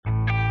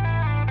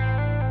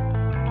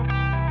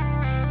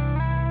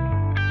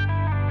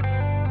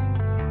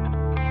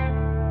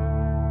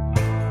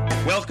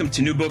Welcome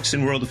to New Books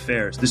in World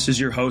Affairs. This is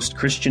your host,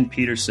 Christian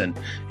Peterson,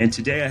 and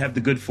today I have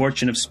the good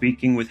fortune of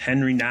speaking with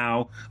Henry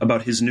Nau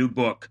about his new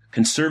book,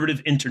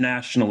 Conservative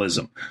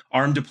Internationalism,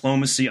 Armed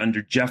Diplomacy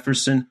Under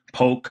Jefferson,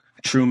 Polk,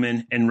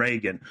 Truman, and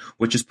Reagan,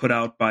 which is put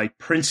out by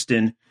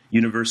Princeton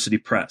University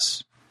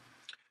Press.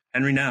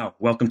 Henry Nau,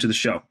 welcome to the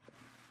show.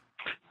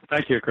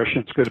 Thank you,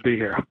 Christian. It's good to be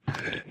here.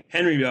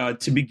 Henry,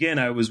 to begin,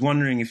 I was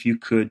wondering if you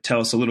could tell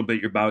us a little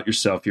bit about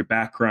yourself, your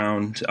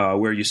background,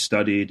 where you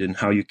studied, and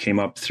how you came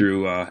up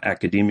through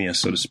academia,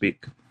 so to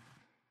speak.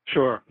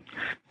 Sure.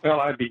 Well,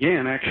 I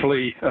began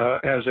actually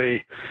as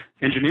a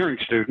engineering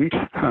student.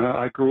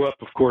 I grew up,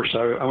 of course,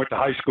 I went to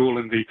high school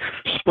in the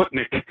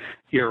Sputnik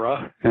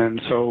era,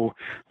 and so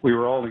we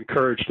were all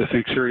encouraged to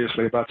think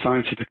seriously about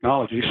science and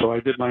technology. So I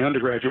did my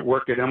undergraduate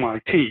work at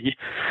MIT,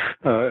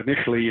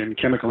 initially in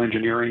chemical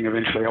engineering.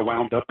 Eventually I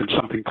wound up in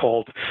something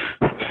called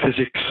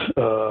physics,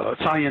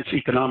 science,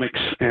 economics,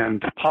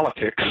 and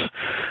politics,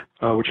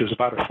 which is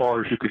about as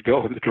far as you could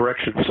go in the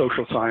direction of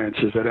social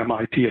sciences at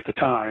MIT at the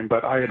time.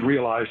 But I had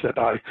realized that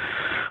I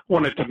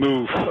wanted to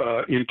move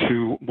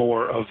into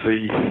more of the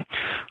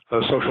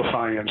social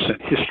science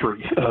and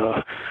history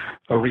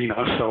arena.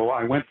 So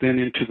I went then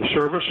into the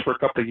service for a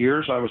couple of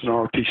years. I was an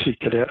ROTC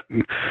cadet,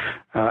 and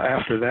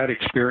after that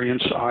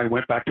experience, I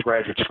went back to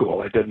graduate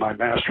school. I did my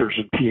master's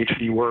and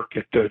PhD work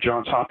at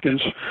Johns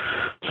Hopkins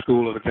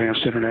School of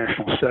Advanced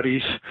International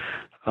Studies.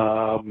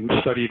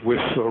 Studied with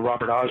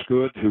Robert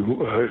Osgood,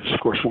 who is, of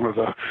course, one of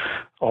the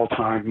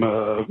all-time,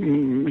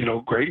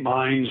 great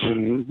minds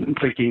in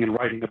thinking and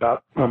writing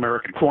about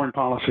American foreign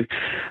policy.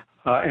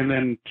 And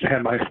then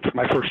had my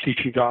first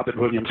teaching job at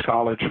Williams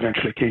College,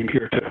 eventually came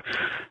here to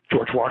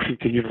George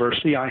Washington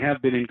University. I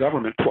have been in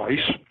government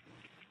twice.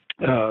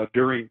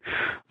 During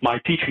my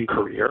teaching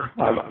career,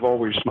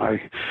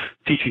 my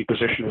teaching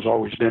position has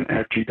always been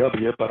at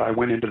GW, but I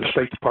went into the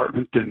State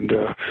Department in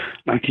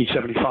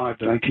 1975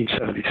 to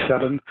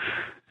 1977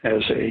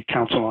 as a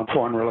Council on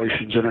Foreign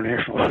Relations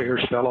International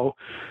Affairs Fellow,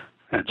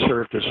 and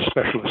served as a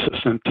special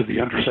assistant to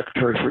the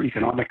Undersecretary for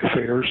Economic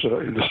Affairs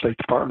in the State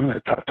Department.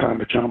 At that time,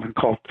 a gentleman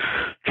called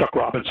Chuck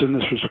Robinson.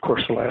 This was, of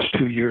course, the last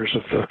 2 years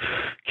of the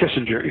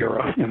Kissinger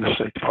era in the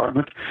State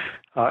Department.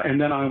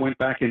 And then I went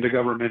back into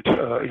government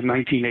in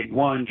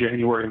 1981,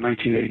 January of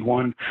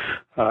 1981,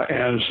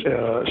 as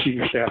a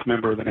senior staff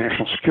member of the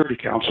National Security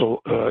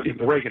Council in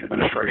the Reagan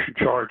administration,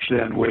 charged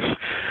then with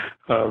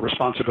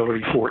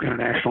responsibility for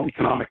international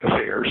economic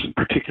affairs, and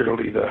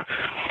particularly the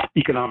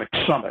economic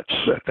summits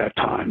at that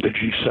time, the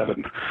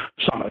G7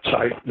 summits.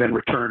 I then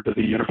returned to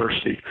the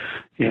university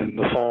in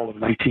the fall of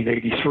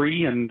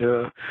 1983 and,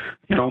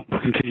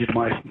 continued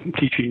my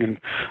teaching and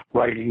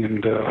writing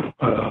and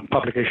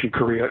publication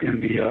career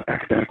in the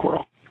academic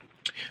world.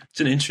 It's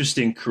an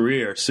interesting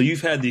career. So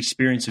you've had the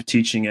experience of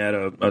teaching at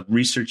a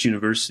research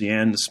university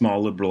and the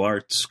small liberal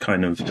arts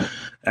kind of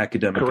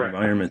academic Correct.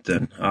 Environment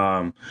then.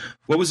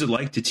 What was it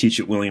like to teach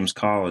at Williams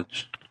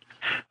College?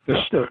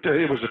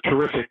 It was a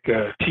terrific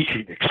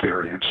teaching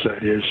experience.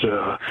 That is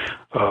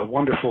a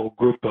wonderful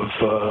group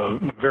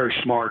of very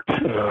smart,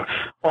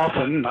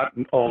 often, not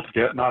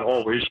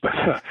always, but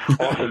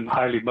often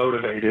highly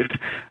motivated.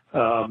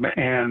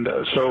 And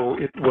so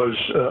it was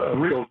a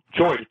real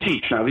joy to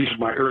teach. Now, these are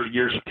my early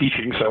years of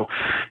teaching, so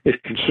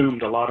it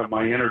consumed a lot of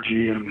my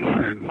energy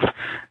and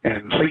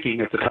thinking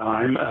at the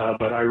time,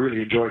 but I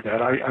really enjoyed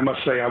that. I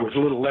must say I was a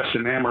little less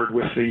enamored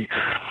with the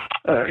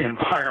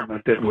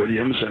environment at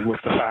Williams and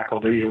with the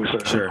faculty. It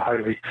was a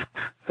highly,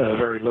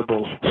 very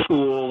liberal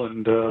school,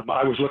 and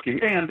I was looking,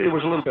 and it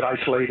was a little bit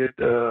isolated,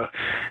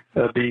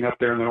 being up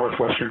there in the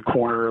northwestern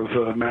corner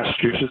of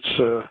Massachusetts.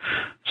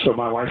 So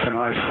my wife and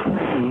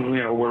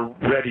I, were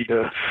ready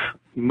to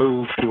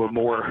move to a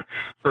more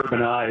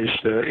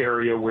urbanized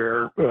area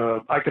where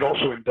I could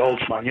also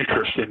indulge my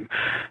interest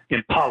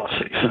in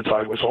policy, since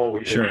I was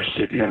always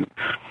interested in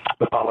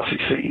the policy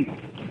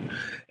scene.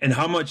 And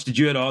how much did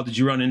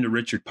you run into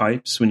Richard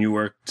Pipes when you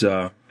worked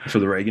for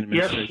the Reagan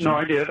administration? Yes, no,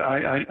 I did.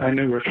 I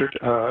knew Richard.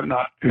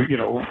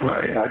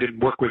 I didn't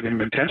work with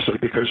him intensely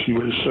because he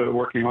was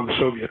working on the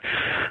Soviet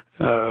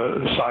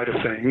side of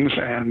things,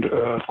 and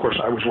of course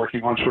I was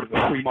working on sort of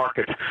the free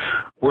market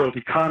world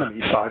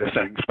economy side of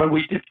things. But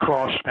we did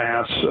cross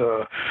paths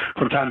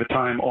from time to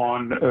time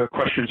on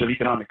questions of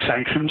economic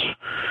sanctions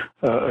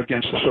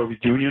against the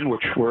Soviet Union,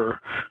 which were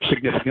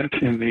significant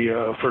in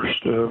the first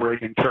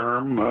Reagan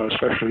term,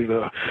 especially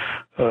the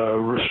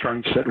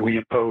restraints that we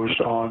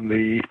imposed on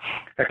the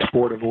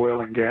export of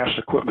oil and gas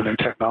equipment and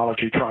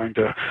technology, trying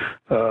to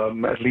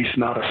at least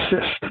not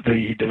assist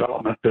the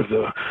development of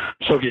the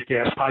Soviet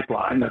gas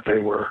pipeline that they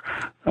were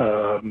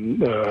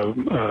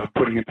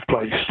putting into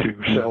place to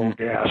sell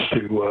gas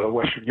to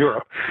Western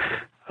Europe.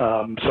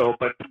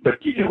 But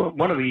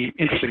one of the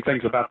interesting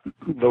things about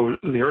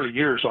the early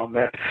years on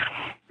that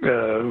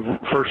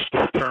first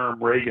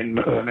term Reagan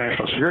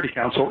National Security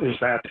Council is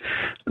that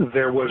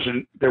the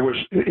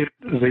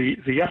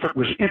effort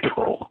was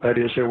integral. That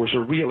is, there was a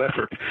real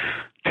effort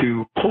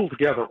to pull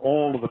together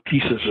all of the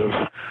pieces of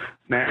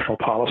national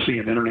policy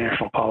and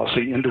international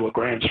policy into a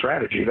grand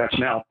strategy. That's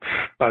now,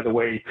 by the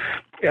way,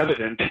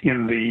 evident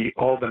in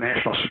all the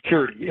national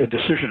security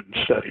decision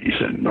studies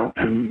and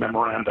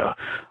memoranda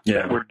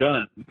that were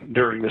done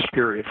during this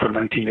period from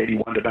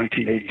 1981 to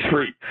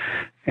 1983.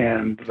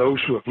 And those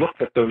who have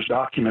looked at those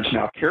documents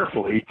now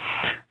carefully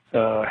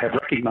have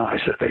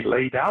recognized that they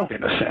laid out,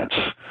 in a sense,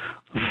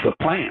 the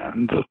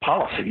plan, the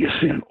policies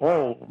in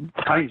all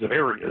kinds of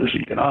areas: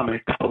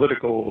 economic,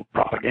 political,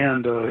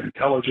 propaganda,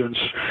 intelligence,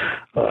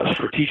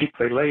 strategic.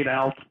 They laid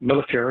out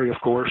military,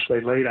 of course.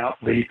 They laid out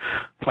the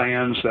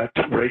plans that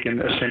Reagan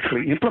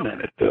essentially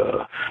implemented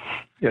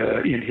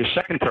in his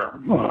second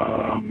term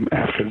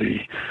after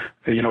the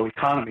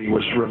economy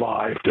was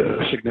revived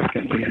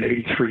significantly in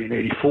 83 and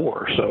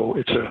 84. So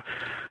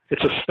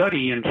it's a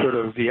study in sort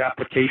of the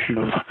application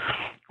of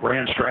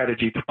grand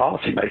strategy to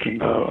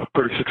policymaking, a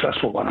pretty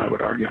successful one, I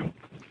would argue.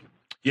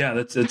 Yeah,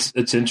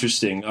 that's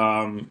interesting.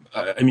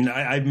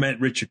 I met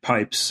Richard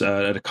Pipes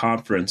at a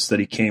conference that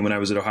he came when I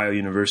was at Ohio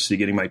University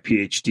getting my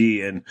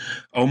PhD, and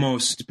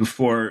almost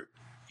before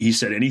he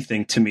said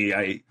anything to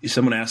me,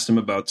 someone asked him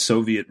about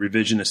Soviet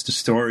revisionist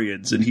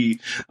historians, and he,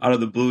 out of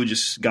the blue,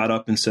 just got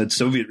up and said,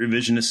 "Soviet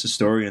revisionist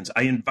historians,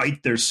 I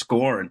invite their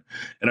scorn."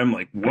 And I'm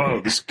like,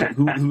 "Whoa, this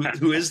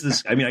who is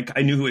this?" I mean,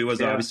 I knew who he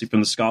was, obviously, from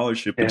the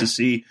scholarship, but to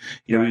see,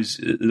 he's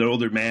an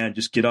older man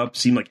just get up,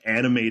 seem like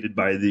animated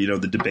by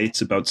the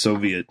debates about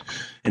Soviet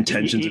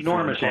intentions,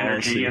 enormous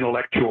energy,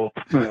 intellectual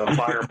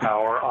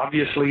firepower.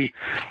 Obviously,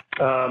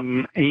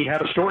 he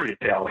had a story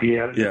to tell. He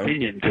had an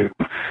opinion to,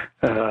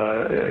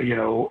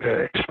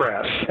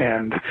 express.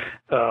 And,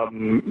 I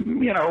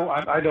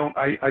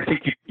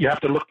think you have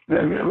to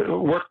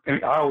work.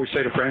 I always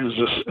say to friends,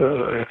 just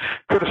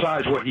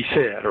criticize what he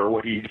said or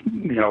what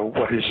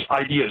his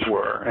ideas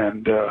were,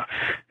 and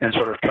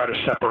sort of try to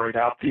separate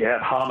out the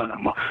ad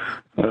hominem,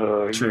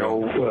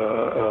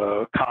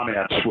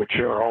 comments, which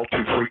are all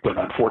too frequent,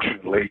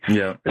 unfortunately.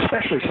 Yeah.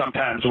 Especially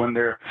sometimes when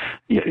they're,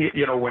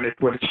 when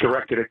it's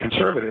directed at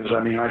conservatives. I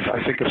mean,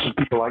 I think of some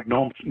people like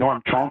Noam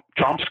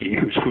Chomsky,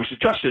 who's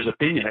just as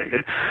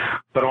opinionated,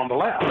 but on the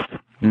left.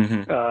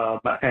 Mm-hmm.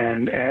 But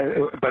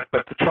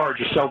the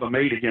charge is seldom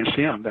made against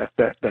him that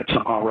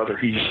somehow or other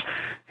he's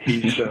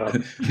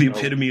the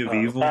epitome of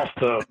evil, off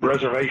the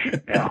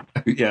reservation. Yeah.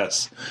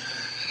 Yes.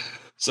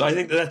 So I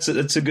think that's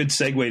a good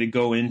segue to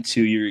go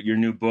into your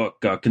new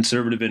book,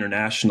 Conservative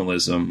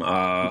Internationalism.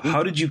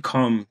 How did you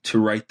come to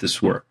write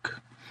this work?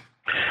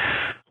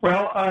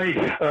 Well,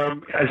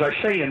 as I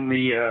say in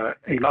the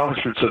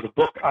acknowledgments of the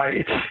book,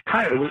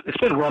 it's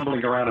been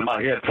rumbling around in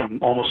my head from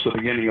almost the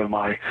beginning of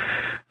my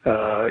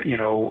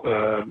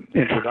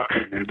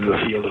introduction into the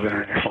field of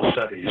international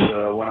studies.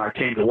 When I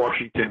came to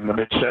Washington in the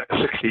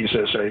mid-'60s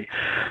as a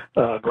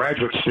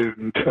graduate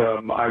student,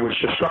 I was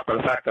just struck by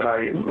the fact that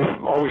I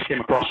always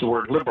came across the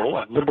word liberal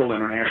and liberal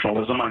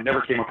internationalism. I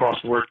never came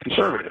across the word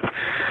conservative.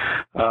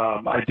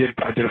 I did,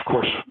 of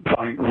course,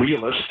 find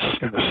realists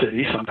in the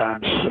city,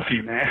 sometimes a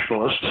few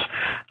nationalists,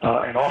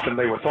 and often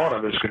they were thought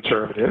of as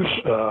conservatives,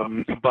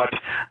 but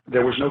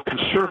there was no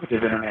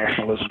conservative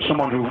internationalism,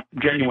 someone who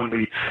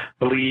genuinely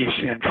believes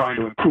in trying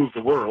to improve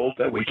the world,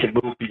 that we can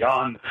move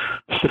beyond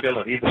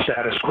stability, the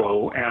status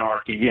quo,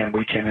 anarchy, and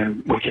we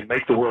can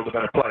make the world a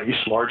better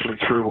place, largely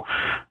through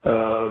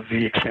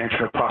the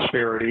expansion of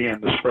prosperity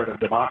and the spread of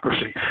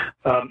democracy.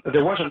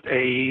 There wasn't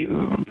a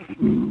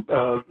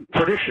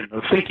tradition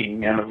of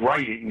thinking and of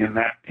writing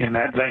in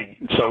that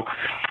vein. So,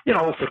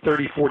 for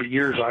 30, 40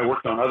 years, I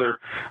worked on other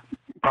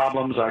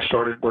problems. I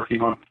started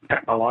working on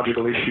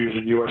technological issues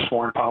in U.S.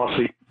 foreign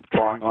policy,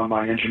 drawing on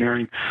my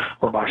engineering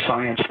or my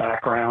science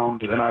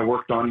background. Then I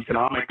worked on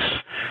economics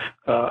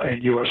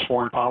and U.S.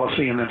 foreign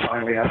policy. And then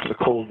finally, after the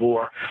Cold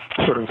War,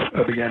 sort of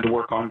began to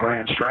work on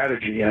grand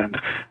strategy and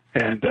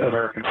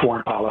American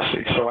foreign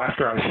policy. So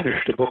after I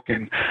finished a book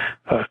in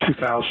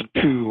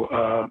 2002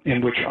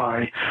 in which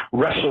I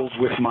wrestled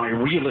with my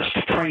realist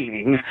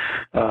training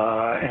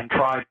and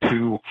tried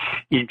to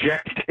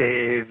inject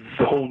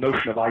the whole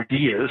notion of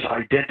ideas,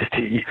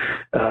 identity,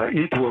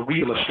 into a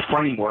realist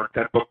framework,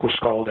 that book was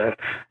called At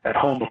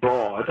Home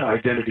Abroad,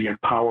 Identity and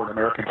Power in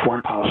American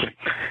Foreign Policy.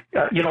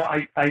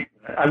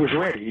 I was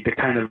ready to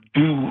kind of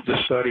do the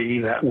study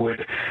that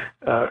would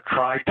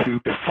try to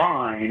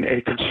define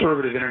a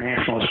conservative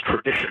internationalist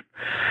tradition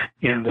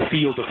in the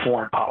field of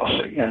foreign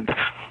policy. And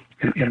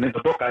in the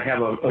book, I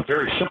have a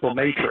very simple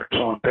matrix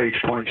on page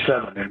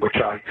 27 in which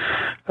I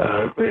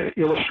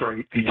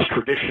illustrate these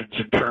traditions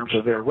in terms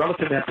of their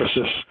relative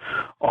emphasis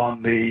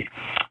on the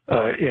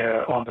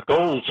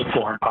goals of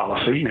foreign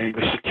policy,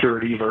 namely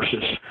security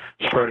versus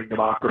spreading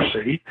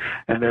democracy,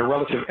 and their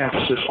relative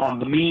emphasis on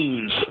the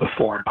means of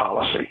foreign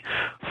policy,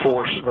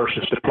 force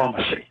versus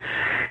diplomacy.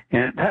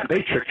 And that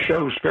matrix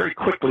shows very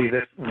quickly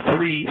that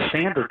three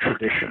standard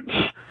traditions,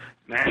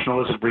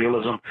 nationalism,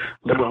 realism,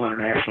 liberal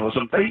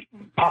internationalism, they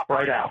pop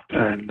right out,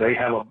 and they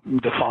have a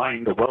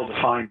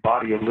well-defined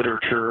body of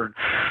literature, and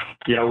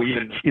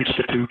even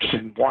institutes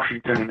in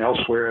Washington and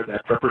elsewhere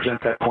that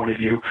represent that point of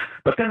view.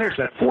 But then there's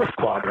that fourth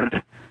quadrant,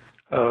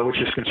 which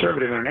is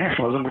conservative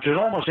internationalism, which is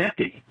almost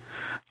empty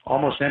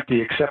almost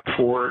empty except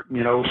for,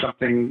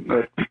 something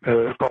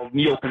called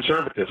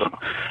neoconservatism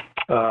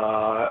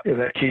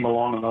that came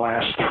along in the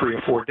last 3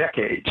 or 4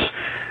 decades.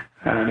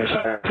 And as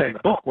I say in the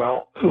book,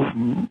 well,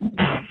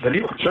 the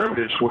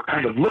neoconservatives were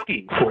kind of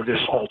looking for this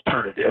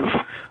alternative.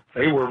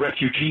 They were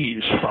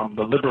refugees from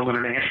the liberal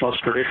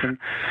internationalist tradition,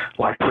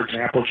 like, for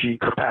example, Jeane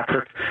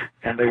Kirkpatrick,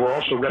 and they were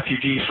also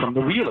refugees from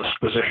the realist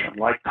position,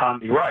 like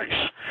Condi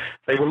Rice.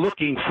 They were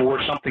looking for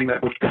something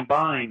that would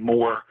combine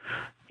more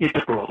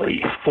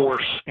integrally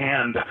force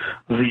and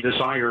the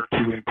desire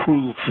to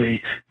improve the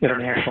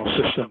international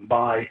system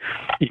by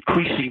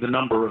increasing the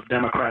number of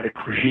democratic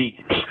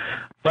regimes.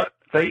 But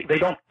they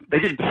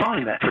didn't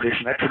define that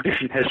tradition. That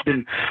tradition has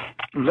been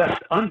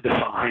left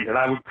undefined, and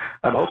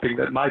I'm hoping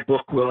that my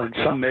book will in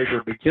some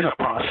measure begin a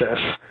process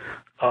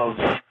of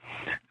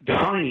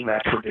defining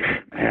that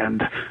tradition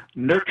and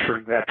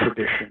nurturing that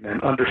tradition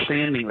and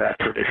understanding that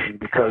tradition,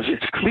 because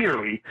it's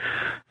clearly,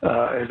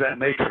 as that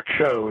matrix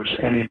shows,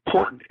 an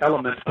important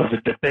element of the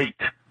debate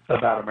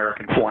about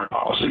American foreign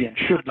policy and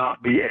should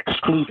not be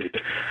excluded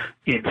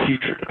in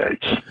future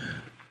debates.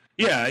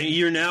 Yeah,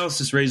 your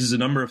analysis raises a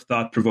number of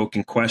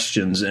thought-provoking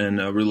questions and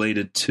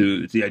related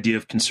to the idea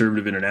of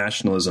conservative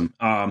internationalism.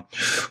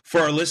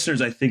 For our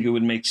listeners, I think it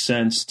would make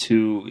sense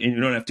to, and you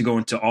don't have to go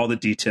into all the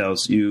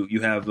details.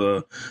 You have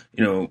a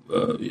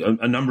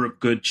number of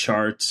good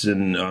charts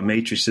and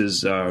matrices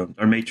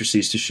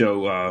to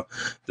show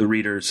the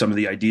reader some of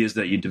the ideas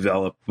that you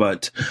develop.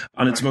 But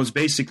on its most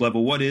basic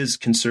level, what is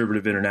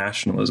conservative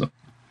internationalism?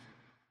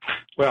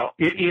 Well,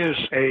 it is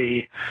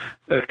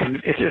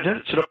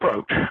it's an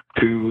approach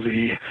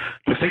to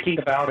thinking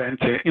about and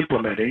to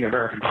implementing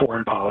American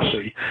foreign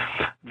policy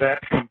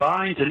that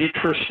combines an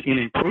interest in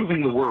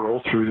improving the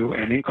world through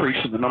an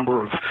increase in the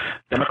number of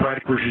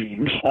democratic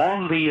regimes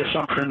on the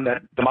assumption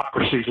that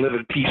democracies live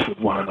in peace with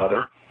one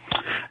another.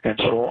 And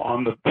so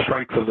on the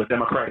strength of the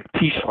democratic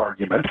peace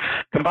argument,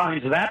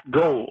 combines that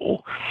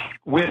goal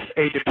with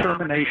a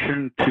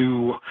determination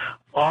to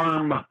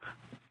arm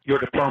your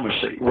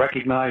diplomacy,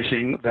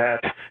 recognizing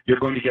that you're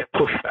going to get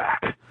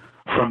pushback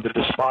from the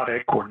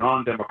despotic or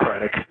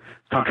non-democratic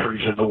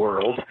countries in the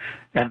world.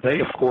 And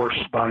they, of course,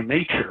 by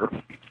nature,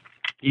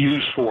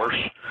 use force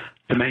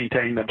to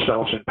maintain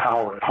themselves in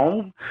power at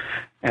home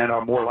and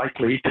are more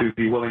likely to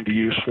be willing to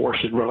use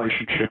force in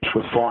relationships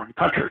with foreign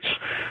countries.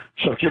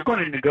 So if you're going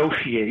to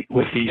negotiate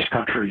with these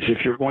countries,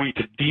 if you're going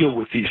to deal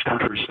with these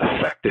countries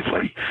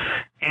effectively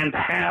and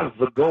have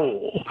the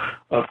goal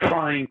of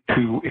trying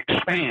to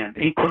expand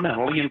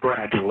incrementally and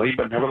gradually,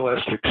 but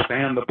nevertheless to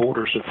expand the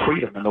borders of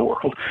freedom in the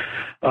world,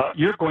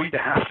 you're going to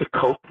have to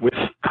cope with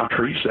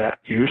countries that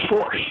use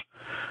force.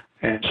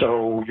 And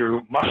so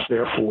you must,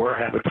 therefore,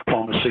 have a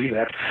diplomacy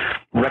that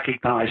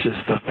recognizes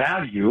the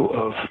value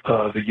of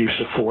the use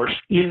of force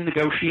in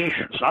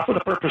negotiations, not for the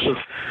purpose of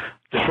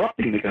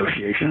disrupting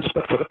negotiations,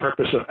 but for the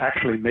purpose of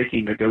actually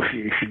making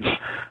negotiations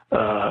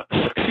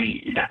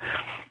succeed.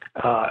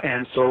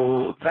 And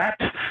so that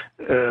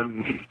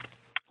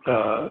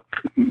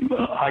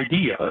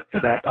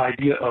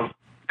idea of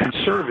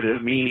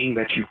conservative, meaning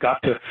that you've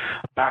got to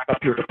back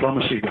up your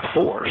diplomacy with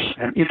force,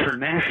 and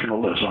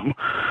internationalism,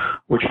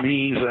 which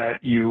means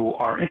that you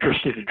are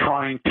interested in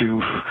trying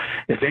to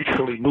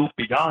eventually move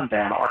beyond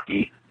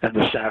anarchy and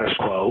the status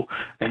quo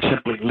and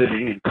simply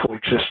living and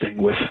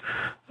coexisting with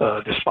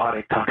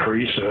despotic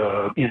countries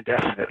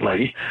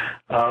indefinitely.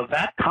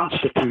 That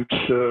constitutes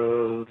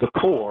the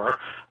core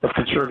of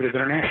conservative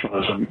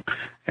internationalism.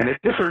 And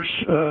it differs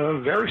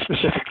very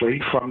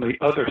specifically from the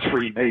other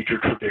 3 major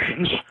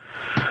traditions,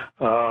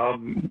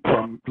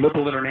 from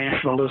liberal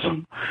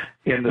internationalism,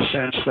 in the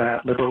sense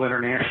that liberal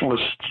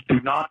internationalists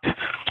do not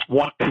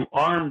want to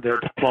arm their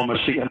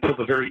diplomacy until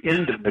the very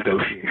end of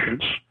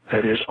negotiations,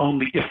 that is,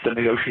 only if the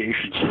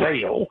negotiations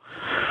fail.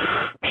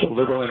 So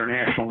liberal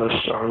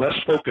internationalists are less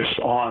focused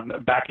on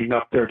backing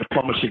up their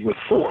diplomacy with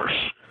force,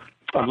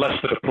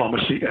 unless the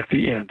diplomacy at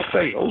the end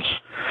fails.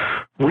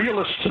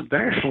 Realists and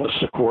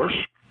nationalists, of course,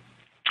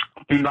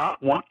 do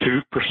not want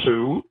to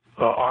pursue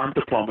armed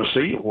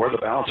diplomacy or the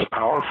balance of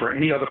power for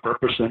any other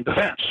purpose than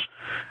defense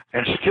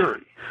and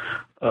security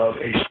of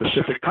a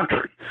specific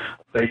country.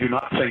 They do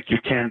not think you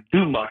can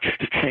do much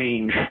to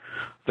change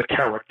the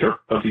character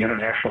of the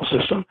international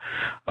system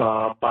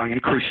by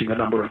increasing the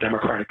number of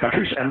democratic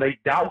countries, and they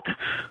doubt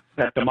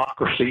that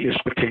democracy is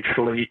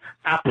potentially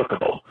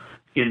applicable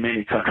in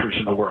many countries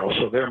in the world.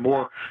 So they're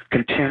more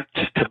content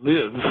to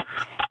live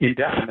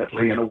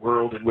indefinitely in a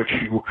world in which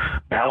you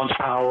balance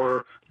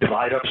power,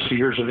 divide up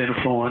spheres of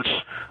influence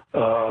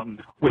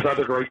with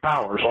other great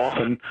powers,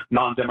 often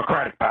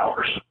non-democratic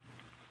powers.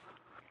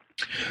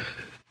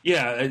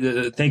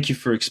 Yeah, thank you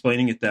for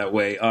explaining it that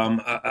way.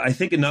 I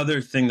think another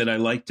thing that I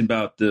liked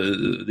about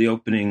the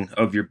opening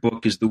of your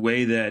book is the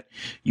way that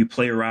you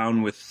play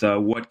around with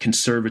what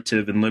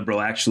conservative and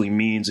liberal actually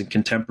means in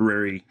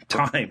contemporary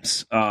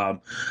times. How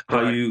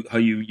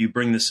you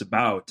bring this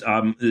about.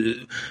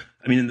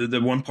 I mean,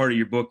 the one part of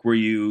your book where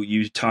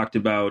you talked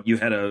about you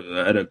had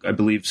I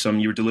believe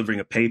you were delivering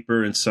a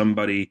paper and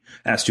somebody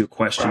asked you a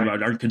question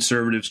about, aren't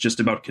conservatives just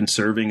about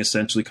conserving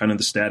essentially kind of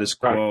the status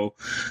quo?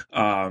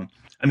 Right.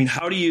 I mean,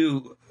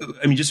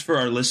 just for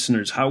our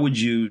listeners, how would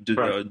you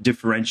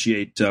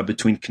differentiate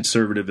between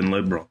conservative and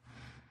liberal?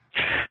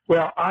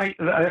 Well, I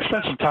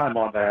spent some time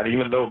on that,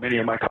 even though many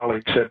of my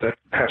colleagues said that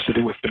has to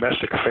do with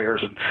domestic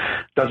affairs and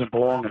doesn't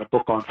belong in a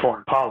book on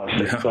foreign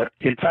policy. Yeah. But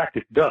in fact,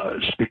 it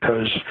does,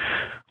 because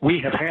we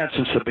have had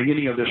since the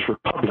beginning of this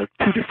republic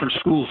 2 different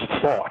schools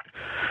of thought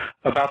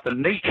about the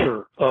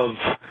nature of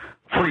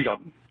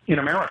freedom in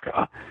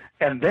America,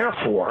 and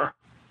therefore,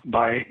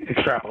 by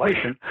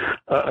extrapolation,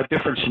 a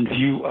difference in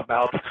view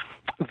about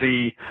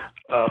the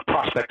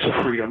prospects of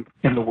freedom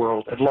in the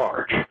world at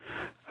large.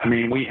 I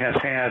mean, we have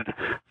had,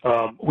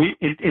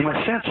 in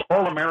a sense,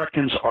 all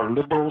Americans are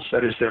liberals.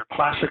 That is, they're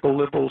classical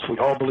liberals. We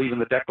all believe in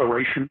the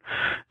Declaration,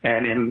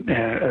 and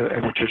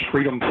which is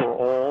freedom for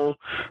all.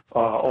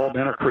 All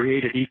men are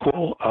created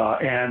equal,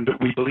 and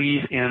we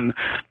believe in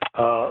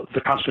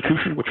the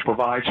Constitution, which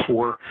provides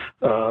for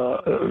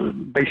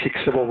basic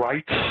civil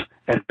rights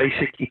and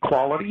basic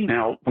equality.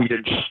 Now, we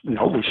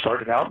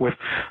started out with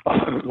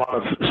a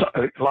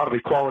lot of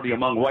equality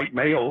among white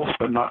males,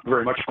 but not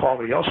very much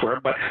equality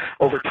elsewhere. But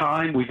over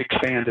time, we've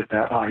expanded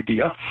that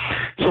idea.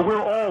 So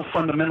we're all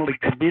fundamentally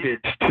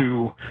committed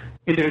to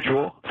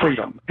individual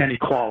freedom and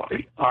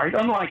equality. All right?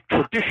 Unlike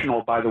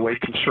traditional, by the way,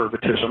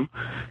 conservatism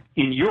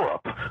in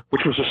Europe,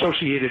 which was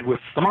associated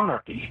with the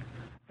monarchy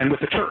and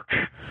with the church,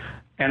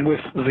 and with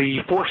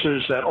the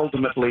forces that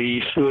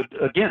ultimately stood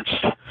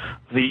against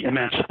the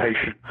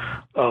emancipation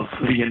of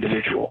the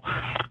individual.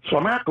 So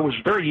America was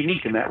very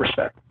unique in that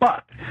respect.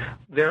 But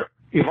there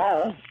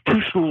evolved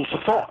 2 schools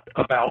of thought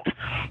about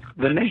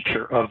the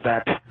nature of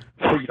that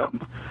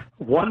freedom.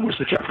 One was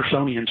the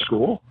Jeffersonian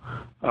school,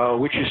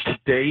 which is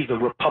today the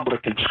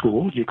Republican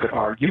school, you could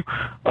argue,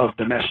 of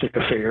domestic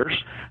affairs,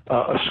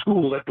 a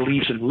school that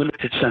believes in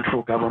limited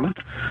central government,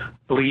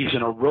 believes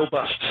in a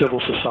robust civil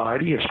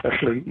society,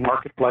 especially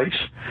marketplace,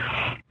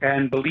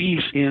 and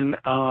believes in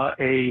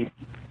a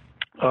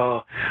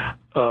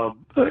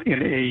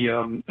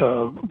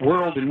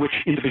world in which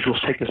individuals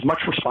take as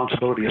much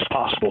responsibility as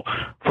possible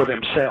for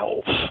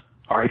themselves,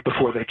 all right,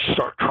 before they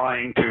start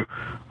trying to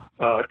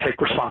take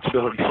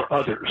responsibility for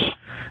others.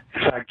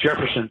 In fact,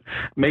 Jefferson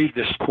made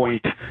this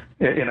point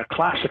in a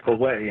classical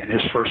way in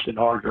his first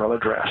inaugural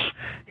address.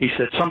 He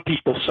said, "Some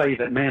people say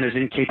that man is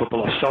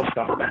incapable of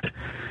self-government."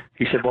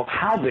 He said, "Well,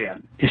 how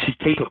then is he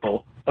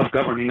capable of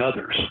governing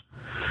others?"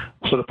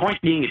 So the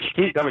point being, if you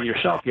can't govern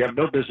yourself, you have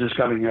no business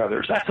governing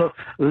others. That's a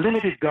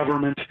limited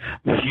government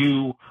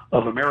view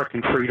of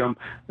American freedom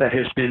that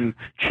has been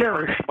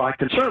cherished by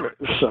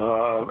conservatives.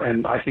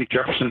 And I think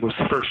Jefferson was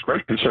the first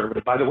great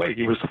conservative. By the way,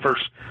 he was the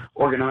first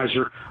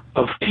organizer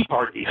of tea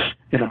parties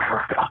in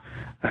America.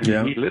 And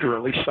he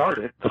literally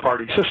started the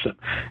party system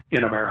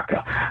in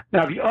America.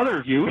 Now, the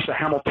other view is the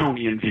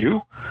Hamiltonian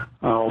view,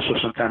 also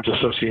sometimes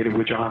associated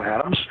with John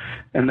Adams,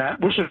 and that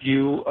was a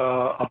view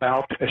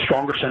about a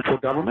stronger central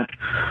government,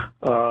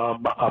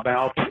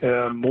 about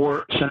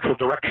more central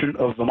direction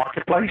of the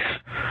marketplace,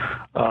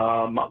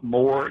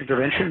 more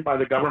intervention by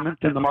the government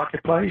in the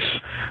marketplace,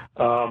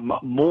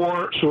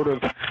 more sort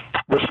of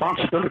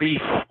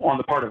responsibility on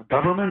the part of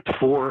government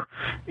for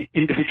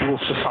individual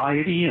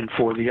society and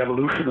for the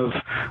evolution of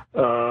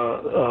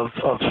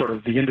sort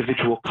of the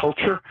individual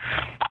culture.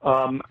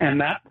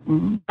 And that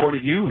point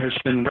of view has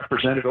been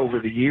represented over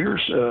the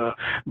years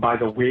by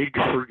the Whig,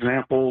 for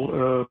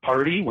example,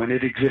 party when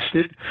it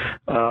existed,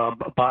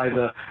 by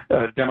the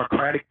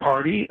Democratic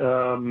Party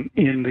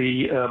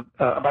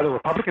by the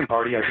Republican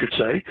Party, I should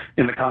say,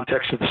 in the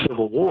context of the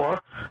Civil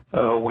War,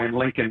 when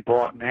Lincoln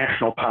brought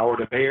national power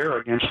to bear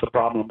against the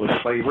problem of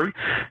slavery,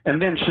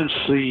 and then since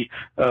the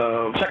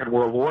Second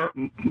World War,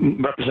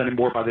 represented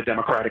more by the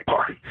Democratic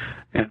Party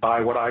and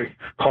by what I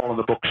call in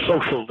the book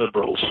social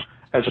liberals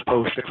as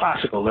opposed to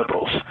classical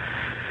liberals.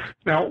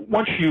 Now,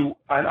 once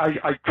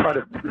I try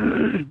to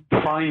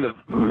define the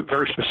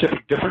very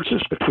specific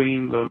differences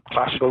between the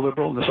classical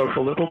liberal and the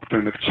social liberal,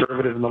 between the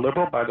conservative and the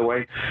liberal. By the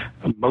way,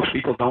 most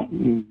people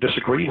don't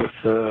disagree with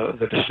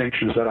the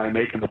distinctions that I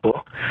make in the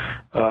book,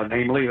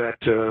 namely that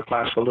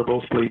classical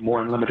liberals believe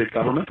more in limited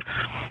government,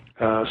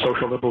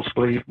 social liberals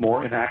believe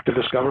more in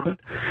activist government,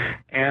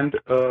 and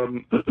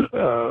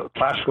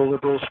classical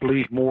liberals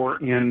believe more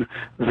in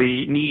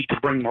the need to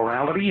bring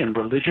morality and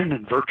religion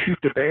and virtue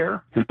to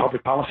bear in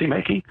public policy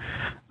making.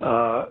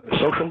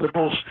 Social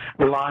liberals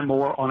rely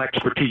more on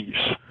expertise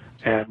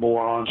and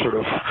more on sort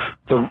of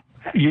the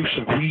use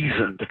of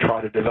reason to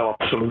try to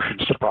develop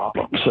solutions to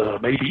problems,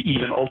 maybe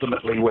even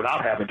ultimately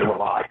without having to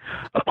rely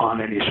upon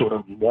any sort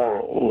of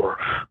moral or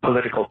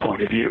political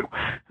point of view.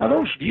 Now,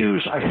 those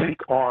views, I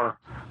think, are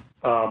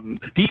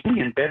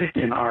deeply embedded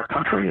in our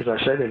country. As I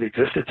said, it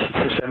existed since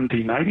the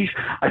 1790s.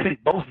 I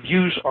think both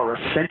views are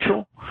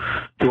essential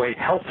to a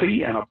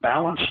healthy and a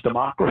balanced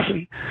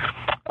democracy.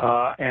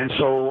 And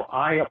so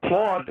I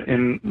applaud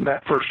in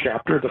that first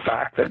chapter the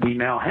fact that we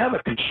now have a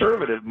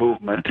conservative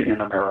movement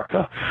in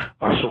America,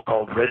 our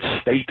so-called red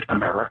state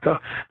America,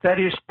 that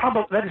is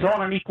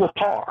on an equal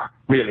par,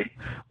 really,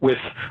 with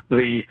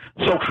the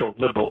social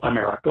liberal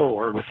America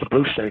or with the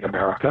blue state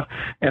America.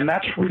 And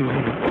that's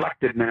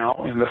reflected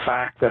now in the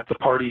fact that the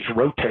parties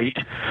rotate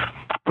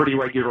pretty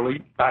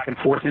regularly back and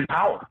forth in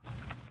power.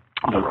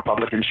 The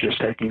Republicans just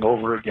taking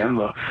over again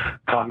the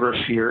Congress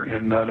here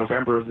in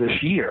November of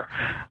this year.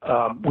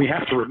 We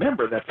have to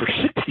remember that for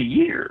 60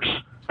 years,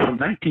 from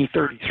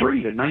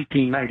 1933 to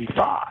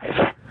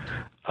 1995,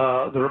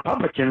 the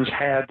Republicans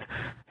had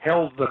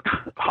held the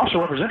House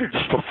of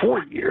Representatives for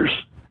 4 years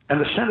and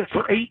the Senate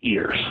for 8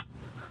 years.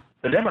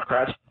 The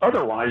Democrats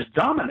otherwise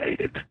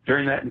dominated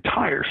during that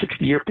entire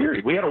 60-year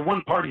period. We had a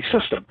one-party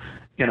system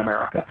in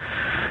America.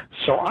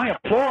 So I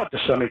applaud to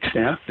some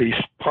extent the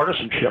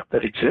partisanship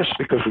that exists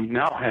because we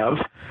now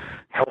have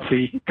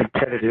healthy,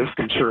 competitive,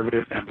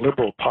 conservative, and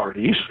liberal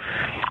parties.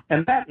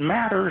 And that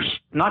matters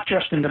not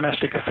just in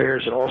domestic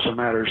affairs, it also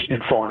matters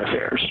in foreign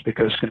affairs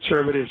because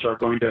conservatives are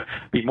going to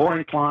be more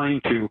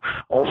inclined to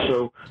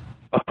also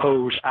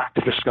oppose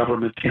activist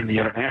government in the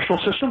international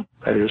system,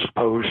 that is,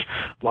 oppose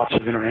lots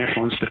of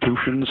international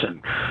institutions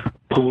and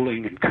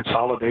pooling and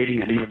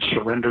consolidating and even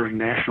surrendering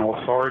national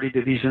authority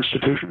to these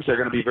institutions. They're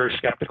going to be very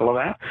skeptical of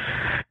that.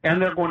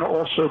 And they're going to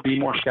also be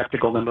more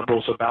skeptical than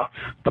liberals about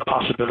the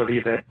possibility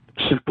that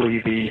simply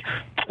the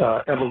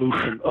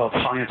evolution of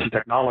science and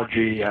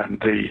technology and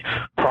the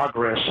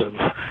progress of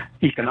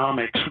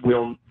economics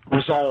will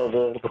resolve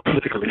all the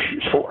political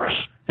issues for us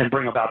and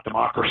bring about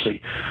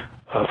democracy,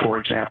 for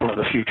example, in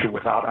the future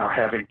without our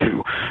having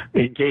to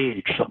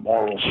engage the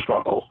moral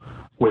struggle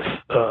with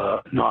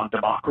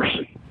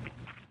non-democracy.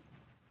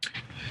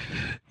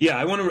 Yeah,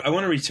 I want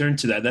to return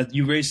to that. That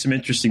you raised some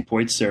interesting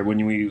points there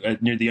when we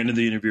near the end of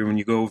the interview when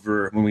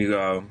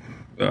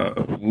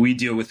we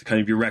deal with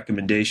kind of your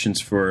recommendations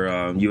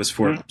for U.S.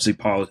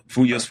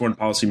 foreign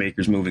policy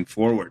makers moving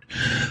forward.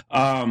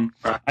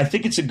 I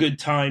think it's a good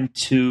time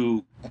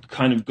to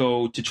kind of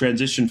go to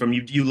transition from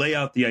you lay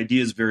out the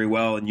ideas very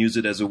well and use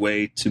it as a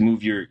way to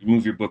move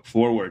your book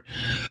forward,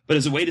 but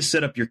as a way to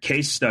set up your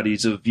case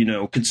studies of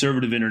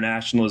conservative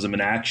internationalism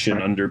in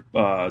action under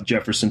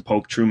Jefferson,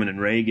 Polk, Truman,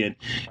 and Reagan.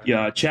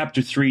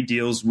 Chapter 3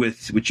 deals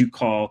with what you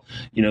call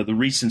the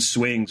recent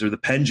swings or the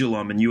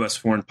pendulum in U.S.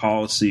 foreign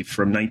policy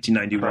from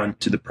 1991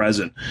 to the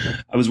present.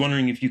 I was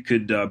wondering if you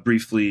could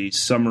briefly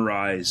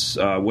summarize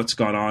what's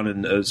gone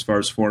on as far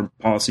as foreign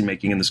policy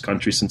making in this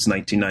country since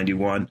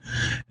 1991.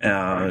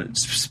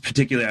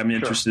 Particularly, I'm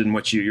interested in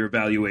what your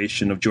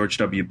evaluation of George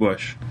W.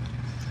 Bush.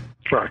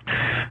 Right.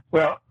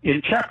 Well,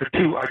 in Chapter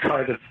 2, I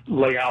try to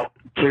lay out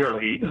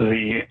clearly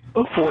the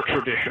 4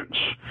 traditions.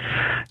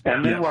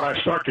 And then what I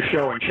start to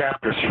show in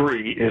Chapter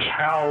 3 is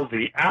how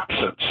the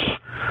absence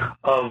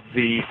of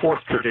the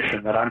 4th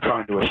tradition that I'm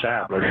trying to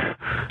establish,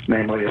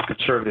 namely as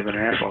conservative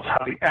internationalists,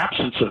 how the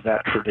absence of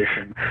that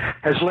tradition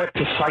has led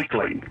to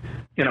cycling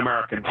in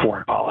American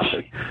foreign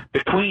policy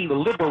between the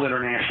liberal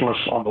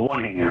internationalists on the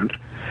one hand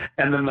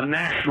and then the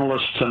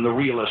nationalists and the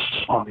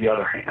realists on the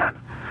other hand.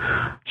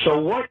 So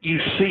what you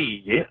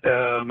see,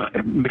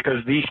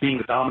 because these being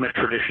the dominant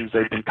traditions,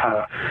 they've been kind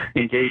of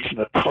engaged in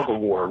a tug of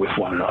war with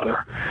one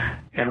another.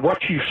 And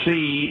what you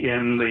see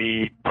in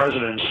the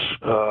presidents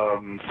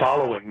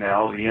following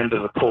now the end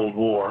of the Cold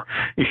War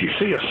is you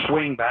see a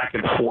swing back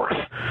and forth,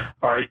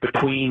 all right,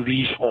 between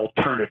these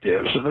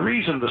alternatives. And the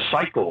reason the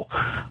cycle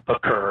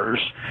occurs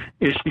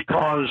is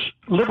because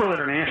liberal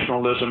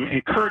internationalism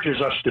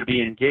encourages us to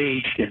be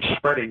engaged in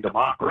spreading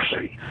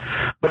democracy,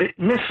 but it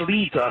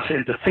misleads us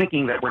into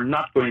thinking that we're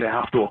not going to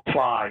have to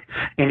apply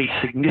any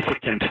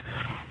significant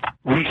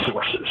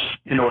resources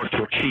in order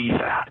to achieve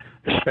that,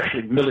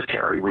 especially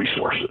military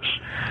resources.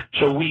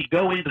 So we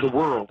go into the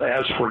world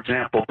as, for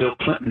example, Bill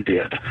Clinton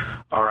did,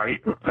 all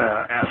right,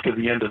 after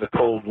the end of the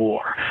Cold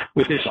War,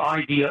 with this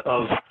idea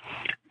of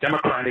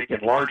democratic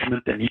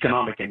enlargement and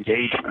economic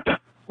engagement.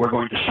 We're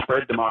going to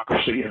spread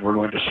democracy and we're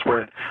going to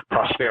spread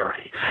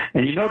prosperity.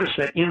 And you notice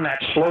that in that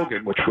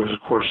slogan, which was, of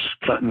course,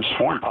 Clinton's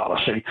foreign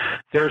policy,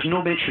 there's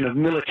no mention of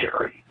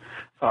military,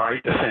 all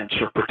right, defense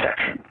or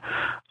protection.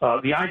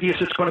 The idea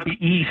is it's going to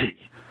be easy.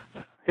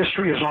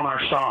 History is on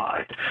our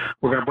side.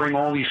 We're going to bring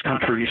all these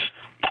countries,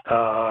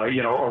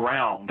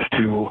 around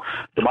to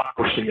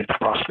democracy and to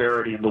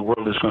prosperity, and the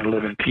world is going to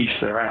live in peace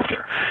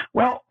thereafter.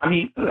 Well, I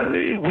mean,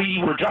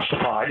 we were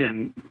justified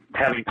in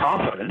having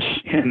confidence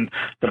in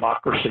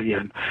democracy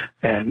and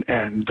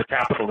the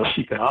capitalist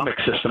economic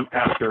system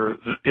after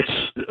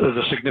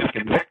the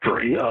significant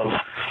victory of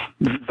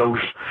those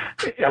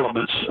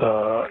elements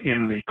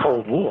in the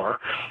Cold War,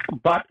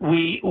 but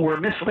we were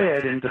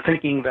misled into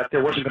thinking that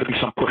there wasn't going to be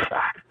some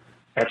pushback.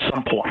 at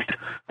some point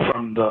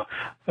from the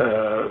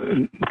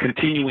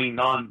continuing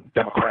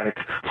non-democratic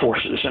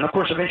forces. And of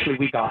course, eventually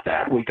we got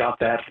that. We got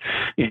that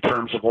in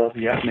terms of all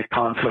the ethnic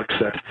conflicts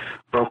that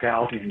broke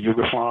out in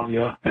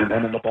Yugoslavia and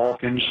then in the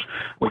Balkans.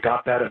 We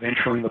got that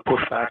eventually in the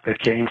pushback that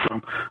came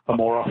from a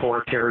more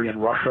authoritarian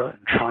Russia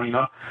and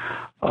China.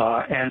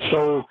 And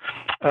so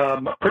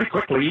pretty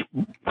quickly,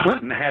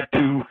 Clinton had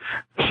to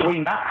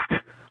swing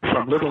back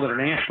from liberal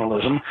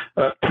internationalism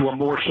to a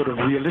more sort of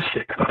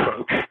realistic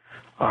approach.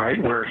 All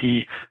right, where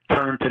he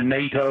turned to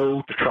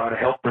NATO to try to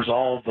help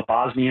resolve the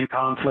Bosnian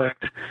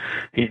conflict.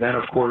 He then,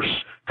 of course,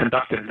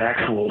 conducted an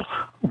actual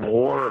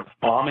war of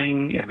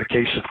bombing in the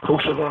case of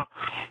Kosovo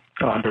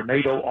under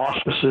NATO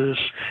auspices.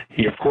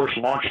 He, of course,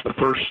 launched the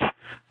first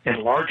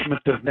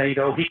enlargement of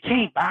NATO. He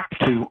came back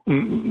to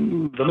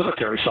the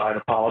military side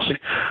of policy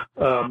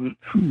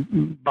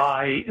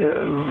by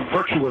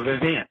virtue of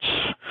events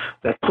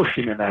that pushed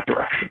him in that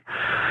direction.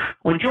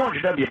 When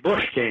George W.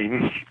 Bush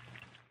came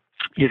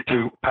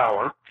into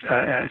power,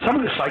 and some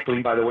of this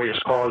cycling, by the way, is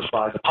caused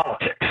by the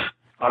politics.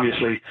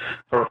 Obviously,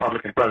 a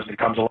Republican president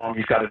comes along,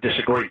 he's got to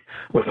disagree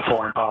with the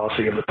foreign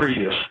policy of the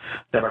previous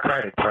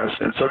Democratic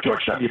president. So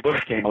George W.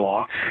 Bush came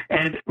along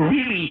and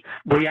really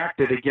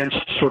reacted against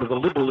sort of the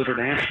liberal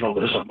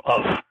internationalism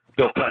of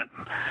Bill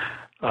Clinton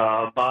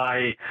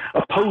by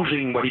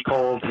opposing what he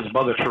called his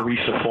Mother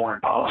Teresa foreign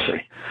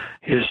policy,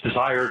 his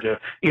desire to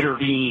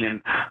intervene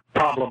in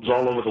problems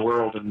all over the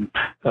world and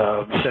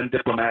send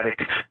diplomatic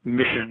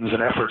missions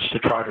and efforts to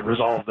try to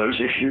resolve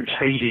those issues,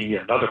 Haiti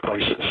and other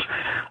places.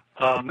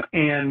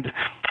 And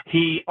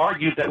he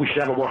argued that we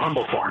should have a more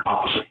humble foreign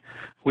policy.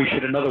 We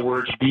should, in other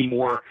words, be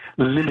more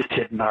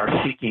limited in our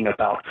thinking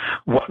about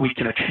what we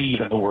can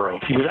achieve in the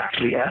world. He was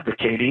actually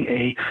advocating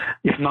a,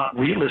 if not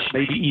realist,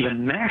 maybe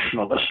even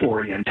nationalist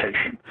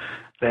orientation.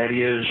 That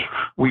is,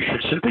 we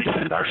should simply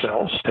defend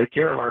ourselves, take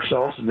care of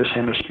ourselves in this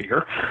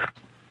hemisphere.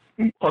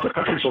 Other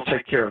countries will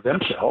take care of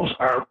themselves.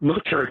 Our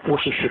military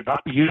forces should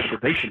not be used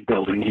for nation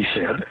building, he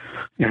said,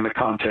 in the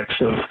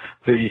context of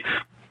the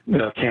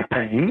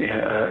campaign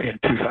in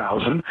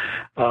 2000,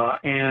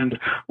 and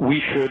we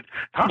should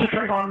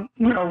concentrate on,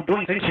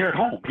 doing things here at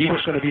home. He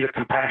was going to be the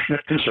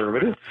compassionate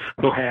conservative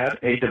who had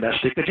a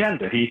domestic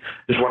agenda. He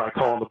is what I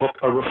call in the book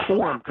a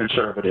reform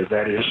conservative.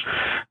 That is,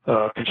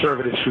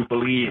 conservatives who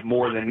believe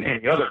more than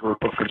any other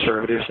group of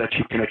conservatives that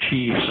you can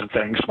achieve some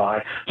things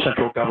by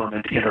central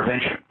government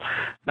intervention.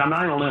 Now,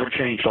 9/11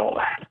 changed all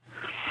that.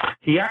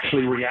 He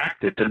actually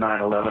reacted to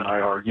 9/11, I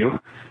argue,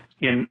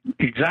 in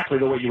exactly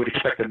the way you would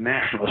expect a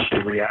nationalist to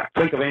react.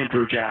 Think of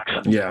Andrew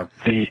Jackson,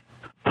 the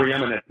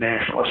preeminent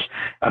nationalist.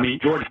 I mean,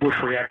 George Bush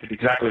reacted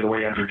exactly the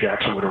way Andrew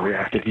Jackson would have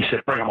reacted. He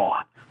said, bring them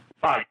on.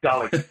 By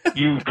golly,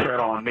 you tread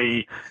on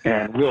me,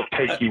 and we'll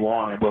take you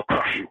on, and we'll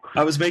crush you.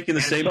 I was making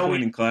the same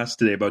point in class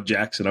today about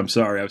Jackson. I'm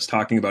sorry. I was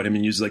talking about him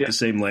and used the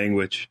same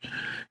language.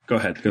 Go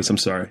ahead, because I'm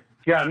sorry.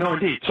 Yeah, no,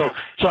 indeed. So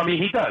I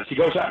mean, he does. He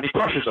goes out and he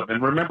crushes them.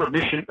 And remember,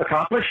 mission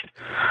accomplished.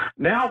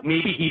 Now,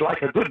 maybe he,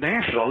 like a good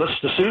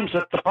nationalist, assumes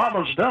that the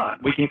problem's done.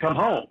 We can come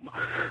home.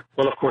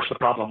 Well, of course, the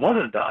problem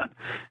wasn't done.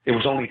 It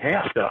was only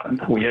half done.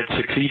 We had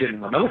succeeded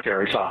in the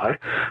military side,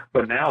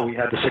 but now we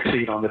had to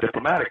succeed on the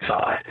diplomatic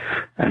side.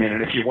 I mean,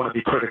 and if you want to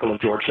be critical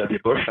of George W.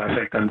 Bush, I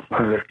think there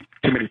are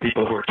too many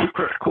people who are too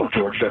critical of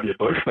George W.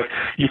 Bush, but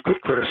you could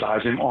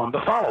criticize him on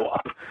the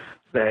follow-up.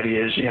 That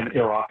is, in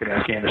Iraq and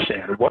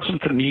Afghanistan. It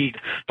wasn't the need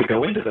to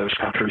go into those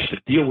countries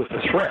to deal with the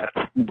threat.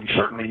 We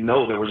certainly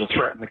know there was a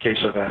threat in the case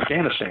of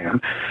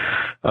Afghanistan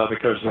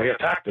because they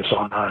attacked us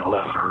on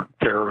 9/11, or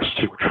terrorists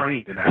who were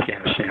trained in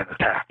Afghanistan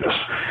attacked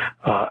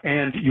us.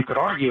 And you could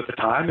argue at the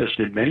time, as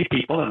did many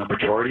people and a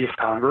majority of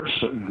Congress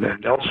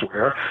and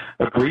elsewhere,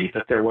 agreed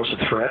that there was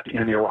a threat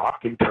in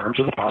Iraq in terms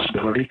of the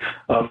possibility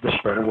of the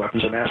spread of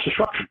weapons of mass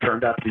destruction.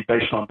 Turned out to be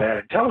based on bad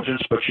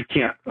intelligence, but you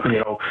can't,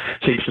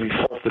 seems to me,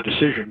 fault the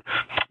decision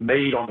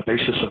made on the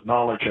basis of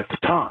knowledge at the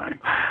time.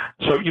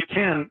 So you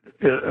can,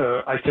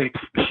 I think,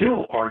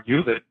 still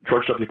argue that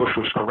George W. Bush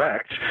was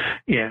correct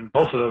in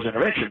both of those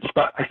interventions,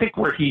 but I think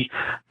where he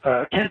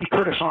can be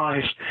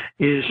criticized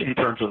is in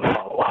terms of the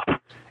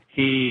follow-up.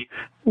 He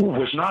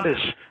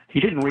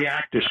didn't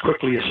react as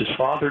quickly as his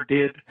father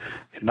did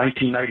in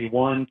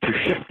 1991 to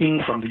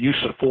shifting from the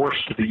use of force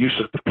to the use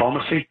of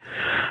diplomacy.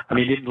 I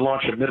mean, he didn't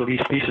launch a Middle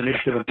East peace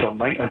initiative until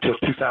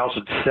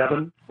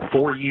 2007,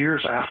 4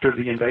 years after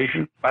the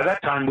invasion. By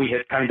that time, we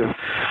had kind of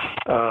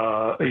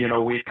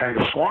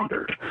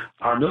squandered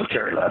our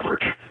military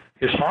leverage.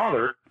 His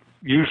father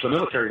used the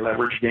military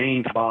leverage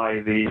gained by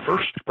the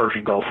first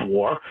Persian Gulf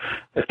War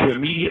to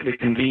immediately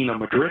convene a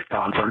Madrid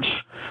conference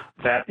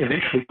that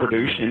eventually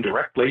produced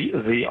indirectly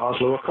the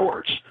Oslo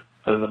Accords,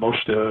 the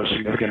most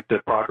significant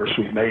progress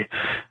we've made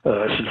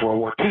since World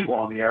War II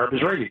on the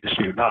Arab-Israeli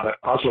dispute. Now, the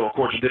Oslo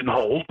Accords didn't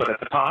hold, but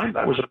at the time,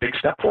 that was a big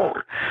step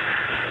forward.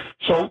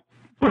 So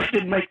Bush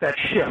didn't make that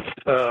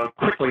shift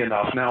quickly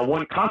enough. Now,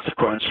 one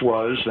consequence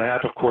was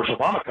that, of course,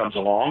 Obama comes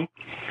along,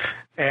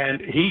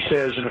 and he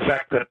says, in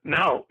effect, that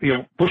now,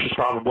 Bush's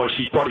problem was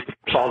he thought he could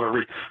solve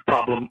every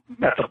problem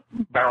at the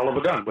barrel of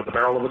a gun, with the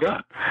barrel of a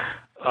gun.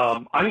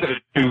 I'm going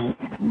to do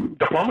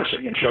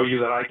diplomacy and show you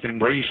that I can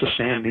raise the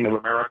standing of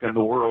America in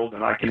the world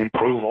and I can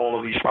improve all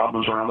of these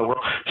problems around the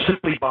world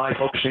simply by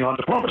focusing on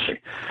diplomacy.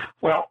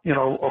 Well,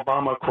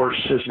 Obama, of course,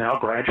 has now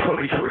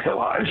gradually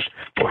realized,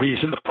 or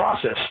he's in the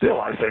process still,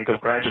 I think, of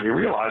gradually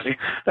realizing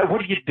that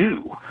what do you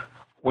do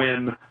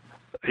when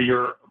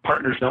your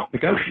partners don't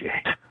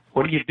negotiate?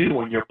 What do you do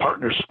when your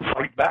partners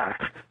fight back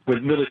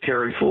with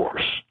military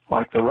force,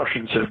 like the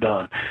Russians have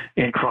done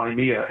in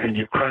Crimea and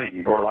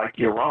Ukraine, or like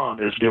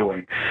Iran is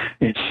doing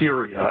in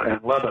Syria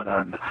and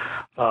Lebanon?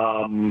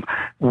 Are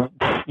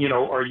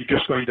you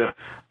just going to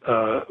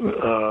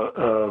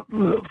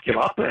give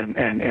up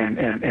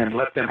and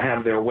let them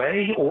have their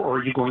way, or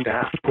are you going to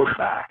have to push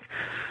back?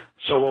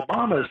 So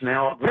Obama is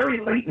now,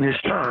 very late in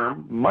his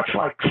term, much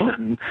like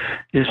Clinton,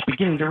 is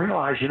beginning to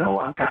realize,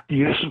 I've got to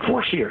use some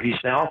force here. He's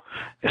now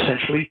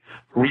essentially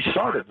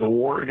restarted the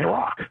war in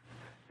Iraq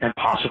and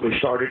possibly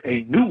started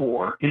a new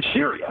war in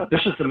Syria.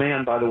 This is the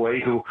man, by the way,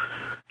 who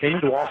came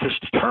into office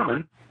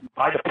determined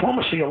by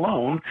diplomacy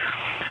alone,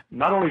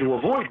 not only to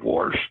avoid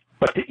wars,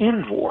 but to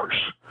end wars.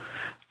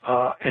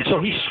 And so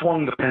he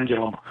swung the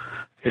pendulum,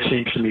 it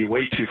seems to me,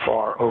 way too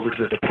far over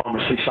to the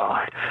diplomacy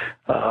side.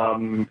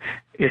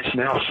 It's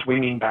now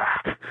swinging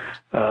back,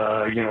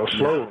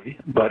 slowly,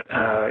 but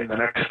in the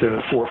next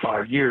 4 or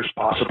 5 years,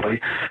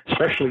 possibly,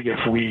 especially if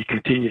we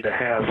continue to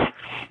have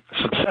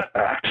some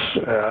setbacks,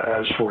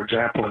 as, for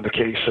example, in the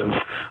case of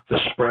the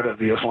spread of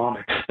the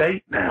Islamic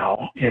State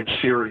now in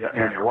Syria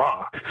and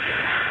Iraq.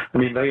 I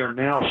mean, they are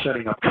now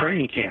setting up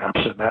training camps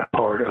in that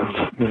part of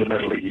the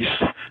Middle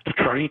East to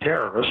train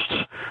terrorists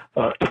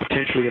to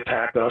potentially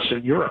attack us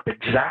in Europe,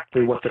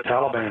 exactly what the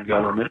Taliban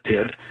government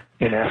did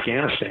in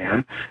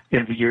Afghanistan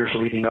in the years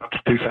leading up to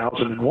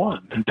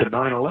 2001 and to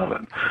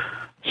 9/11.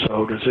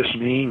 So does this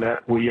mean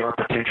that we are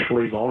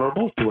potentially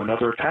vulnerable to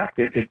another attack?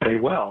 It may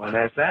well. And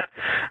as that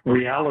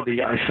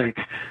reality, I think,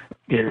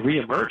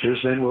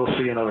 reemerges, then we'll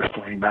see another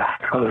swing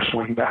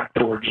back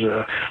towards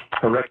a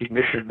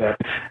recognition that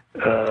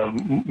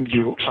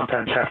you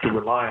sometimes have to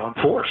rely on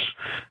force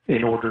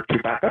in order to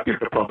back up your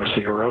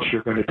diplomacy, or else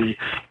you're going to be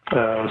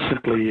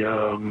simply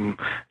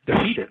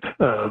defeated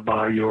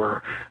by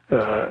your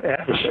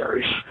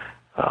adversaries.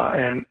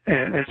 And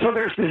so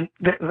there's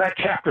that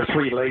chapter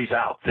 3 lays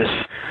out this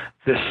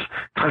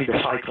kind of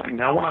cycling.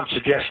 Now, what I'm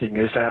suggesting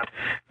is that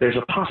there's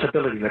a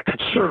possibility that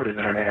conservative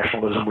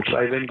internationalism, which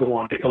I then go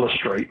on to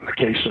illustrate in the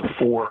case of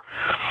 4,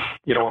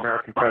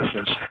 American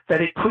presidents,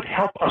 that it could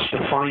help us to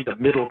find a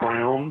middle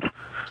ground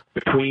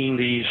between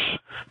these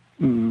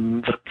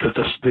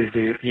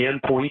the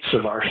end points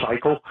of our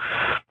cycle.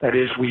 That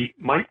is, we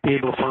might be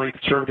able to find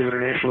conservative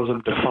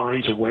internationalism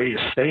defines a way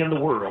to stay in the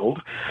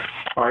world,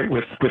 all right,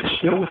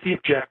 still with the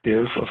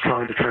objective of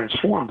trying to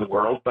transform the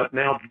world, but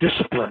now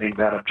disciplining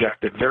that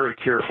objective very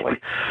carefully,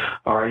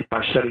 all right,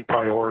 by setting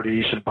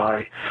priorities and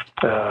by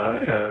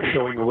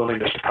showing a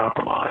willingness to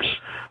compromise.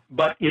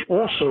 But it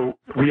also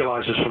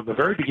realizes from the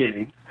very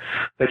beginning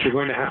that you're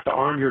going to have to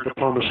arm your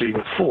diplomacy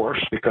with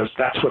force, because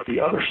that's what the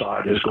other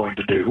side is going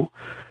to do.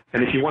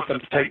 And if you want them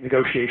to take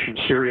negotiations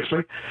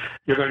seriously,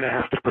 you're going to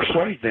have to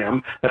persuade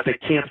them that they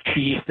can't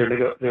achieve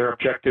their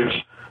objectives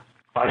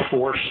by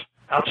force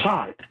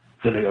outside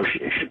the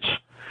negotiations.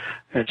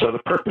 And so the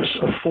purpose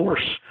of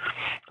force,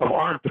 of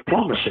armed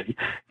diplomacy,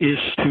 is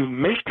to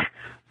make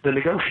the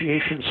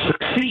negotiations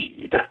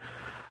succeed,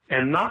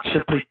 and not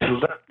simply to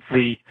let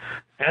the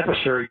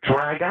adversary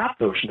drag out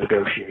those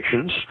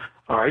negotiations,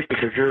 all right,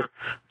 because you're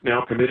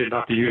now committed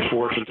not to use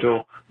force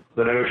until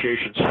the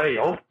negotiations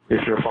fail,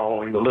 if you're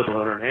following the liberal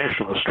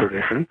internationalist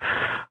tradition,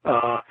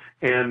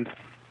 and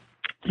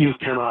you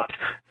cannot,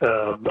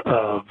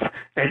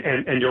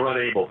 and you're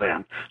unable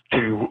then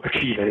to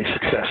achieve any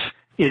success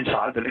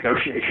inside the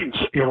negotiations.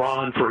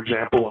 Iran, for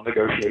example, will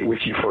negotiate with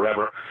you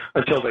forever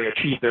until they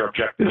achieve their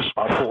objectives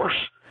by force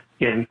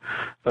in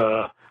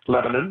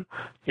Lebanon,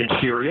 in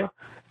Syria,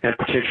 and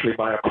potentially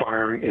by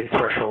acquiring a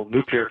threshold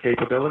nuclear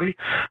capability.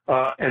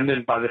 And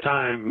then by the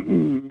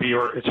time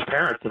it's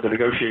apparent that the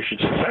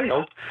negotiations have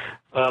failed,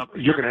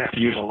 you're going to have to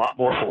use a lot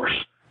more force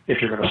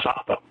if you're going to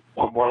stop them.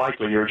 Or more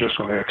likely, you're just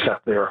going to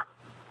accept their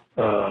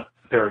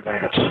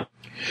advance.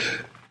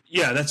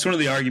 Yeah, that's one of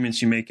the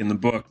arguments you make in the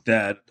book,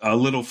 that a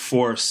little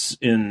force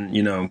in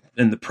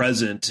the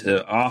present,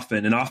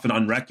 often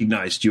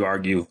unrecognized, you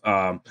argue,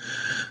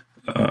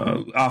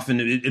 often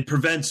it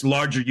prevents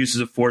larger uses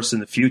of force in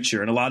the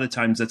future. And a lot of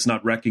times that's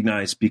not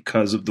recognized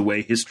because of the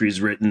way history is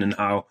written and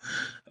how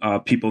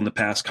people in the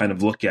past kind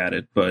of look at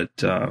it. But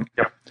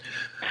Yep.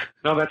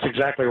 No, that's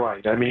exactly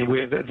right. I mean,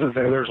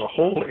 there's a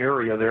whole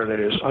area there that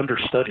is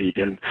understudied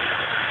in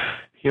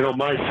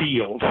my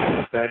field,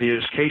 that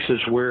is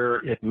cases where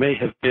it may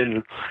have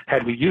been,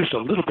 had we used a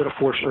little bit of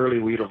force early,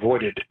 we'd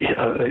avoided,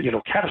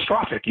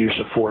 catastrophic use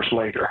of force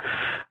later.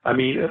 I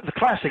mean, the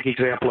classic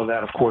example of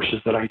that, of course,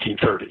 is the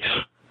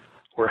 1930s,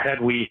 where had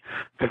we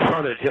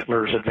confronted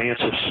Hitler's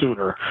advances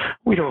sooner,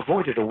 we'd have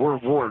avoided a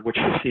world war in which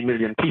 50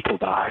 million people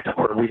died,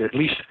 or we'd at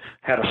least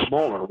had a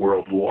smaller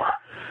world war.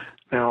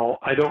 Now,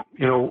 we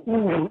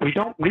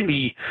don't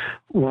really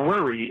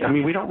worry. I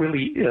mean, we don't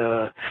really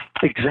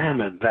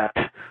examine that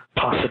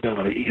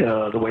possibility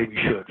the way we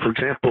should. For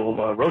example,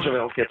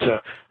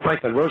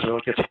 Franklin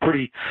Roosevelt gets a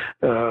pretty,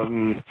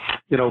 clean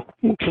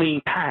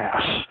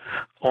pass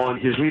on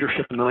his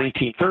leadership in the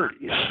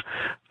 1930s.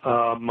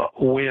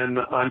 When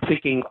I'm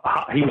thinking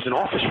he was in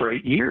office for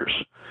 8 years,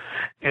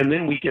 and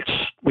then we get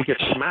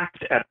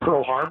smacked at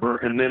Pearl Harbor,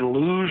 and then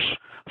lose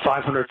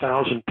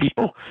 500,000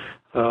 people.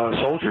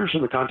 Soldiers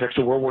in the context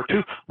of World War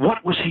II.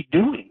 What was he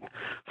doing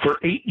for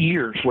 8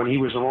 years when he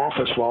was in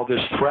office while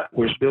this threat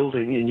was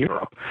building in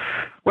Europe?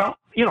 Well,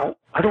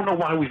 I don't know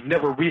why we've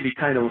never really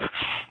kind of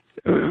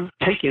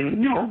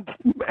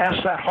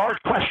asked that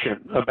hard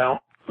question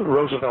about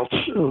Roosevelt's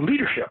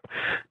leadership,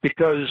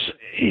 because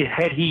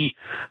had he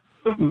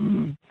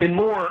been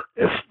more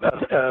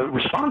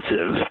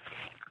responsive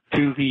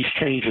to these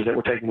changes that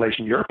were taking place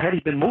in Europe, had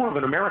he been more of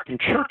an American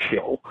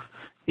Churchill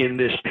in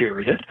this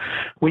period,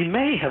 we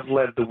may have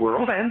led the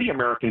world and the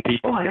American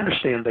people. I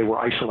understand they were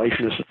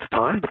isolationists at the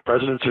time, but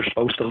presidents are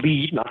supposed to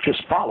lead, not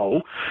just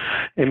follow.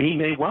 And he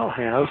may well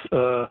have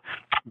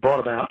brought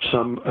about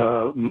some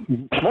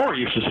smaller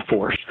uses of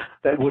force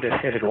that would have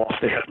headed off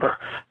the Hitler,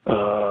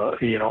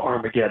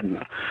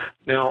 Armageddon.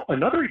 Now,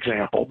 another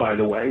example, by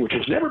the way, which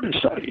has never been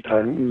studied,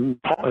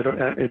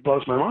 it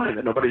blows my mind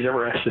that nobody's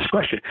ever asked this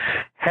question.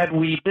 Had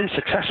we been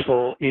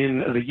successful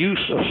in the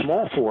use of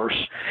small force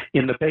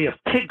in the Bay of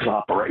Pigs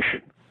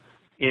operation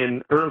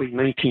in early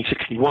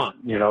 1961,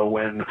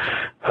 when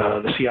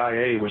the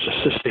CIA was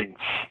assisting,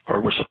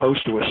 or was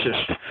supposed to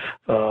assist,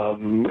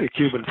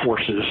 Cuban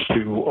forces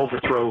to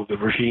overthrow the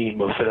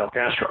regime of Fidel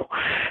Castro.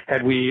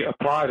 Had we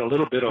applied a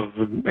little bit of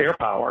air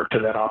power to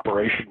that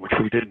operation, which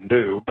we didn't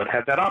do, but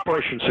had that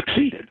operation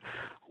succeeded,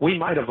 we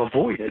might have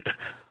avoided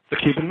the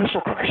Cuban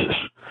Missile Crisis,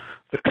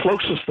 the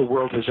closest the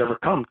world has ever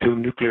come to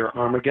nuclear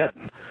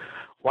Armageddon.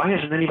 Why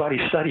hasn't anybody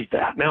studied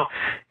that? Now,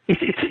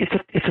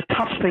 it's a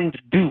tough thing to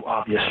do,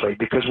 obviously,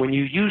 because when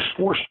you use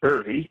force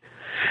early,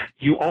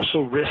 you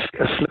also risk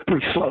a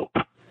slippery slope.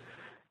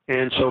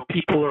 And so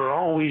people are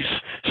always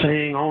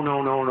saying, oh,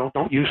 no,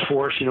 don't use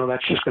force.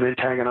 That's just going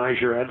to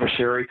antagonize your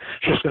adversary.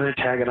 It's just going to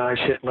antagonize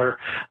Hitler.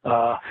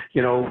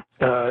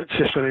 It's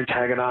just going to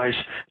antagonize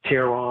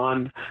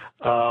Tehran.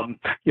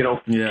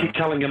 Keep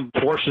telling him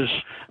force is,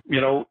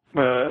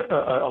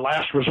 a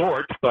last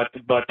resort,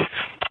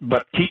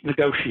 but keep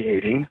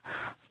negotiating.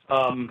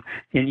 And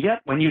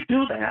yet when you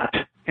do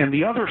that, and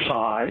the other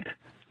side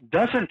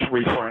doesn't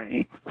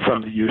refrain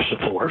from the use of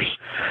force,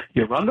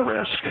 you run the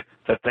risk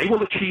that they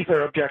will achieve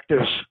their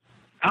objectives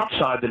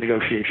outside the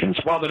negotiations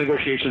while the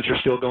negotiations are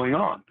still going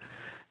on.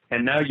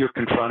 And now you're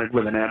confronted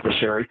with an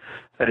adversary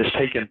that has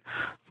taken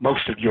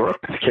most of Europe,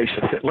 in the case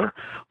of Hitler,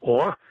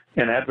 or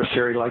an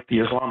adversary like the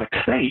Islamic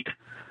State,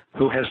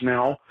 who has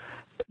now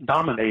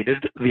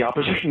dominated the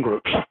opposition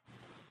groups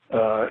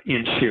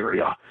in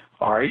Syria.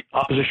 All right,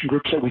 opposition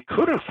groups that we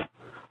could have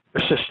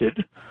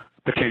assisted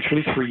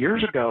potentially 3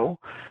 years ago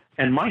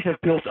and might have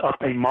built up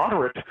a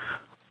moderate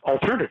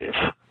alternative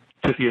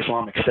to the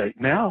Islamic State.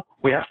 Now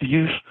we have to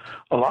use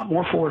a lot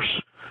more force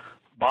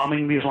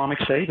bombing the Islamic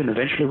State, and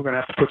eventually we're going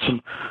to have to put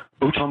some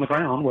boots on the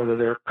ground, whether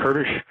they're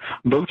Kurdish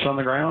boots on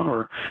the ground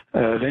or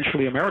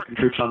eventually American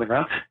troops on the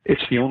ground.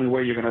 It's the only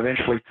way you're going to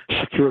eventually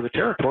secure the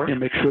territory and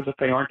make sure that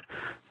they aren't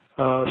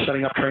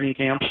setting up training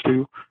camps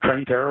to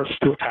train terrorists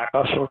to attack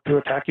us or to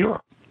attack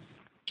Europe.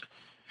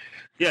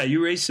 Yeah,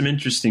 you raised some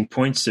interesting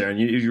points there. And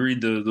if you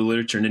read the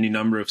literature in any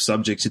number of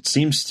subjects, it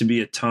seems to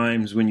be at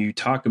times when you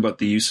talk about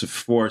the use of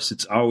force,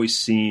 it's always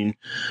seen,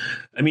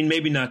 I mean,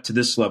 maybe not to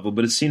this level,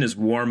 but it's seen as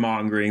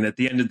warmongering, that at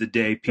the end of the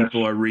day,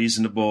 people are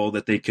reasonable,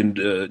 that they can,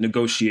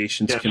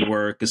 negotiations can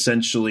work.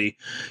 Essentially,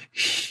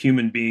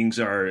 human beings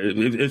are,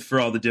 if for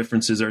all the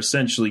differences, are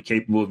essentially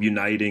capable of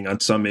uniting on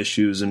some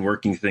issues and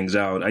working things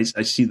out.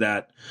 I see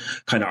that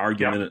kind of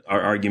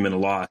argument a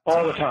lot.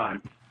 All the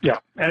time. Yeah,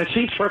 and it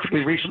seems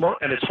perfectly reasonable,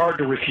 and it's hard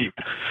to refute.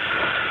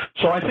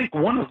 So I think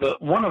one of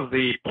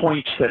the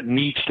points that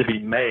needs to be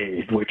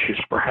made, which is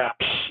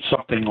perhaps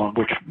something on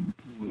which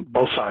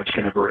both sides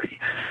can agree,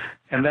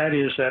 and that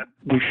is that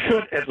we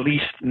should at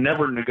least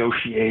never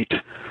negotiate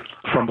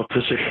from a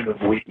position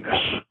of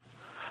weakness.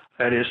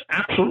 That is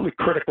absolutely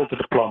critical to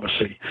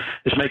diplomacy,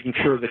 is making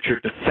sure that your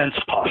defense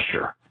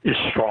posture is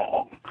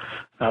strong.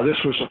 Now, this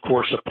was, of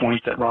course, a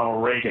point that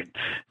Ronald Reagan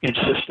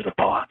insisted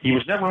upon. He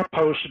was never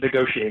opposed to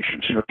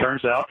negotiations. It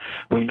turns out,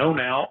 we know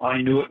now,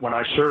 I knew it when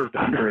I served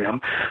under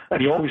him,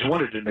 that he always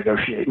wanted to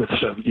negotiate with the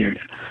Soviet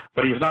Union,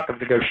 but he was not going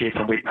to negotiate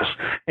from weakness.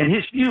 And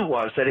his view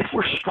was that if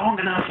we're strong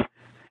enough,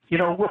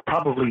 we'll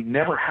probably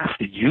never have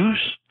to use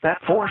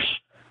that force.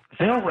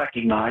 They'll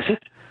recognize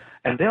it,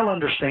 and they'll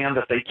understand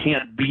that they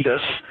can't beat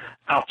us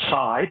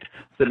outside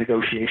the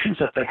negotiations,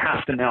 that they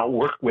have to now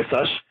work with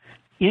us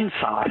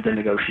inside the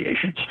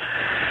negotiations.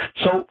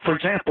 So, for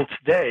example,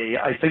 today,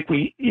 I think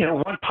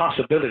one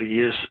possibility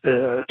is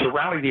to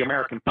rally the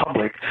American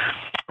public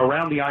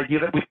around the idea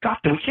that we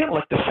can't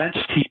let defense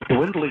keep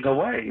dwindling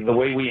away the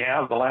way we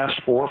have the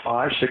last 4,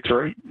 5, 6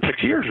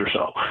 years or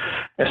so,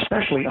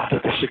 especially under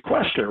the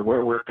sequester,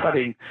 where we're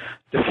cutting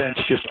defense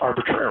just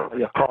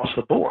arbitrarily across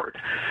the board.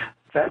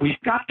 That we've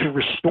got to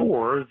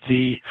restore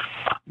the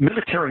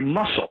military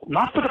muscle,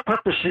 not for the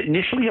purpose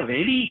initially of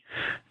any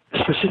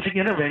specific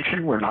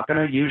intervention. We're not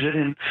going to use it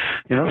in,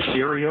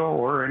 Syria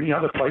or any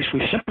other place.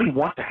 We simply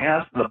want to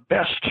have the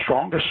best,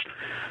 strongest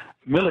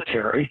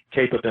military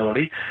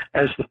capability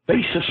as the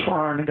basis for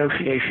our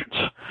negotiations.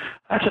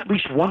 That's at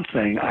least one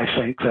thing I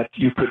think that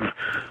you could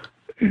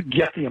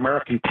get the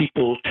American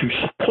people to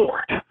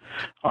support,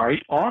 all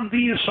right, on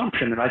the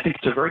assumption, and I think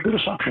it's a very good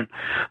assumption,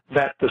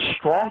 that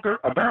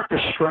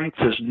America's strength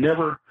has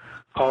never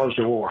caused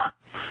a war,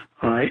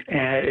 all right,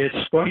 and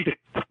it's going to,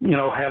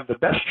 have the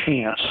best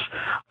chance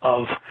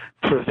of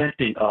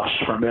preventing us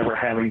from ever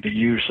having to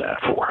use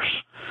that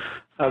force.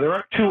 There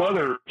are two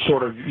other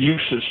sort of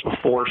uses of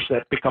force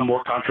that become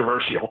more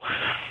controversial,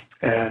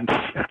 and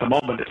at the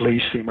moment, at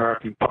least, the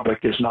American public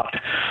is not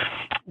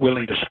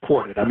willing to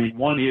support it. I mean,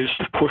 one is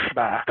to push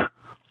back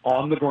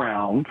on the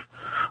ground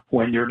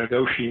when your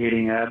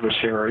negotiating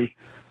adversary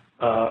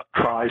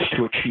tries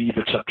to achieve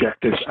its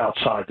objectives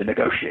outside the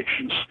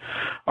negotiations.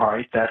 All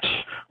right, that's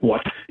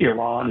what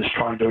Iran is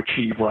trying to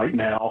achieve right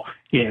now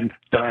in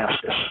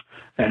Damascus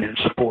and in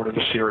support of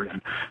the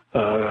Syrian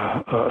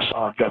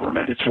Assad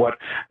government. It's what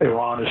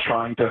Iran is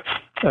trying to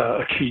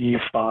achieve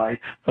by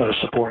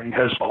supporting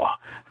Hezbollah,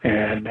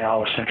 and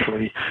now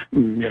essentially,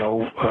 holding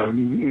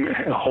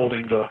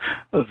the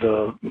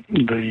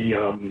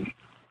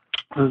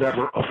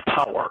lever of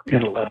power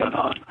in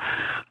Lebanon.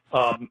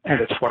 And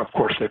it's what, of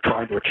course, they're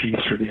trying to achieve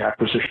through the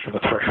acquisition of a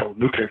threshold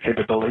nuclear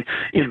capability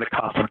in the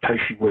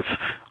confrontation with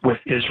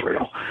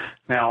Israel.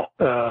 Now,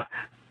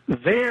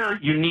 there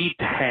you need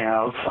to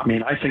have,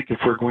 I think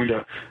if we're going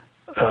to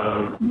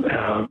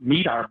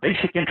meet our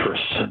basic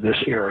interests in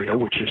this area,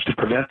 which is to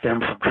prevent them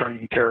from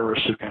training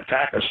terrorists who can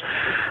attack us,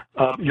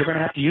 you're going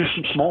to have to use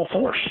some small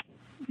force.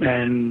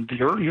 And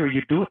the earlier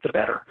you do it, the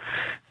better.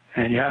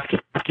 And you have to,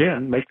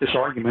 again, make this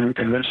argument and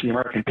convince the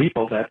American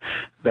people that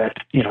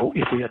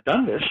if we had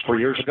done this 4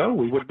 years ago,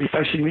 we would be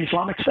facing the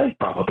Islamic State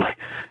probably.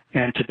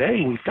 And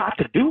today we've got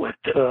to do it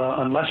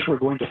unless we're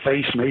going to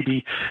face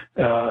maybe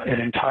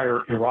an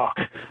entire Iraq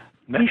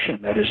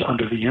nation that is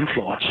under the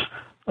influence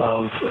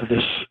of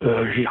this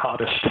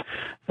jihadist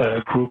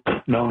group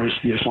known as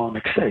the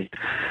Islamic State.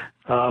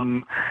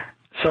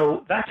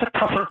 So that's a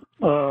tougher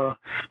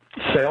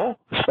sell,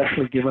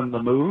 especially given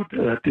the mood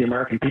that the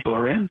American people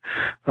are in.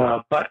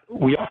 But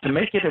we ought to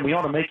make it, and we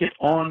ought to make it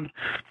on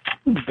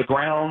the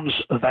grounds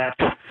that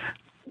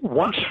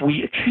once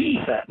we achieve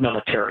that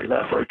military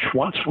leverage,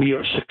 once we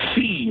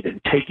succeed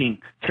in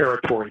taking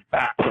territory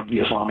back from the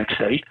Islamic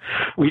State,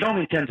 we don't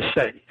intend to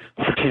stay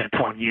for 10,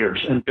 20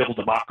 years and build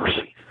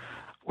democracy.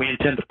 We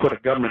intend to put a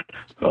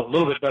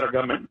little bit better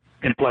government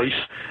in place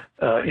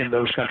in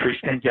those countries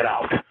and get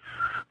out.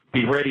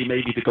 Be ready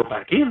maybe to go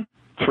back in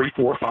 3,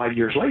 4, 5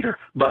 years later,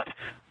 but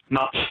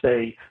not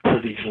stay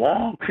for these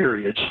long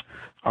periods,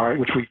 all right,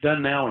 which we've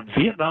done now in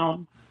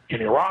Vietnam,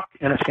 in Iraq,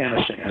 and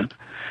Afghanistan.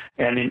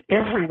 And in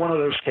every one of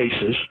those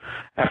cases,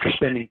 after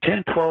spending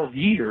 10, 12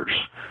 years,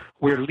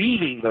 we're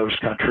leaving those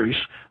countries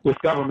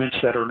with governments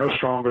that are no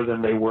stronger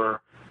than they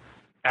were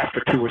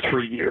after 2 or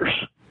 3 years.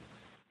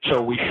 So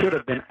we should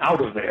have been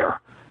out of there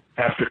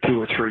after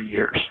 2 or 3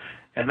 years.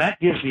 And that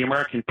gives the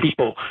American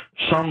people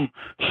some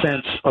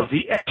sense of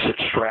the exit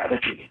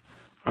strategy,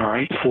 all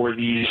right, for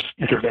these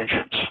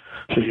interventions.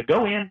 So you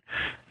go in,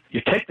 you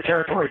take the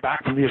territory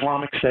back from the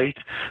Islamic State,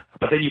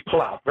 but then you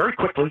pull out very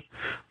quickly.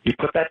 You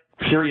put that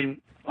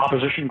Syrian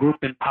opposition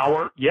group in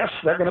power. Yes,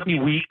 they're going to be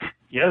weak.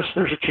 Yes,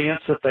 there's a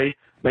chance that they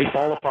may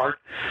fall apart.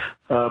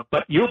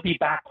 But you'll be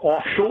back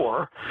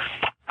offshore,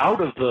 out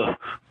of the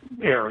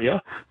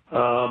area,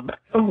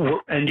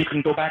 and you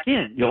can go back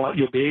in.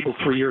 You'll be able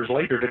 3 years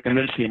later to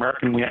convince the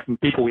American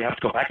people we have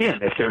to go back in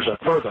if there's a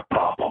further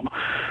problem.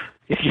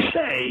 If you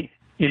stay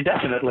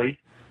indefinitely,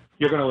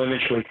 you're going to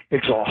eventually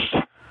exhaust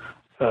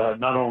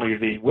not only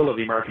the will of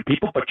the American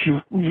people, but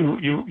you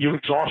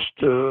exhaust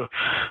the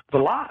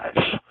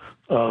lives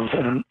of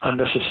an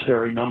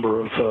unnecessary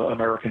number of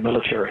American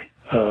military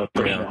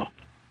personnel.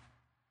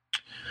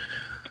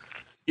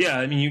 Yeah,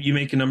 I mean, you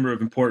make a number of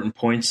important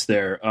points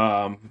there.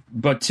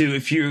 But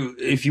if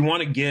you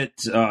want to get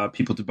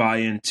people to buy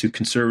into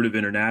conservative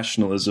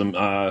internationalism,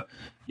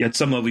 at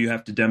some level you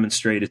have to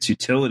demonstrate its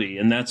utility,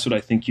 and that's what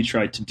I think you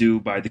tried to do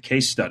by the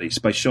case studies,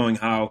 by showing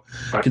how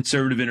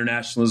conservative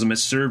internationalism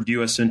has served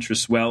U.S.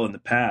 interests well in the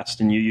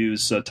past. And you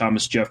use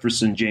Thomas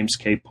Jefferson, James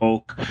K.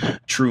 Polk,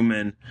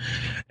 Truman,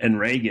 and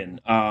Reagan.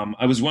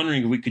 I was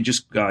wondering if we could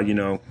just, you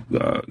don't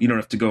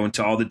have to go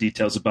into all the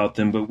details about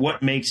them, but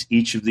what makes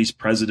each of these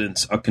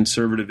presidents a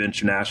conservative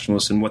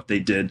internationalist and what they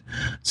did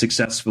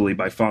successfully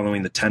by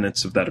following the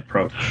tenets of that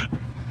approach?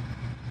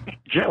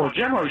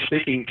 generally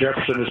speaking,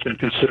 Jefferson has been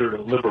considered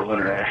a liberal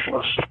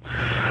internationalist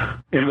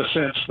in the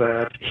sense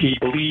that he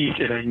believed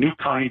in a new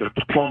kind of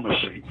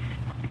diplomacy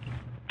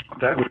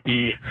that would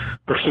be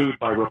pursued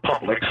by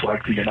republics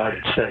like the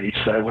United States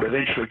that would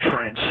eventually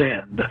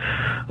transcend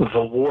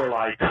the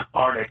warlike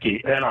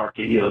anarchy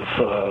of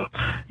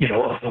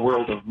the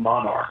world of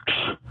monarchs.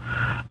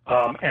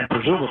 And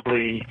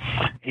presumably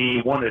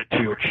he wanted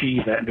to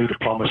achieve that new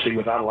diplomacy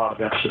without a lot of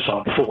emphasis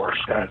on force,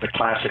 kind of the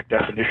classic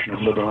definition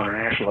of liberal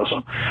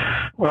internationalism.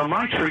 Well,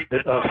 my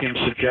treatment of him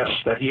suggests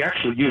that he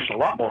actually used a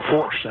lot more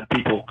force than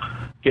people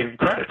give him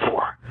credit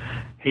for.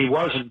 He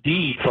was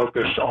indeed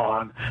focused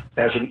on,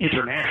 as an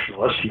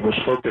internationalist, he was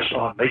focused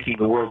on making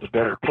the world a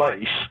better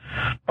place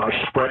by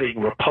spreading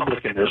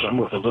republicanism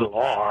with a little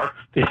r,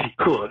 if he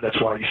could. That's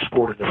why he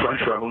supported the French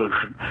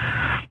Revolution.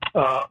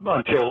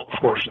 Until, of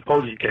course,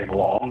 Napoleon came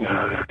along,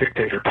 a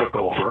dictator took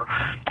over.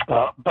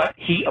 But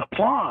he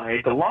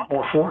applied a lot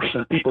more force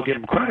than people give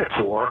him credit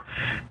for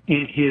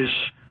in his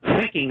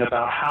thinking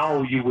about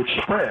how you would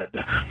spread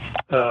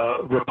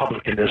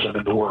republicanism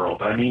in the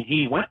world. I mean,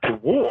 he went to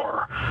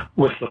war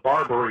with the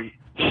Barbary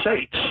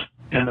states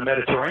in the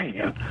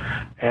Mediterranean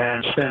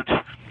and spent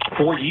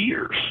 4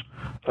 years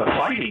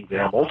fighting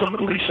them,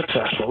 ultimately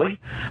successfully,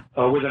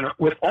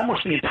 with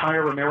almost the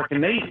entire American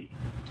Navy.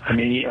 I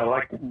mean,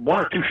 like 1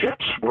 or 2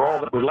 ships were all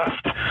that were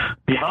left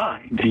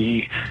behind.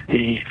 He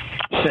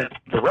sent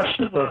the rest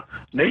of the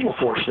naval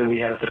force that we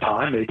had at the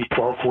time, maybe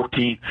 12,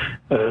 14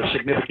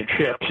 significant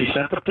ships. He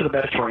sent them to the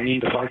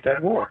Mediterranean to fight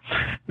that war.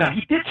 Now,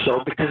 he did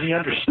so because he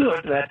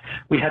understood that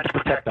we had to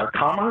protect our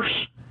commerce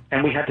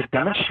and we had to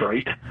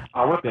demonstrate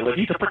our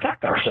ability to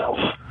protect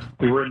ourselves.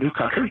 We were a new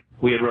country.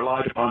 We had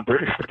relied upon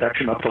British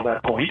protection up to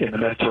that point in the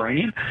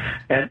Mediterranean,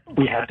 and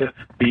we had to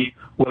be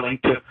willing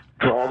to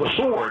draw the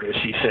sword, as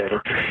he said, or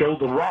to show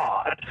the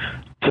rod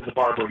to the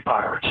Barbary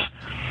pirates.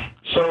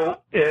 So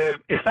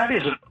if that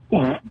isn't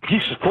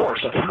use of force,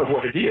 I don't know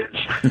what it is.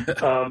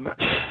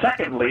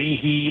 Secondly,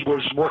 he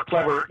was more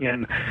clever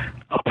in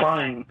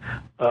applying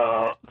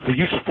the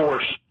use of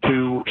force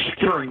to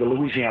securing the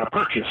Louisiana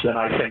Purchase than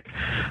I think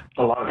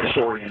a lot of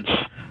historians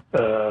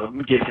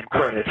give him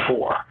credit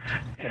for.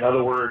 In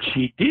other words,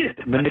 he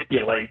did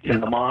manipulate in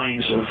the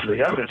minds of the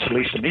evidence, at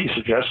least to me,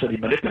 suggests that he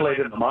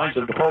manipulated in the minds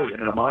of Napoleon,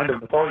 in the mind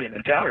of Napoleon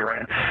and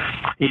Talleyrand.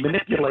 He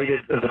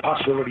manipulated the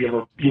possibility of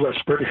a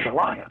U.S.-British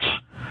alliance,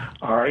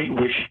 all right,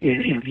 which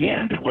in the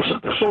end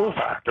wasn't the sole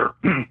factor.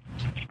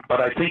 But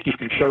I think you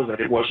can show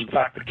that it was, in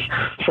fact, the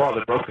straw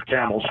that broke the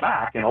camel's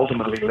back and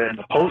ultimately led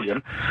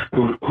Napoleon,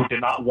 who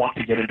did not want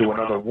to get into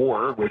another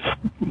war with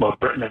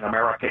Britain and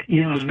America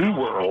in the New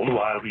World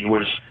while he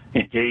was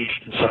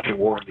engaged in such a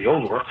war in the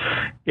Old World.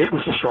 It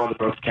was the straw that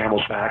broke the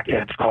camel's back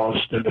and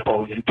caused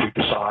Napoleon to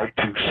decide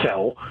to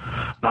sell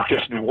not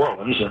just New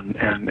Orleans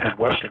and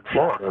western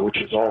Florida,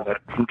 which is all that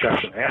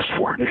Jefferson asked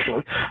for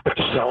initially, but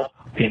to sell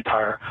the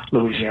entire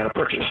Louisiana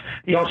Purchase.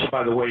 He also,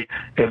 by the way,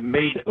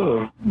 made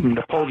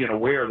Napoleon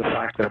aware of the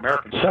fact that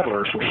American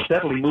settlers were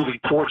steadily moving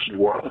towards New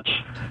Orleans,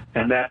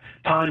 and that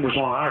time was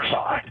on our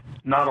side,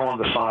 not on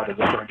the side of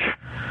the French,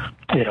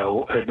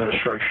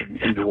 administration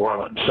in New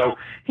Orleans. So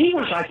he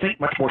was, I think,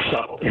 much more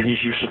subtle in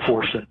his use of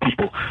force than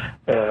people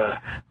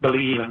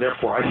believe, and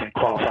therefore I think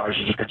qualifies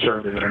as a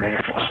conservative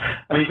internationalist.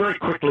 I mean, very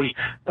quickly,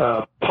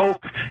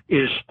 Polk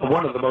is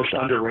one of the most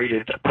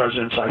underrated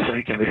presidents, I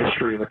think, in the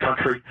history of the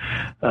country.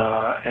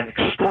 An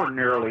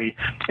extraordinarily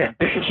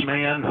ambitious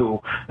man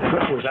who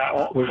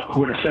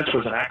in a sense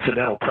was an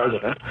accidental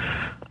president,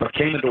 but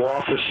came into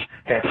office,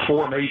 had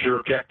 4 major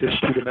objectives,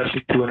 2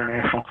 domestic, 2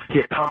 international. He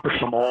accomplished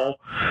them all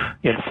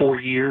in 4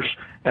 years,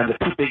 and the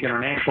 2 big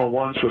international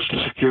ones was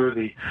to secure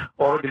the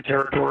Oregon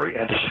Territory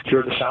and to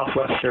secure the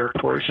Southwest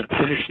Territories and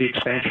finish the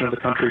expansion of the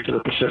country to the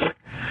Pacific.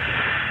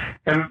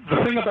 And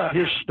the thing about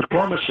his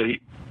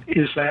diplomacy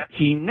is that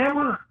he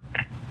never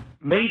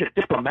made a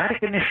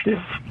diplomatic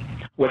initiative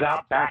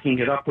without backing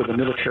it up with a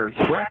military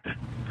threat,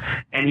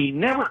 and he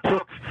never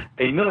took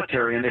a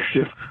military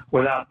initiative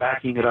without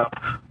backing it up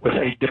with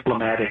a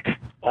diplomatic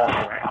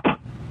off-ramp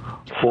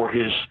for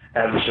his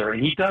adversary.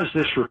 And he does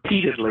this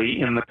repeatedly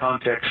in the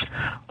context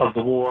of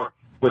the war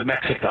with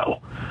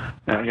Mexico.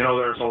 Now,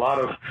 there's a lot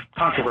of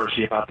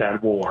controversy about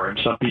that war, and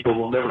some people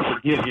will never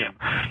forgive him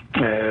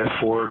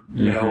for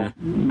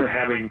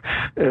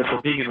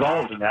being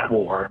involved in that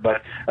war.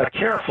 But a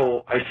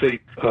careful, I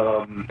think,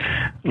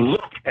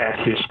 look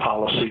at his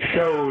policy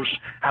shows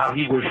how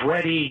he was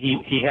ready.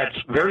 He had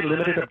very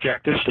limited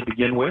objectives to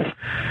begin with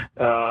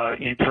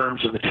in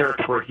terms of the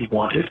territory he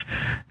wanted,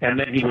 and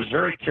then he was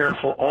very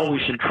careful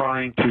always in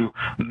trying to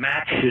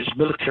match his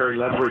military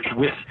leverage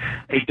with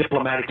a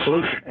diplomatic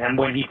solution. And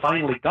when he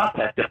finally got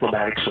that diplomatic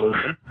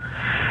solution,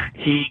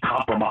 he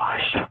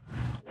compromised.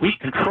 We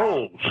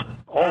controlled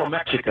all of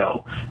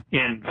Mexico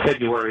in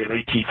February of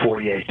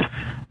 1848,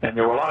 and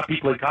there were a lot of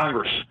people in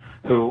Congress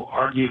who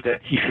argued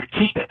that he should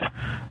keep it,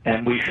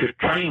 and we should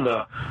train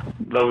that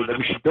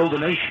we should build a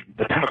nation,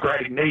 the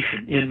democratic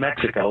nation in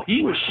Mexico.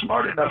 He was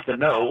smart enough to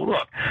know,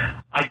 look,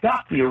 I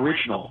got the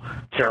original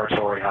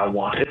territory I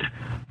wanted,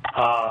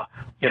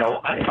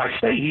 if I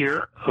stay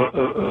here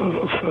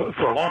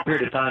for a long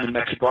period of time in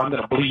Mexico, I'm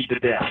going to bleed to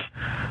death.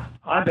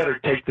 I better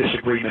take this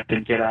agreement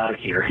and get out of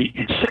here.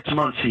 In 6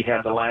 months, he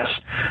had the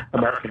last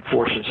American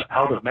forces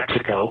out of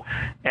Mexico,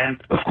 and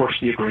of course,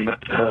 the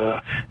agreement,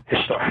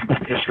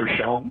 history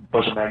shown,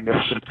 was a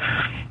magnificent,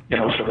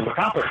 sort of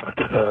accomplishment.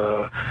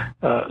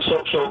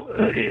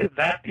 So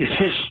that is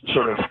his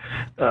sort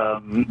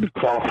of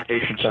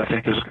qualifications, I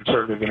think, as a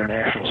conservative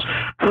internationalist.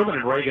 Truman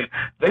and Reagan,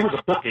 they were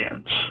the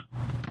bookends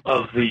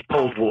of the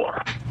Cold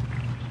War.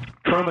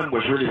 Truman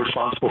was really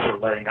responsible for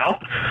laying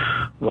out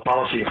the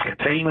policy of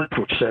containment,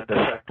 which said, in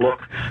effect, look,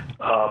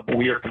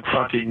 we are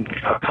confronting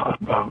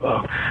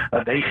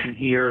a nation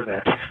here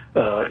that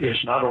is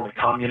not only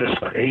communist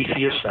but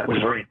atheist. That was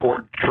very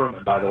important to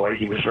Truman, by the way.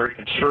 He was very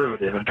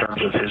conservative in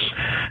terms of his,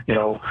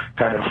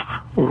 kind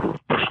of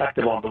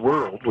perspective on the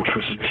world, which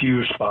was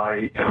infused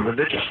by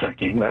religious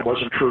thinking. That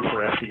wasn't true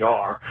for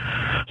FDR.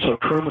 So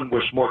Truman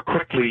was more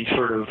quickly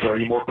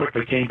he more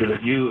quickly came to the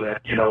view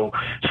that,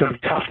 it's going to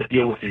be tough to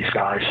deal with these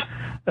guys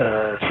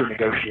through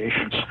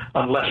negotiations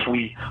unless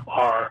we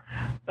are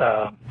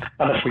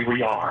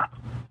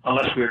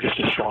just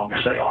as strong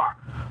as they are.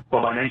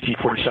 Well, by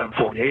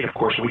 1947-48, of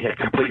course, we had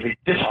completely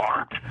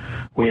disarmed.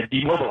 We had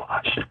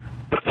demobilized,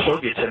 but the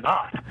Soviets had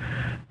not.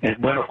 And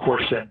when, of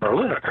course, then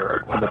Berlin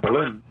occurred, when the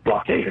Berlin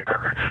blockade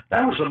occurred,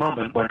 that was the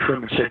moment when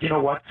Truman said, you know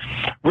what,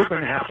 we're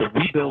going to have to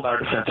rebuild our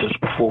defenses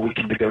before we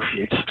can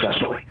negotiate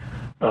successfully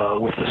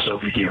with the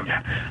Soviet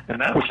Union. And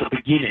that was the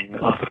beginning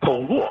of the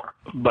Cold War,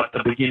 but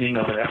the beginning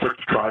of an effort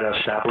to try to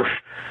establish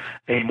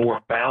a more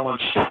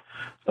balanced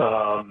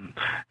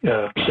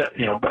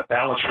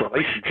balanced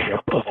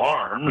relationship of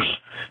arms.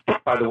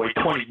 Took, by the way,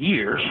 20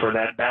 years for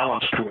that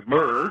balance to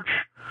emerge.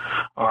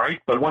 All right,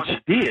 but once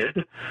it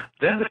did,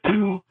 then the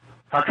two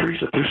countries,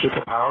 the two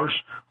superpowers,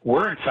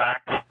 were in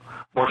fact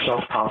more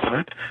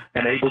self-confident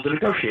and able to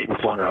negotiate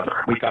with one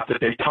another. We got the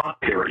détente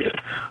period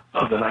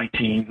of the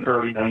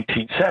early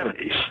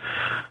 1970s.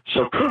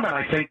 So Truman,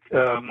 I think,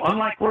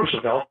 unlike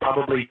Roosevelt,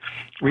 probably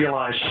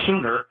realized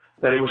sooner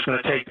that it was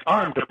going to take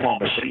armed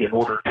diplomacy in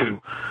order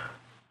to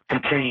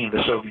contain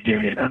the Soviet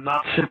Union and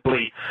not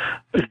simply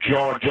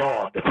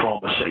jaw-to-jaw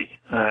diplomacy,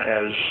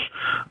 as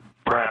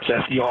perhaps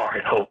FDR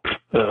had hoped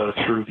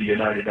through the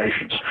United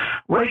Nations.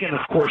 Reagan,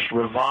 of course,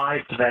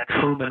 revived that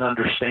Truman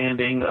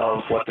understanding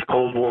of what the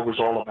Cold War was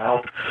all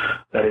about,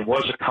 that it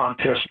was a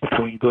contest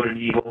between good and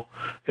evil.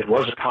 It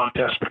was a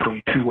contest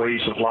between two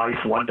ways of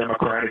life, one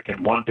democratic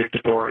and one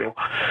dictatorial.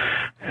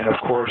 And, of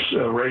course,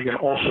 Reagan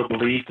also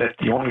believed that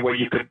the only way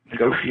you could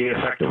negotiate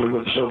effectively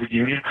with the Soviet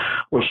Union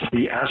was to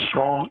be as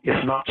strong,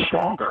 if not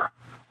stronger,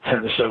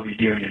 than the Soviet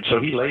Union.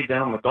 So he laid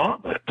down the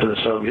gauntlet to the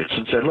Soviets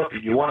and said, look,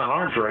 if you want an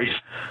arms race,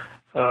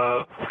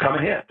 come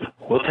ahead.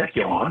 We'll take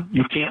you on.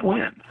 You can't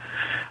win.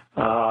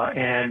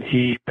 And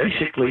he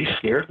basically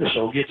scared the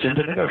Soviets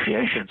into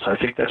negotiations. I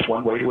think that's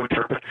one way to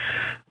interpret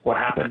what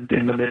happened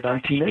in the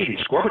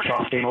mid-1980s.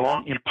 Gorbachev came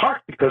along in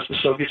part because the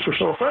Soviets were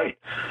so afraid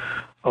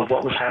of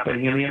what was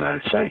happening in the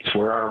United States,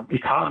 where our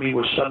economy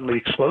was suddenly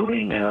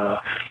exploding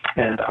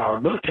and our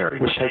military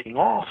was taking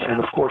off.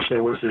 And, of course,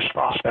 there was this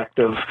prospect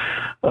of,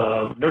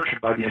 nurtured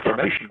by the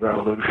information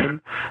revolution,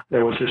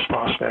 there was this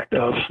prospect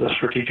of the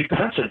Strategic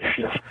Defense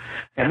Initiative.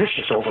 And this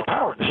just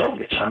overpowered the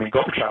Soviets. I mean,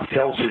 Gorbachev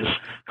tells his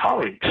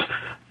colleagues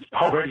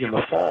already in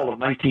the fall of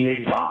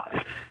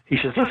 1985, he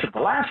says, listen,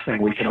 the last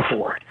thing we can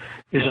afford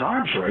is an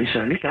arms race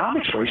and an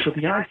economics race with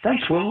the United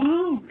States. We'll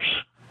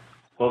lose.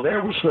 Well,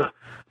 there was the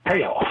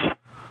payoff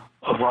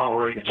of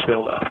Ronald Reagan's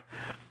buildup.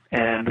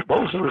 And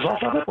what was the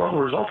result of it? Well,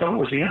 the result of it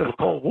was the end of the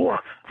Cold War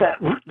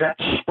that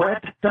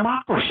spread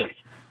democracy.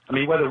 I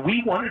mean, whether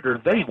we wanted or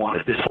they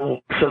wanted, this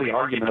whole silly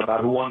argument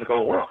about who won the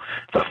Cold War,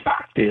 the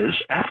fact is,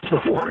 after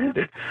the war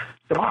ended,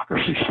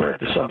 democracy spread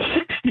to some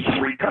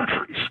 63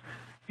 countries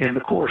in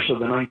the course of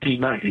the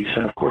 1990s,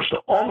 and of course to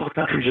all of the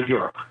countries of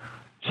Europe,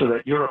 so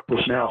that Europe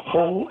was now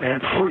whole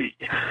and free.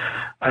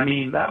 I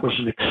mean, that was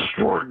an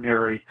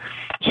extraordinary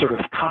sort of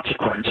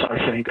consequence, I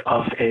think,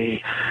 of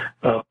a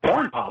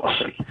foreign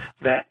policy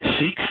that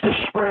seeks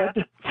to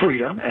spread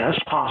freedom as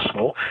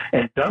possible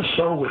and does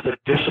so with a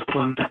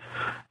disciplined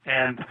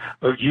and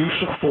a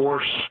use of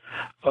force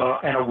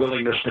and a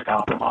willingness to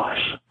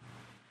compromise.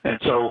 And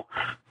so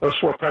those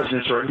four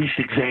presidents are at least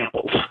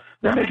examples.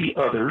 There may be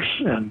others,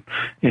 and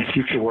in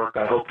future work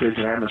I hope to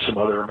examine some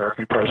other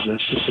American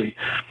presidents to see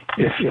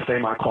if they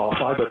might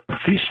qualify, but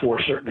these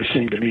four certainly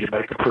seem to me to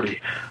make a pretty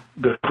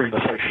good prima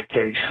facie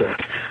case that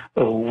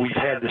we've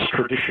had this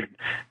tradition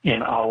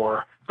in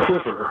our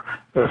quiver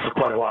for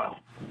quite a while.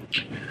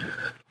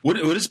 What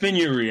has been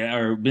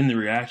the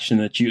reaction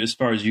that you, as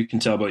far as you can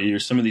tell, about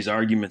some of these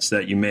arguments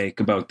that you make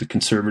about the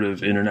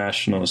conservative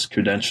internationalist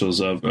credentials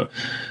of?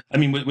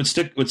 What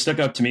stuck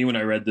out to me when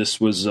I read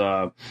this was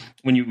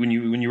when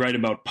you write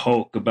about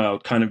Polk,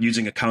 about kind of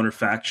using a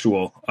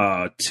counterfactual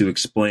to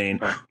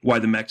explain why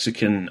the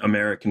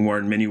Mexican-American War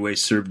in many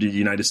ways served the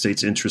United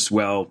States interests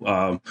well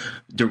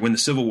when the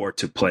Civil War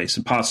took place,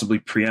 and possibly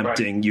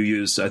preempting. Right. You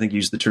used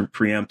the term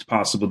preempt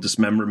possible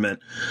dismemberment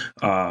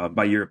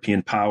by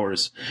European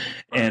powers.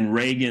 And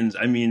Reagan's,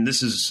 I mean,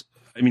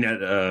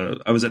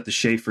 I was at the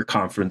Schaefer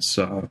conference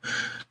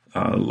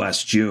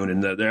last June,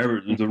 and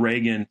the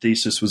Reagan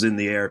thesis was in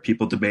the air,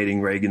 people debating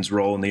Reagan's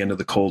role in the end of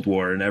the Cold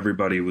War, and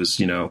everybody was,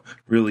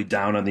 really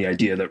down on the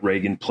idea that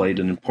Reagan played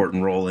an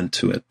important role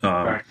into it.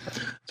 Right.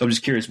 So I'm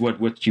just curious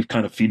what you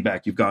kind of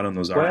feedback you've got on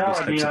those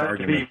types of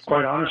arguments. To be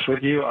quite honest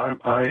with you,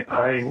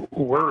 I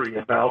worry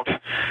about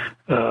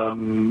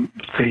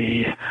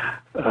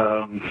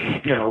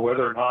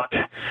whether or not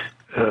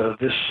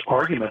this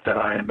argument that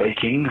I am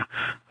making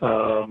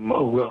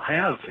will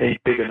have a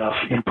big enough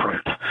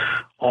imprint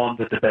on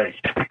the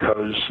debate,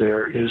 because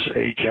there is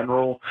a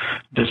general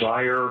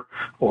desire,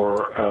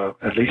 or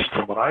at least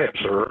from what I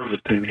observe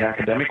in the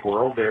academic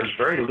world, there's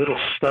very little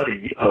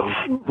study of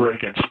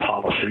Reagan's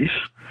policies.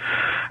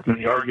 And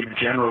the argument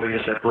generally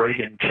is that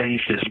Reagan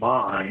changed his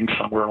mind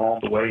somewhere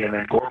along the way, and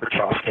then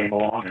Gorbachev came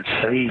along and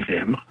saved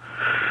him.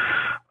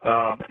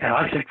 And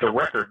I think the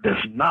record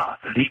does not,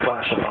 the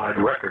declassified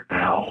record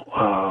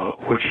now,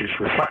 which is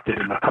reflected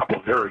in a couple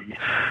of very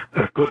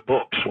good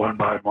books, one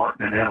by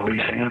Martin and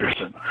Annalise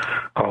Anderson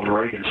called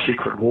Reagan's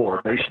Secret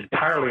War, based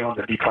entirely on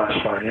the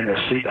declassified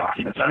NSC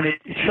documents. I mean,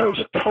 it shows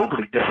a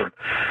totally different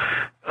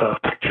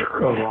picture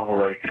of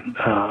Ronald Reagan.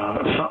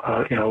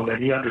 That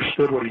he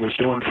understood what he was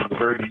doing from the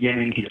very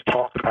beginning. He had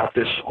talked about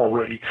this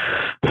already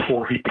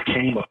before he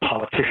became a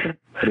politician.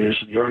 That is,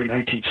 in the early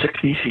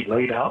 1960s, he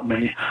laid out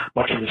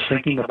much of his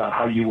thinking about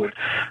how you would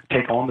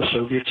take on the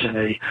Soviets in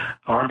a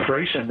arms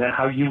race, and then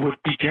how you would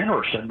be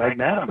generous and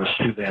magnanimous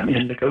to them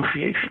in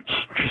negotiations,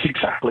 which is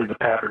exactly the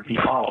pattern he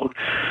followed.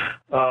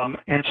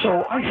 And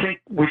so I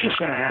think we're just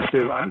going to have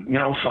to,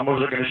 some of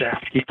us are going to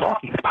have to keep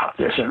talking about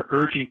this and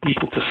urging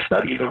people to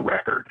study the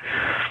record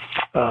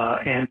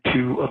and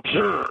to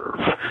observe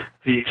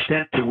the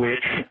extent to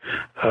which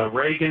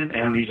Reagan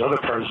and these other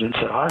presidents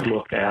that I've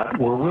looked at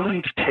were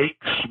willing to take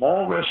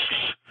small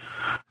risks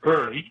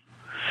early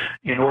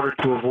in order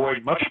to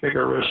avoid much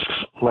bigger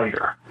risks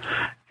later.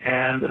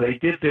 And they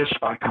did this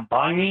by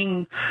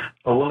combining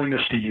a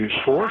willingness to use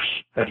force,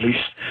 at least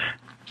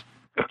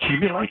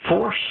accumulate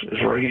force,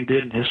 as Reagan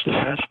did in his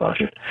defense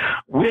budget,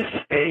 with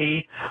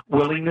a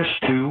willingness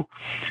to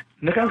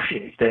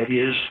negotiate, that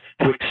is,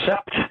 to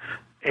accept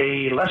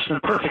a less than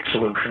perfect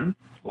solution,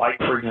 like,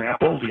 for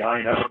example, the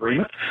INF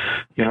agreement.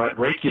 At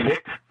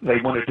Reykjavik, they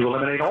wanted to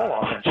eliminate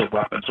all offensive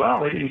weapons.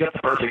 Well, they didn't get the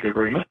perfect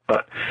agreement,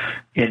 but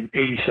in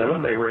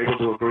 1987, they were able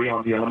to agree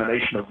on the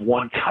elimination of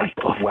one type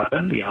of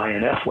weapon, the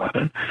INF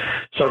weapon.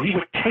 So he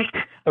would take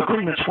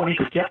agreements when he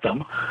could get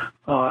them,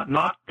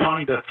 not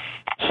trying to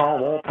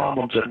solve all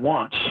problems at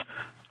once,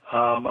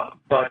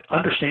 but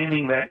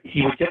understanding that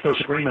he would get those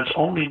agreements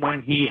only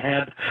when he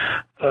had,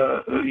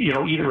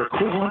 either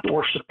equivalent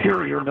or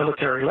superior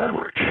military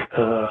leverage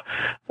to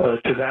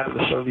that of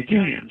the Soviet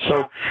Union.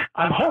 So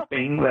I'm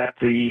hoping that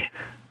the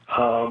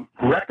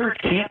record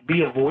can't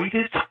be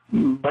avoided,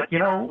 but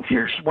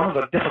here's one of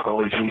the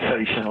difficulties we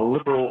face in a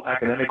liberal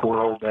academic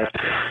world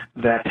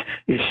that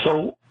is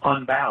so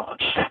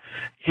unbalanced.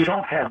 You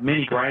don't have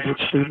many graduate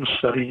students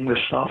studying this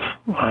stuff.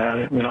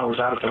 I was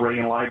out at the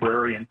Reagan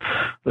Library in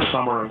the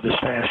summer of this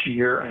past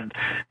year, and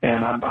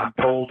I'm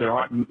told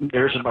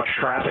there isn't much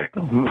traffic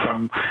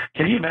from.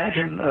 Can you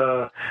imagine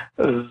the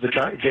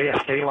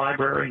JFK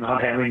Library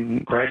not having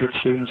graduate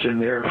students in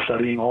there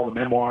studying all the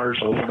memoirs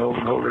over and over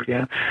and over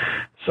again?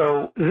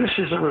 So this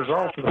is a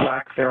result of the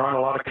fact that there aren't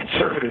a lot of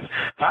conservative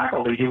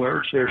faculty who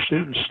urge their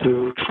students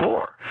to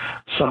explore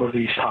some of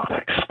these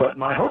topics. But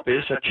my hope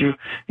is that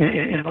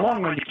in the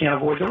long run, you can't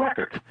avoid the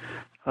record.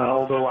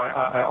 Although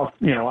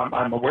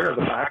I'm aware of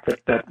the fact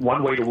that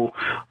one way to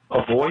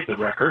avoid the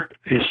record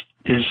is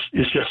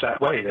just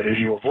that way. That is,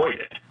 you avoid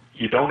it.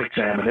 You don't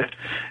examine it.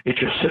 It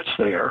just sits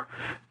there.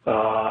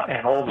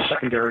 And all the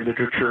secondary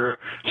literature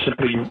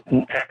simply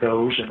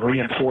echoes and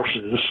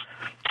reinforces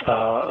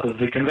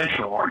the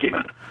conventional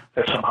argument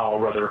that somehow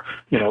or other,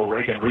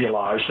 Reagan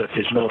realized that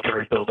his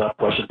military buildup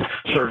wasn't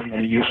serving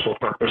any useful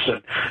purpose,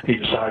 and he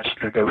decides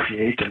to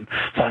negotiate, and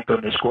thank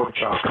goodness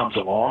Gorbachev comes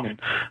along,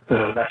 and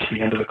that's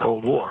the end of the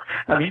Cold War.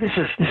 I mean, this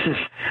is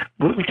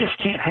we just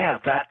can't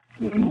have that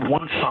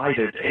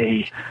one-sided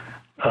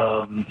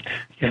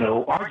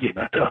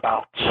argument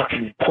about such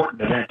an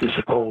important event as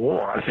the Cold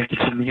War. I think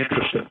it's in the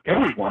interest of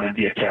everyone in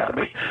the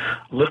academy,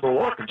 liberal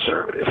or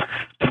conservative,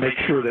 to make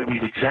sure that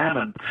we've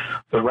examined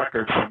the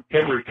record from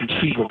every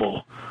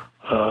conceivable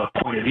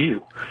point of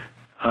view.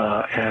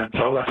 And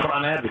so that's what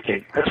I'm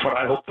advocating. That's what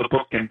I hope the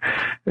book can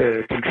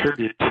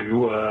contribute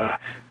to.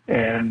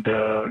 In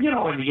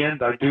the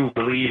end, I do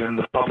believe in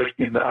the public.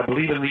 I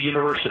believe in the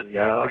university.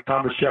 I like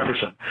Thomas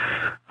Jefferson.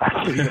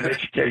 I believe in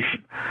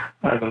education.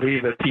 I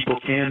believe that people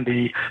can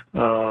be,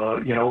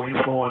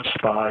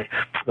 influenced by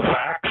the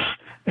facts,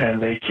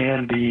 and they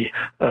can be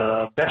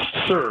best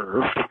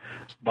served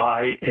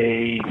by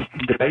a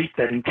debate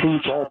that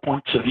includes all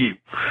points of view.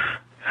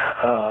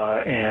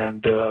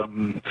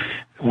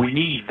 We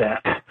need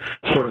that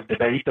sort of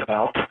debate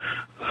about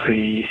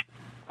the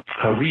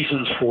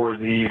reasons for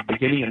the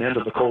beginning and end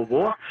of the Cold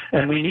War,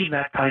 and we need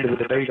that kind of a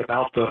debate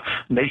about the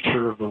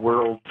nature of the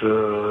world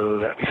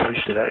that we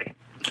face today.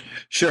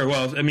 Sure.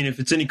 Well, I mean, if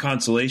it's any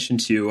consolation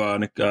to you,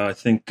 I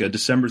think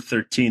December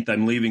 13th,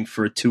 I'm leaving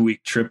for a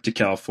 2-week trip to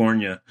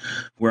California,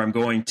 where I'm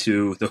going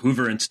to the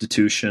Hoover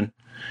Institution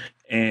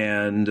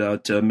and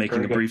to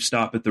making a brief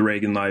stop at the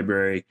Reagan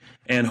Library.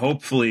 And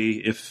hopefully,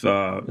 if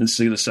this is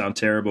going to sound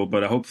terrible,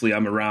 but hopefully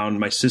I'm around.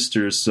 My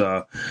sister's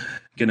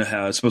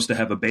supposed to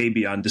have a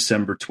baby on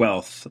December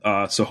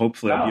 12th. So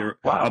hopefully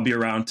I'll be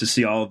around to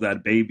see all of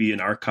that baby in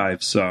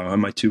archives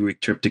on my 2-week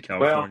trip to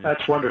California. Well,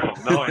 that's wonderful.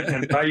 No,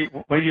 and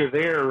when you're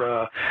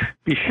there,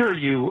 be sure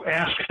you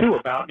ask too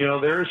about,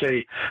 there's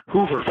a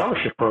Hoover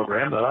Fellowship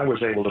program that I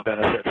was able to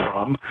benefit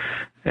from,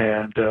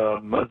 and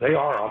they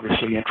are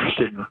obviously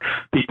interested in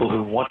people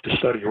who want to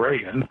study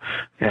Reagan,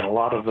 and a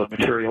lot of the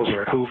materials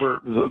are at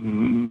Hoover.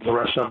 The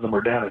rest of them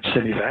are down at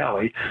Simi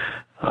Valley.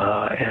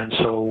 And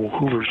so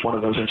Hoover's one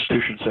of those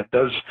institutions that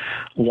does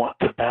want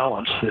to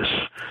balance this,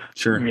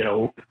 sure,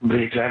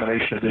 the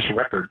examination of this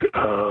record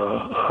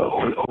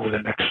over the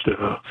next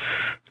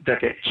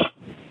decades.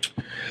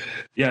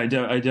 Yeah,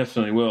 I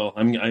definitely will.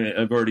 I mean,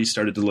 I've already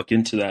started to look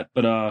into that,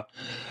 but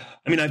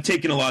I mean, I've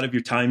taken a lot of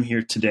your time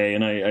here today,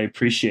 and I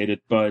appreciate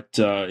it. But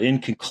in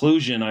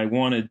conclusion, I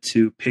wanted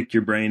to pick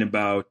your brain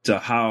about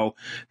how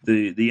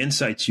the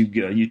insights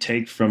you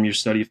take from your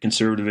study of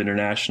conservative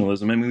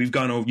internationalism. I mean,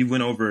 you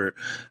went over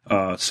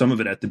some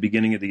of it at the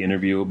beginning of the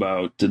interview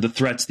about the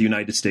threats the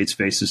United States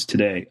faces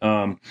today.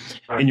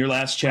 In your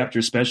last chapter,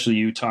 especially,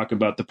 you talk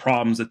about the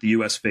problems that the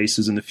U.S.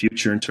 faces in the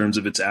future in terms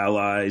of its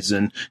allies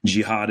and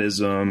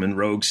jihadism and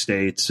rogue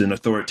states and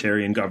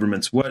authoritarian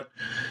governments. What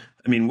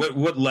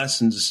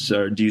lessons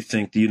do you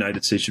think the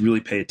United States should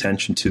really pay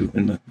attention to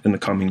in the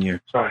coming year?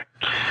 Right.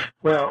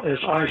 Well, as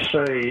I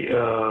say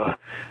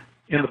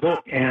in the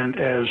book, and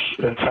as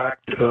in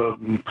fact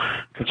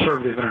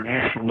conservative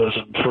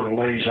internationalism sort of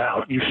lays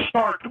out, you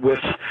start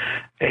with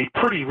a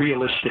pretty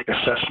realistic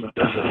assessment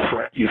of the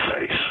threat you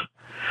face.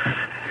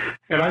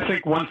 And I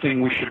think one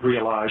thing we should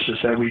realize is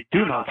that we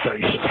do not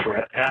face a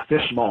threat at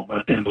this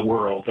moment in the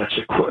world that is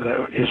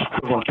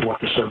equivalent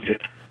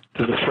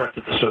to the threat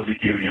that the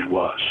Soviet Union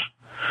was.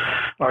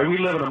 All right, we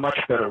live in a much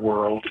better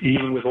world,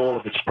 even with all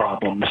of its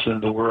problems, than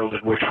the world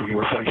in which we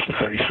were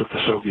face-to-face with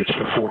the Soviets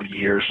for 40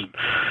 years and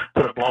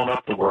could have blown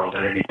up the world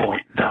at any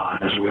point in time,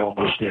 as we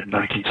almost did in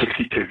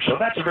 1962. So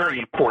that's very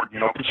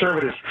important.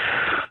 Conservatives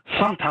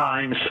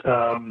sometimes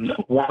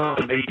want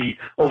to maybe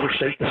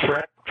overstate the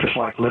threat, just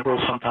like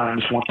liberals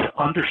sometimes want to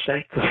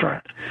understate the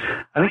threat.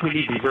 I think we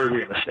need to be very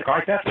realistic. All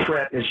right, that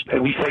threat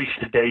that we face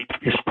to date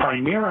is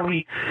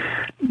primarily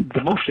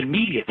the most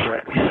immediate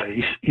threat we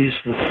face is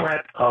the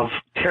threat of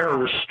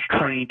terrorists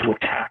trained to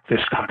attack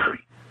this country.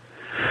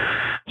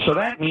 So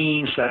that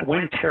means that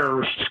when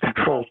terrorists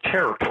control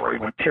territory,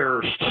 when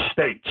terrorist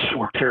states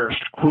or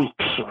terrorist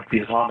groups like the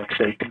Islamic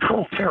State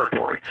control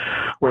territory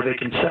where they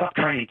can set up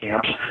training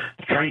camps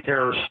to train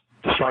terrorists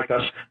to strike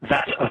us,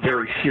 that's a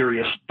very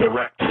serious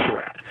direct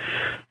threat.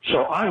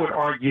 So I would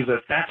argue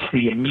that that's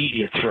the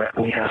immediate threat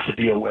we have to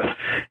deal with.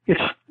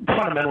 It's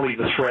fundamentally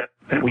the threat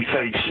that we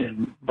face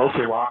in both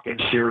Iraq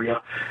and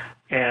Syria,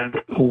 and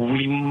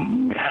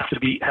we have to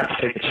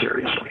take it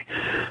seriously.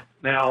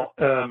 Now,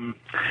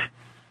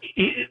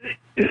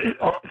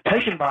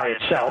 taken by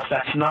itself,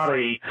 that's not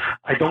I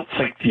don't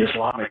think the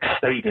Islamic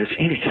State is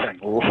anything.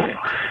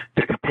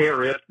 To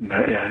compare it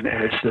and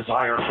its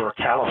desire for a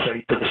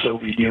caliphate to the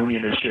Soviet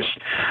Union is just,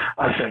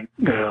 I think,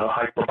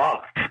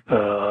 hyperbolic.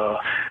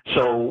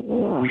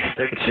 So we should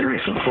take it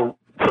seriously for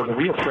the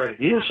real threat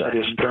it is, that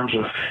is in terms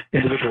of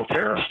individual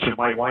terrorists who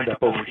might wind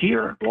up over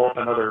here and blow up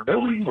another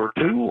building or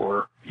two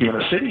or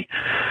even a city,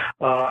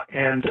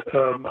 and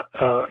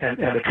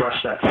address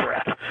that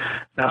threat.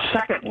 Now,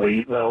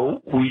 secondly,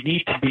 though, we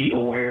need to be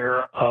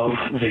aware of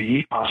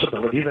the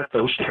possibility that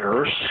those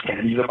terrorists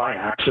can, either by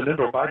accident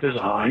or by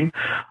design,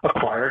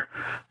 acquire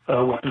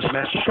weapons of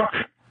mass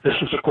destruction. This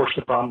is, of course,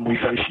 the problem we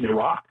face in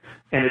Iraq,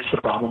 and it's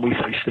the problem we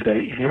face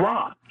today in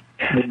Iran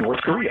and in North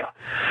Korea.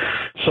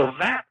 So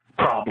that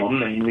problem,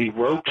 namely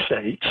rogue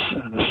states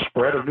and the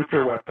spread of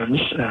nuclear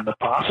weapons and the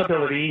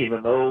possibility,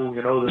 even though,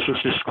 this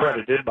was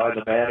discredited by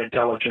the bad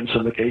intelligence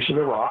in the case of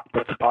Iraq,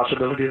 but the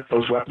possibility that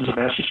those weapons of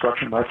mass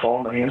destruction might fall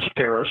in the hands of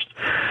terrorists,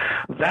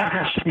 that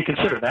has to be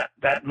considered.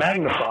 That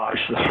magnifies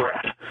the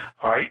threat,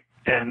 all right?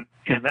 And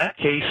in that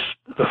case,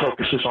 the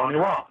focus is on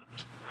Iran.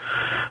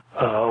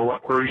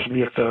 What worries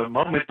me at the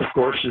moment, of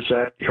course, is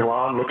that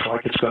Iran looks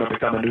like it's going to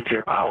become a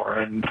nuclear power,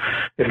 and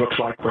it looks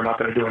like we're not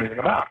going to do anything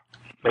about it.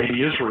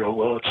 Maybe Israel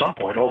will at some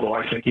point, although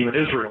I think even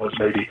Israel has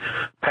maybe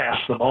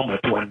passed the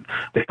moment when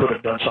they could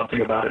have done something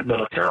about it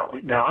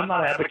militarily. Now, I'm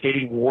not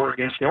advocating war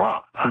against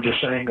Iran. I'm just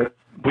saying that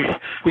we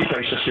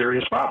face a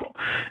serious problem.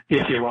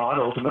 If Iran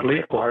ultimately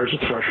acquires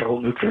a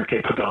threshold nuclear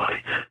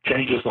capability,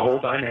 changes the whole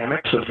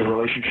dynamics of the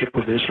relationship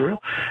with Israel,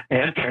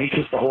 and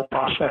changes the whole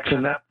prospects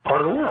in that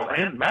part of the world,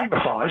 and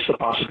magnifies the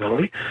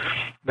possibility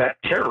that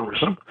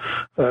terrorism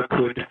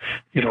could,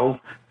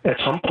 at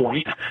some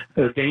point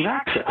gain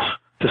access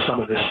to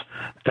some of this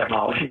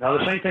technology. Now,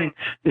 the same thing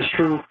is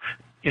true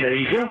in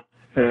Asia,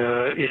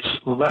 It's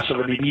less of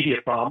an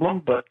immediate problem,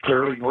 but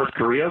clearly North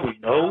Korea, we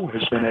know,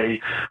 has been a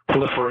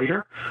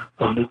proliferator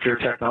of nuclear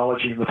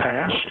technology in the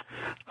past.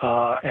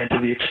 And to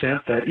the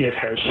extent that it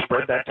has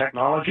spread that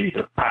technology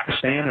to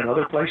Pakistan and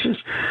other places,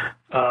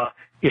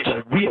 it's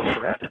a real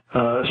threat,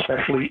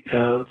 especially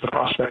the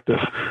prospect of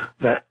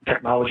that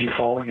technology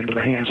falling into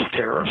the hands of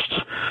terrorists.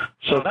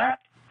 So that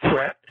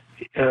threat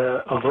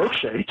of those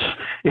states,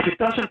 if it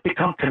doesn't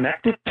become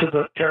connected to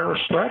the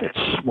terrorist threat, it's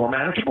more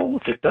manageable.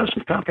 If it does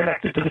become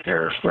connected to the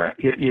terrorist threat,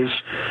 it is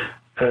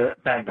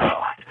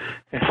magnified.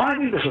 And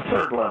finally, there's a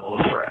third level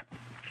of threat,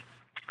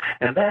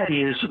 and that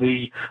is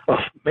the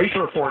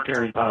major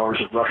authoritarian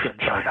powers of Russia and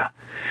China.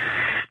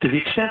 To the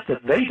extent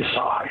that they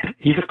decide,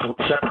 either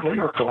separately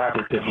or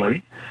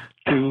collaboratively,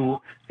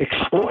 to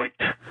exploit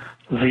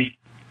the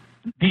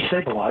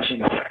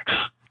destabilizing effects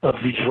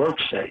of these rogue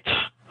states,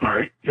 all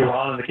right,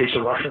 Iran in the case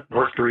of Russia,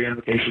 North Korea in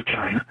the case of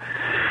China,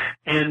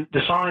 and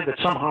decide that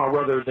somehow or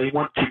other they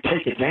want to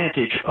take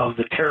advantage of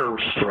the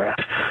terrorist threat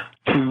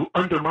to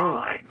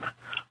undermine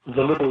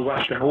the liberal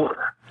Western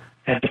order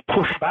and to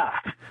push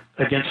back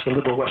against the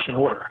liberal Western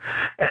order.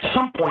 At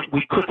some point,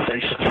 we could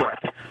face a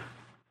threat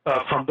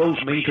from those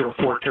major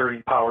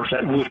authoritarian powers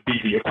that would be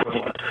the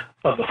equivalent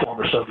of the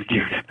former Soviet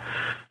Union.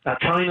 Now,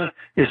 China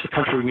is the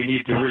country we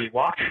need to really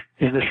watch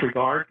in this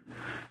regard,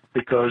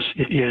 because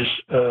it is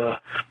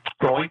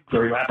growing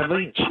very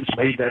rapidly. It's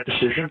made that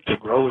decision to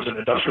grow as an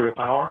industrial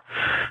power.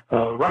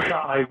 Russia,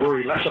 I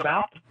worry less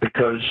about,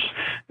 because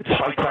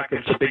despite the fact that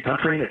it's a big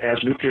country and it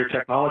has nuclear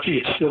technology,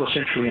 it's still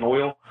essentially an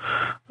oil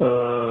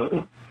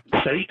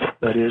state,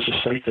 that is, a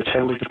state that's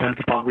heavily dependent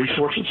upon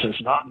resources, has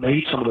not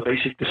made some of the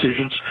basic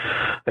decisions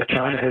that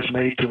China has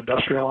made to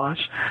industrialize.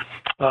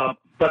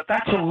 But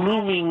that's a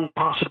looming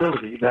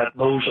possibility, that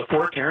those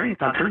authoritarian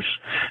countries,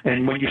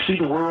 and when you see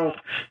the world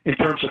in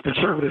terms of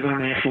conservative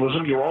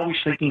internationalism, you're always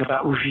thinking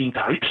about regime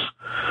types.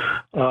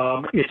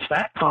 It's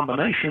that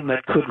combination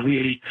that could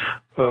really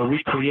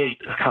recreate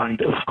a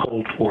kind of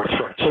Cold War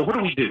threat. So what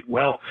do we do?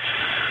 Well,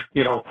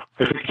 I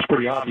think it's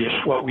pretty obvious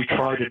what we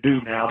try to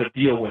do now to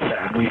deal with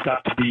that. We've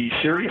got to be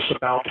serious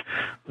about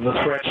the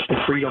threats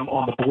to freedom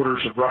on the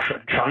borders of Russia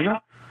and China.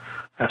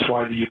 That's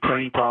why the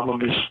Ukraine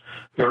problem is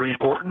very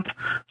important.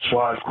 That's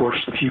why, of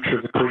course, the future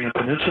of the Korean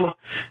Peninsula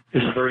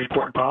is a very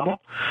important problem.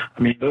 I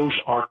mean, those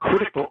are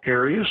critical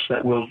areas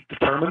that will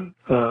determine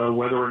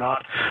whether or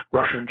not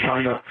Russia and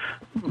China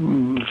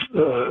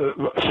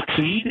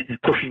succeed in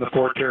pushing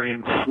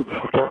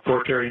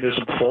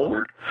authoritarianism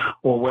forward,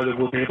 or whether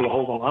we'll be able to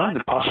hold the line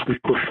and possibly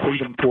push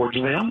freedom towards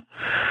them.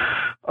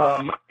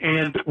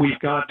 And we've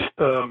got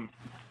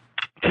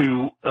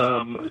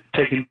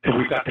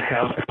we've got to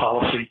have a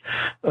policy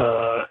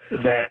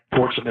that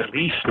towards the Middle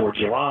East, towards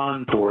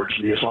Iran, towards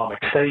the Islamic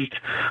State,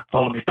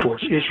 ultimately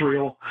towards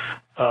Israel,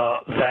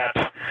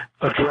 that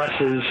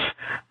addresses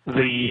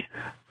the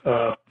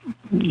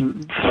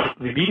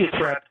immediate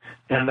threat,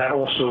 and that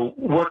also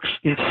works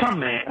in some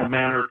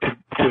manner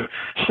to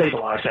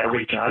stabilize that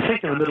region. I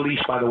think in the Middle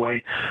East, by the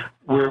way,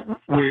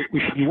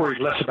 we should be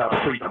worried less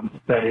about freedom,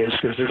 that is,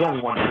 because there's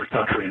only one free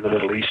country in the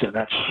Middle East, and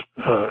that's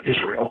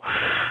Israel.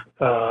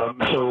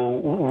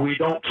 So we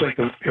don't think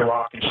of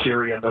Iraq and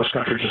Syria and those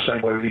countries the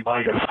same way we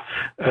might have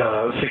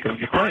think of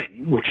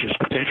Ukraine, which is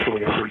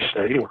potentially a free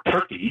state, or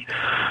Turkey,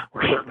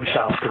 or certainly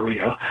South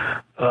Korea,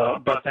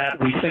 but that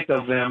we think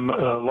of them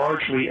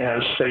largely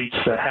as states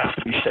that have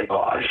to be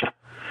stabilized.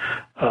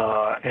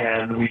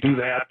 And we do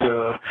that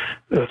through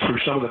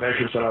some of the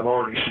measures that I've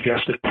already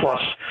suggested,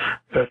 plus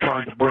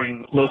trying to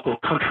bring local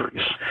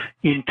countries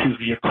into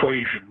the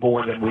equation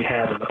more than we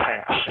have in the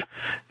past.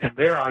 And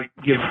there I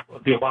give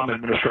the Obama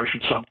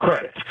administration some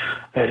credit.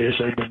 That is,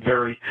 they've been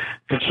very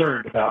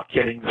concerned about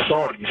getting the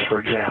Saudis, for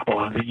example,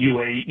 and the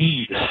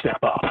UAE to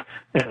step up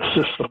and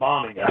assist the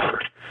bombing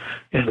effort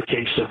in the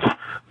case of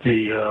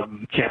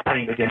the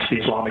campaign against the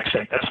Islamic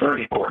State. That's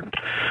very important.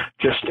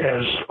 Just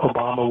as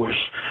Obama was,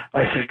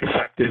 I think,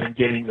 effective in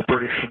getting the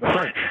British and the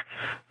French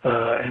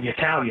and the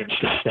Italians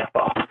to step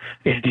up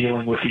in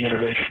dealing with the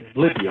intervention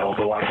in Libya,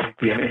 although I think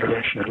the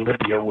intervention in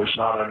Libya was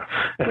not an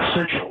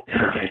essential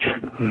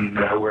intervention,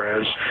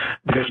 whereas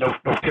because no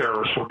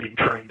terrorists were being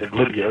trained in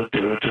Libya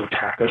to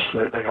attack us,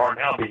 they are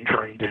now being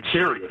trained in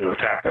Syria to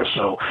attack us.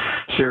 So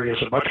Syria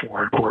is a much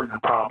more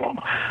important problem.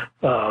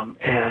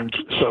 And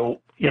so,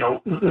 we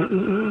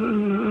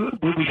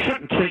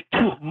shouldn't think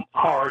too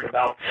hard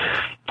about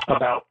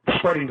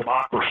spreading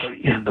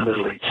democracy in the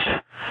Middle East.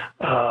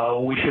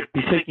 We should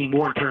be thinking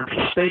more in terms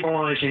of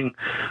stabilizing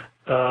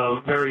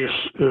various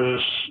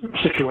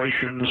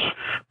situations,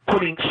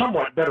 putting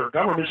somewhat better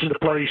governments into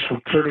place. We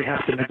clearly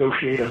have to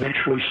negotiate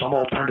eventually some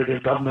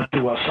alternative government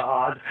to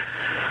Assad,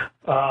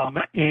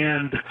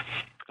 and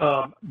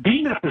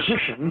being in a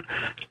position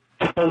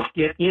to both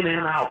get in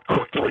and out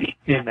quickly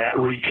in that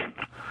region.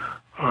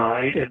 All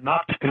right, and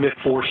not to commit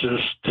forces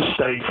to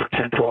stay for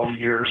 10, 12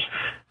 years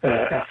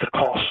at the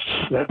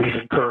costs that we've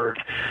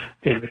incurred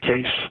in the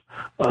case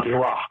of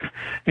Iraq.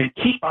 And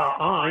keep our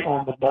eye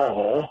on the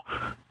ball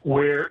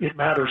where it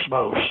matters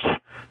most,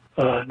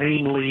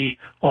 namely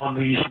on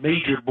these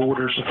major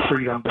borders of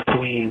freedom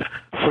between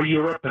free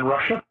Europe and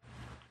Russia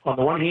on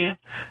the one hand,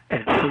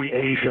 and free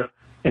Asia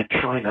and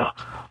China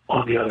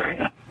on the other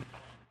hand.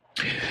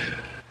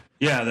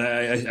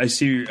 Yeah, I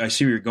see where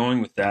you're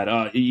going with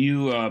that.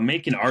 You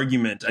make an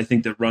argument, I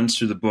think, that runs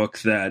through the book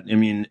that, I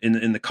mean,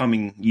 in the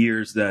coming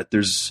years, that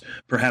there's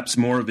perhaps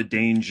more of a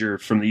danger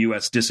from the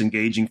U.S.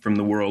 disengaging from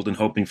the world and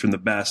hoping for the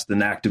best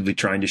than actively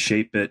trying to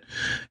shape it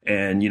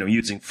and,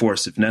 using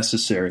force if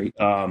necessary,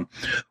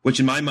 which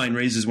in my mind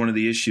raises one of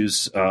the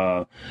issues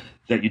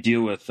that you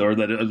deal with, or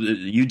that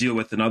you deal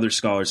with and other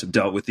scholars have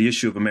dealt with, the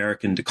issue of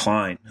American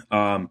decline.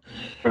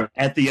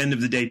 At the end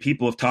of the day,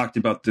 people have talked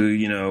about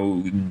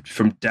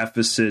from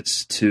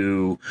deficits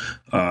to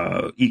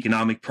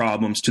economic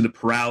problems to the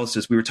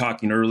paralysis. We were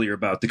talking earlier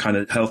about the kind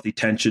of healthy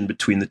tension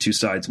between the two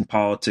sides in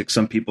politics.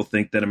 Some people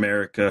think that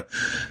America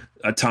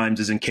at times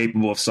is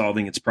incapable of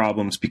solving its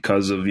problems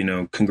because of,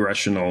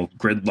 congressional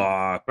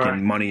gridlock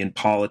and money in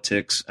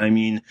politics. I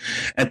mean,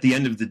 at the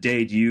end of the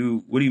day,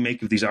 what do you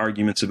make of these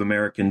arguments of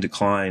American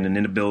decline and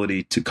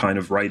inability to kind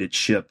of right its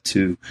ship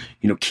to,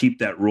 keep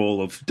that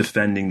role of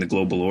defending the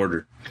global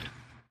order?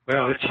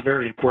 Well, it's a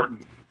very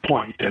important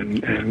point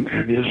and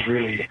is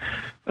really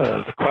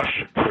the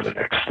question for the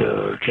next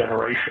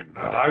generation.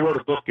 I wrote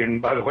a book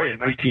by the way, in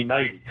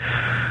 1990,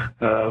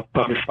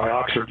 published by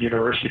Oxford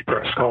University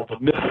Press, called The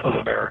Myth of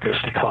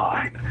America's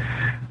Decline.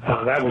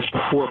 That was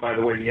before, by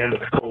the way, the end of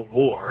the Cold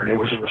War, and it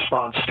was a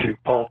response to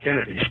Paul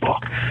Kennedy's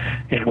book,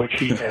 in which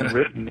he had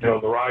written, The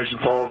Rise and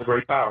Fall of the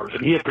Great Powers.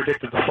 And he had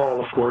predicted the fall,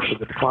 of course, of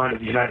the decline of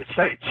the United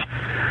States.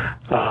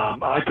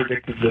 I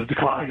predicted the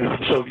decline of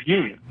the Soviet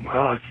Union.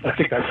 Well, I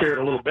think I fared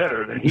a little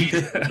better than he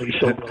did, at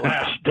least over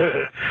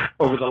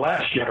the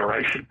last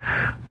generation.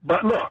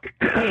 But look,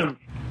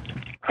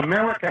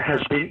 America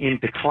has been in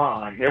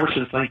decline ever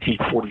since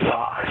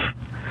 1945.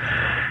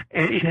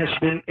 And it has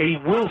been a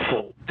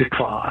willful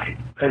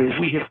decline. That is,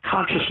 we have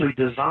consciously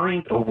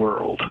designed a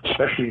world,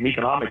 especially an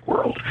economic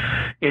world,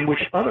 in which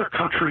other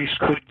countries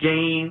could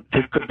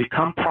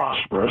become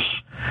prosperous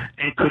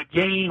and could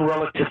gain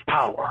relative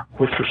power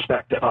with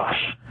respect to us.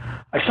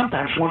 I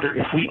sometimes wonder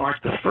if we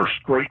aren't the first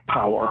great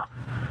power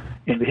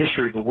in the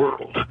history of the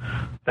world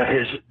that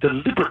has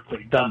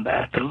deliberately done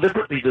that,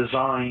 deliberately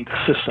designed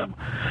a system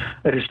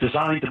that is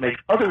designed to make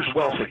others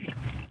wealthy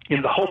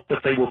in the hope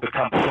that they will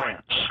become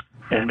friends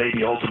and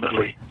maybe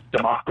ultimately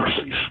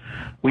democracies.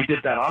 We did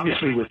that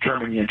obviously with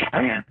Germany and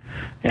Japan,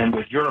 and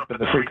with Europe and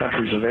the free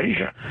countries of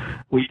Asia.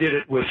 We did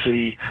it with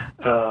the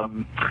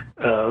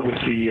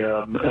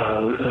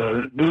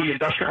newly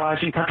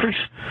industrializing countries,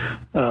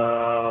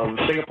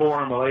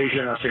 Singapore and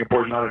Malaysia. Now,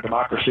 Singapore is not a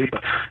democracy,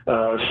 but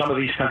some of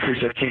these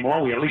countries that came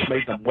on, we at least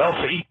made them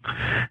wealthy.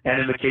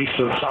 And in the case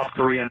of South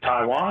Korea and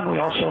Taiwan, we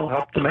also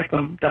helped to make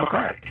them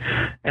democratic.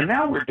 And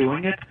now we're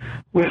doing it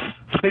with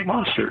the big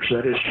monsters,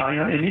 that is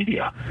China and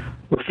India,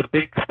 with the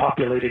big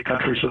populated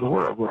countries of the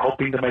world. We're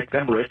hoping to make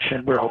them rich,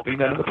 and we're hoping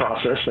that in the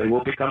process they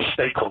will become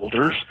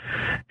stakeholders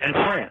and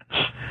friends.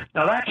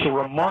 Now, that's a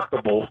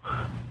remarkable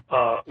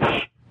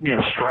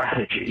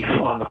strategy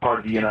on the part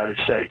of the United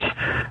States.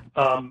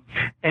 And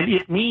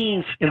it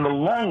means in the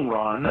long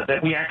run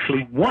that we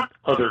actually want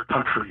other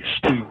countries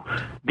to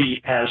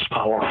be as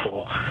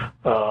powerful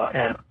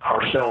and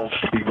ourselves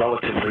to be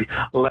relatively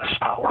less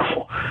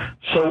powerful.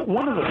 So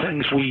one of the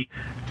things we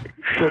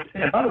should,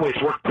 and by the way,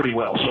 it's worked pretty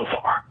well so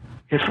far.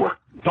 It's worked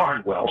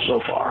darn well so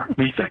far.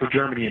 I mean, think of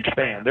Germany and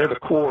Japan. They're the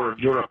core of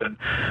Europe and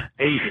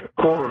Asia,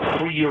 core of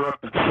free Europe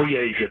and free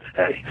Asia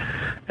today.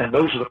 And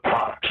those are the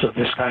products of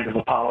this kind of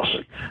a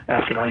policy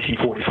after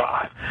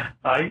 1945.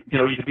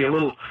 You could be a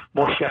little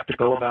more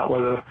skeptical about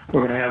whether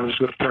we're going to have as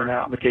good a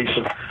turnout in the case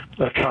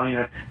of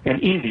China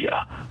and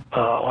India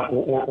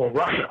or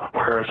Russia,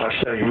 where, as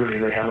I say, really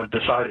they haven't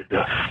decided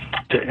to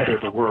enter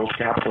the world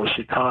capitalist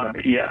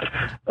economy yet.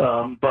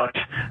 But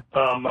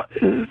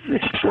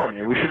it's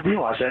extraordinary. We should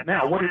realize that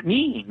now. What it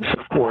means,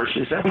 of course,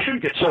 is that we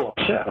shouldn't get so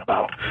upset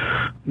about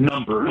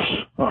numbers,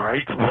 all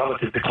right,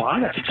 relative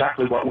decline. That's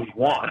exactly what we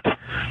want.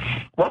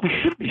 What we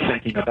should be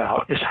thinking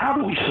about is how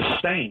do we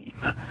sustain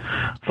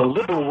the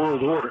liberal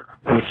world order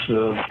with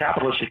the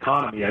capitalist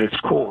economy at its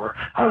core?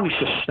 How do we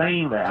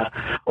sustain that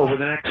over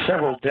the next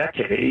several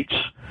decades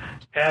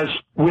as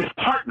with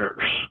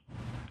partners,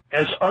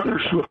 as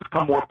others who have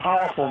become more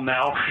powerful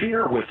now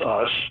share with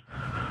us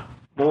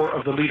more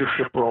of the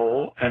leadership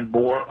role and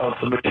more of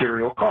the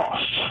material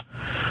costs.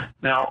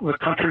 Now, the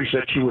countries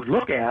that you would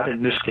look at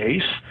in this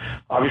case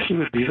obviously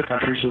would be the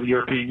countries of the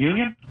European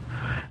Union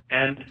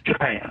and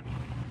Japan.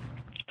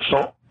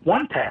 So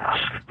one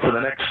task for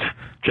the next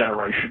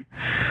generation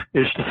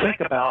is to think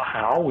about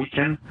how we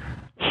can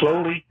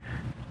slowly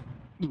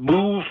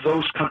move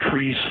those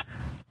countries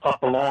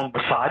up along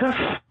beside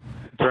us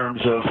in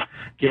terms of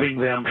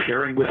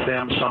sharing with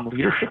them some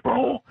leadership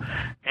role,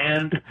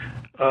 and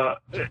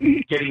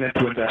getting them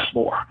to invest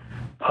more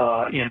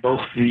in both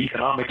the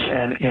economics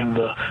and in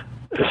the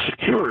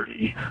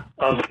security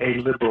of a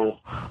liberal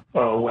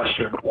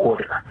Western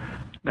order.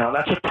 Now,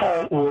 that's a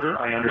tall order,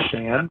 I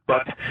understand,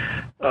 but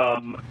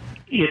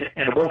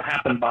it won't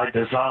happen by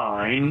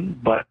design,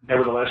 but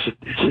nevertheless,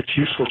 it's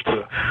useful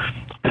to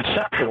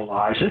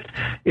conceptualize it.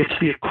 It's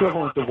the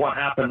equivalent of what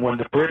happened when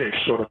the British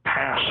sort of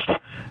passed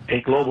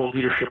a global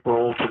leadership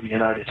role to the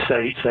United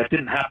States. That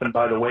didn't happen,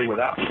 by the way,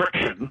 without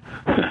friction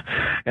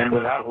and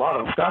without a lot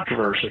of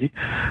controversy.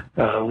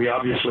 We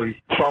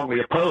obviously strongly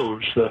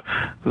oppose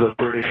the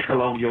British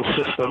colonial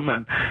system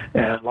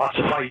and lots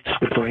of fights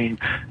between,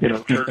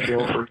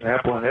 Churchill, for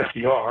example, and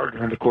FDR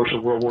during the course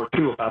of World War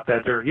II about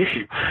that very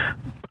issue.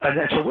 And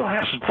so we'll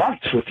have some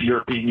fights with the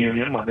European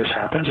Union when this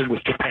happens, and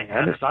with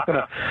Japan. It's not going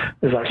to,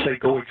 as I say,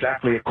 go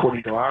exactly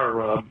according to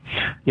our,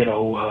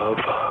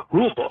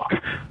 rule book.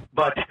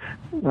 But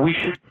we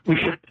should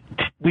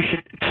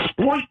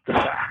exploit the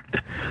fact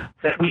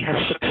that we have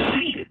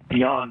succeeded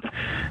beyond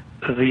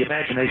the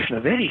imagination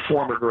of any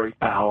former great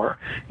power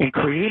in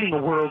creating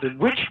a world in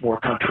which more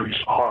countries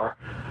are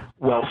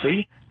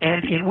wealthy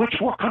and in which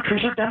more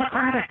countries are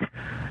democratic.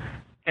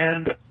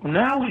 And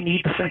now we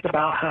need to think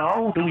about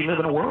how do we live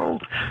in a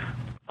world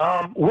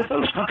with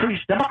those countries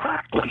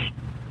democratically.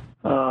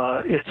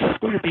 It's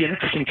going to be an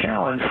interesting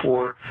challenge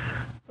for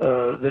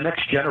the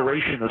next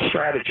generation of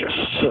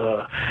strategists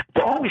to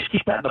always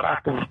keep that in the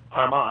back of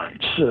our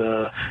minds,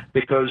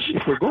 because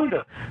if we're going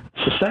to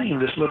sustain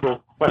this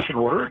liberal Western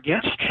order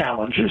against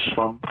challenges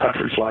from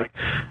countries like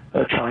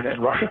China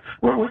and Russia,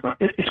 we're going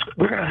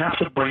to have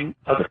to bring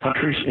other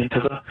countries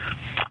into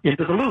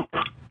the loop.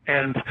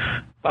 And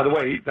by the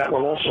way, that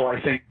will also, I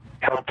think,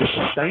 help to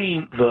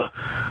sustain the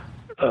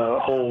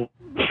whole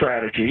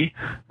strategy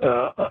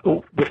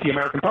with the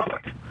American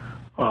public,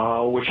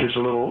 which is a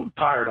little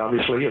tired,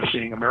 obviously, of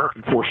seeing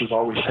American forces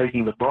always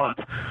taking the brunt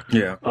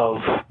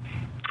of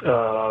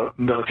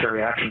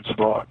military actions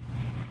abroad.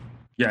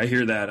 Yeah, I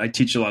hear that. I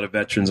teach a lot of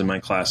veterans in my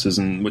classes,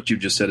 and what you've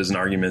just said is an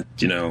argument,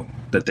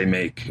 that they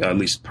make, at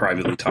least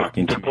privately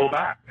talking to me. Pull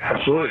back,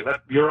 absolutely.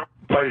 Let Europe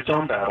fight its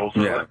own battles.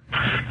 Yeah.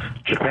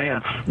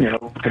 Japan,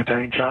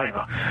 contain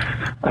China.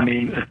 I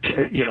mean,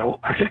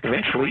 I think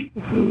eventually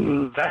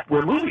that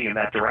we're moving in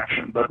that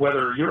direction. But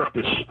whether Europe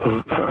is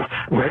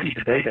ready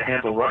today to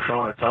handle Russia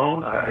on its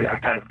own, I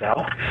kind of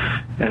doubt.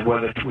 And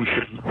whether we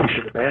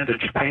should abandon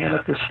Japan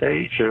at this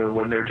stage,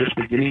 when they're just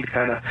beginning to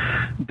kind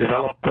of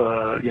develop,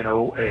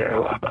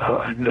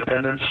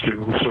 independence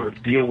to sort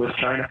of deal with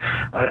China,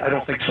 I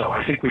don't think so.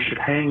 I think we should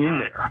hang in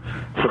there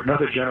for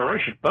another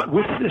generation. But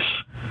with this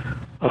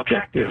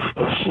objective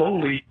of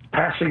slowly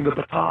passing the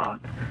baton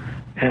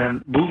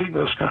and moving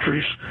those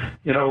countries,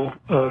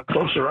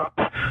 closer up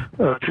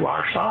to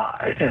our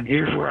side. And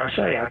here's where I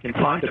say I can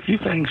find a few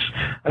things.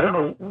 I don't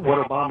know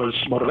what Obama's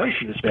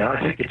motivation has been. I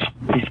think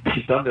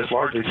he's done this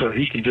largely so that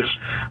he can just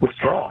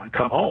withdraw and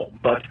come home.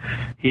 But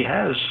he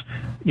has,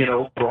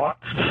 brought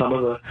some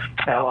of the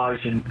allies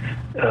in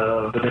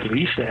the Middle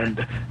East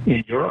and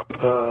in Europe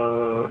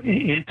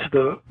into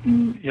the,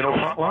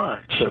 front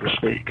line, so to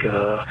speak.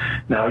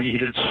 Now, he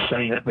didn't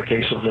sustain it in the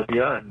case of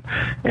Libya,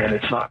 and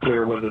it's not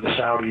clear whether the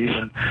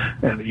Saudis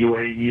and the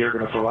UAE are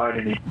going to provide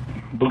any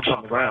boots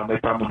on the ground. They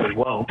probably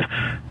won't.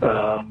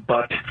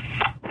 But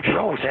we should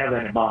always have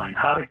that in mind.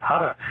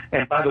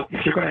 And by the way,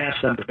 if you're going to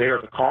ask them to bear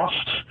the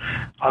costs,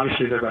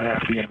 obviously they're going to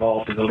have to be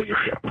involved in the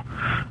leadership.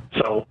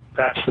 So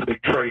that's the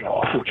big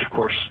trade-off, which of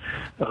course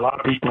a lot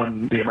of people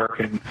in the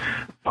American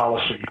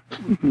policy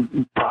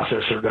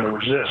process are going to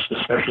resist,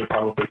 especially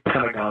probably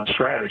Pentagon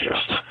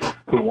strategists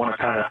who want to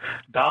kind of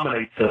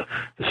dominate the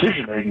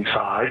decision-making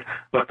side,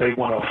 but they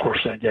want to, of course,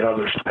 then get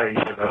others to pay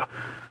for the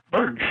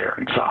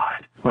burden-sharing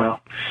side. Well,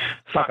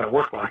 it's not going to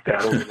work like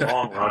that over the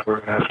long run. We're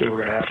going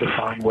to have to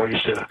find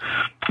ways to,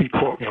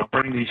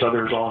 bring these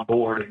others on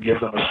board and give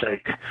them a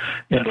stake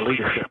in the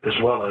leadership as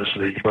well as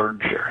the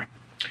burden-sharing.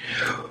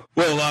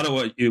 Well, a lot of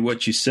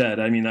what you said,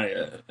 I mean, I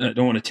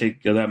don't want to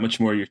take that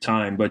much more of your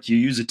time, but you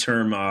use a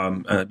term,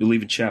 I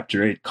believe in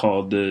Chapter 8,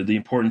 called the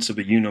importance of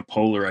a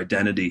unipolar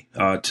identity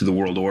to the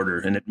world order.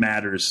 And it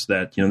matters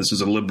that, this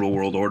is a liberal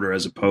world order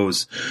as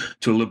opposed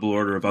to a liberal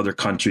order of other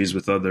countries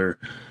with other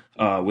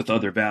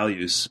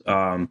values,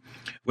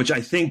 which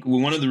I think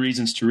one of the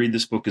reasons to read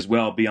this book as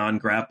well,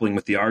 beyond grappling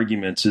with the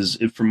arguments, is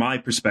from my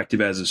perspective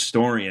as a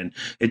historian,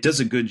 it does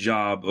a good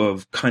job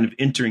of kind of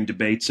entering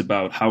debates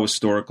about how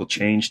historical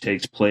change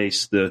takes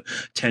place, the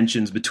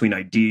tensions between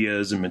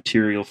ideas and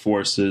material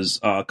forces,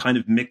 kind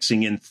of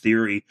mixing in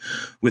theory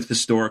with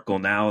historical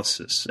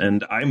analysis.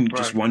 And I'm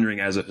just wondering,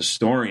 as a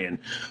historian,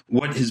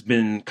 what has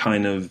been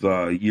kind of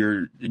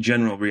your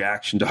general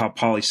reaction to how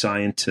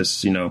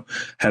poli-scientists,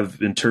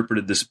 have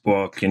interpreted this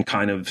book and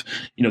kind of,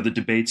 the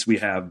debates we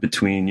have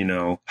between,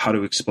 how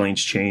to explain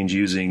change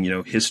using,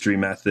 history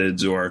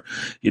methods or,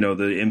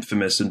 the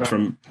infamous and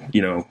from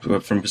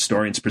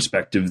historians'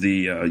 perspective,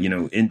 the,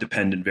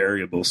 independent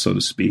variable, so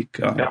to speak.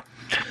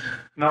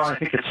 No, I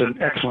think it's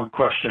an excellent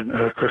question,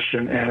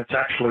 Christian, and it's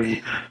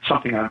actually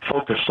something I'm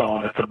focused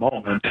on at the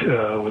moment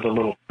with a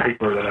little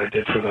paper that I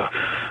did for the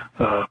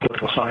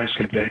Political Science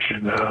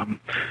Convention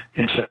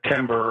in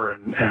September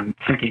and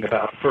thinking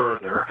about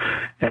further.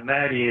 And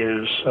that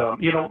is,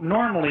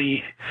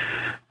 normally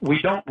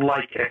we don't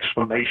like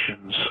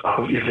explanations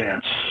of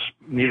events.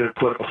 Neither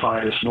political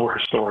scientists nor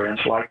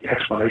historians like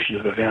explanations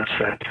of events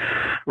that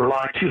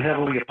rely too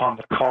heavily upon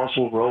the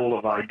causal role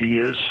of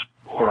ideas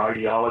or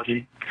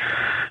ideology.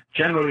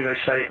 Generally, they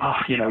say,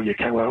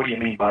 what do you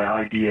mean by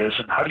ideas,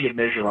 and how do you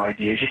measure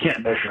ideas? You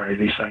can't measure any of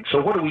these things. So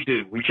what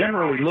do? We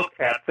generally look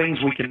at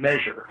things we can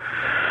measure,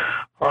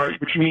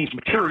 which means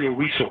material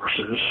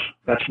resources,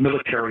 that's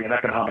military and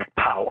economic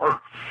power,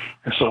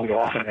 and so we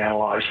often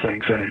analyze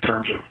things then in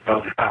terms of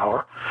relative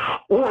power,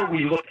 or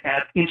we look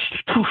at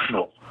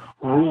institutional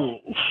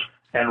rules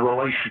and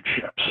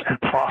relationships and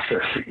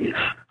processes,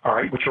 all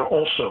right, which are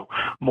also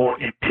more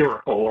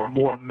empirical or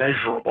more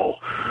measurable,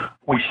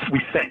 we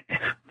think,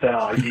 than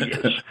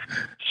ideas.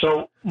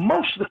 So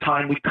most of the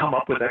time we come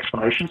up with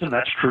explanations, and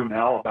that's true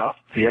now about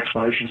the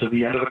explanations of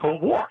the end of the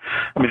Cold War.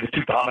 I mean, the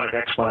two dominant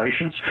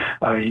explanations,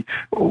 have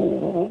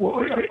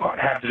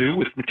to do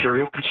with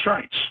material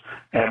constraints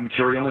and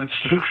material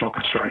institutional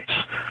constraints.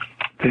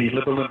 The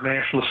liberal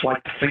internationalists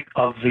like to think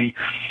of the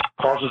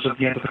causes of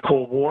the end of the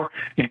Cold War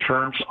in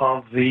terms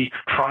of the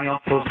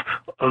triumph of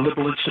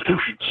liberal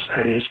institutions.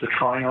 That is, the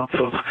triumph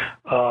of,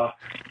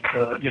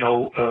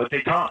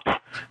 détente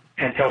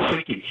and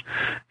Helsinki,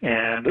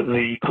 and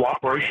the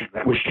cooperation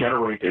that was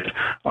generated,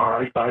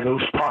 by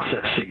those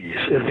processes,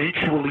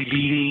 eventually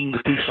leading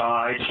the two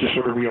sides to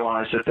sort of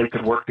realize that they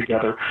could work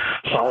together,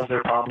 solve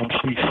their problems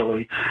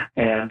peacefully,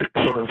 and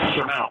sort of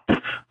surmount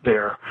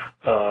their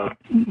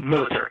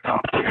military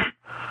competition.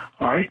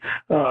 All right,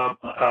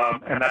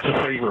 and that's a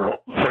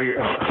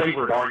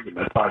favorite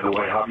argument, by the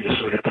way,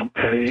 obviously,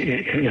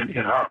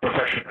 in our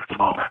profession at the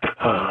moment.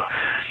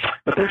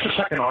 But there's a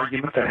second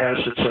argument that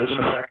says, in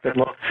effect, that,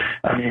 look,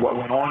 I mean, what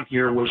went on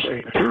here was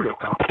a material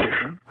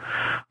competition,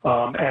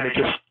 and it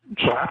just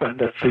so happened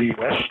that the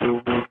West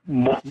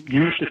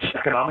used its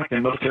economic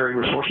and military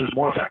resources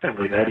more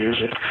effectively. That is,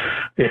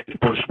 it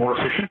was more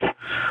efficient.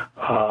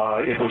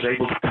 It was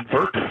able to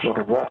convert sort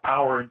of raw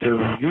power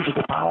into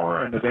usable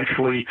power, and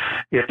eventually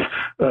it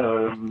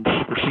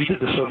superseded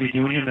the Soviet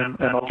Union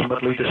and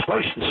ultimately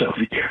displaced the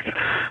Soviet Union.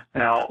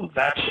 Now,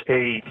 that's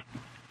a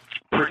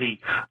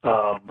pretty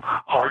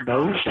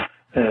hard-nosed,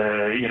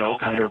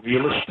 kind of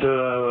realist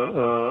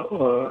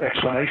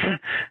explanation,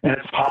 and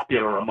it's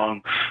popular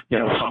among,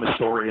 some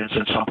historians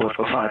and some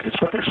political scientists.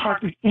 But there's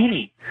hardly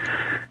any,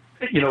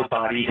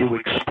 body who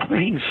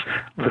explains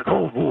the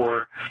Cold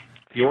War,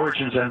 the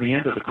origins and the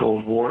end of the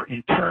Cold War,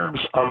 in terms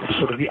of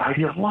sort of the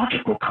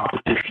ideological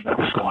competition that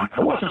was going on.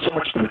 It wasn't so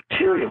much the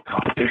material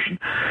competition,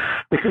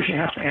 because you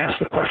have to ask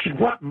the question,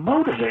 what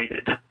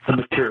motivated the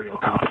material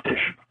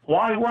competition?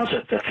 Why was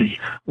it that the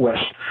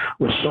West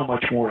was so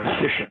much more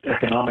efficient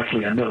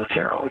economically and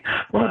militarily?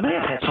 Well, it may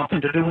have had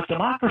something to do with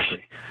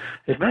democracy.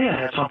 It may have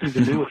had something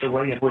to do with the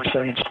way in which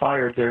they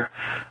inspired their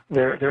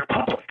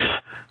publics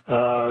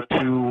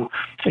to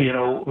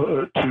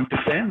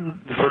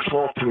defend, first of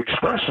all, to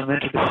express, and then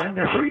to defend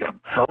their freedom,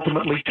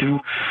 ultimately to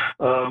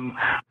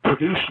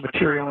produce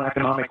material and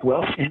economic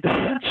wealth in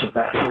defense of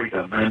that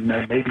freedom, and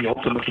maybe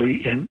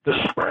ultimately in the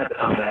spread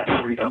of that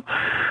freedom.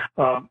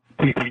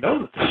 We know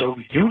that the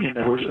Soviet Union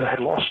had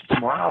lost its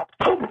morale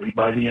totally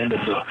by the end of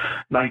the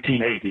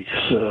 1980s,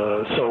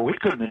 so it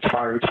couldn't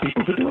inspire its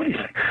people to do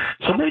anything.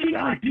 So maybe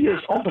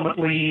ideas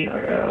ultimately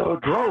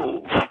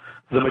drove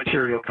the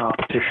material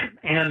competition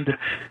and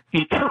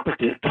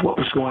interpreted what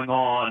was going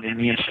on in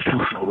the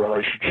institutional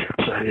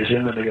relationships, that is,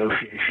 in the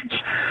negotiations.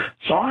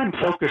 So I'm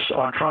focused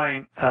on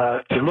trying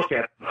to look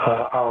at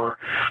our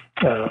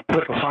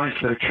political science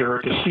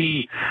literature to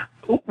see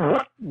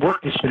what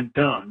work has been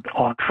done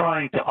on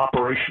trying to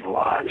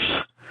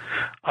operationalize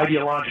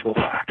ideological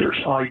factors,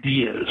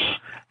 ideas,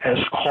 as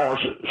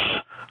causes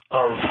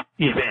of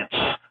events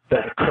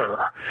that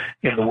occur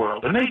in the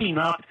world, and maybe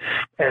not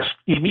as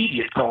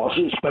immediate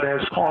causes, but as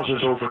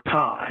causes over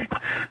time.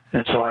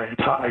 And so I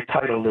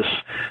titled this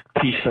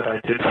piece that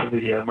I did for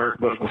the American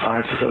Political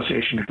Science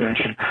Association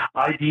convention,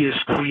 Ideas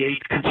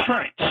Create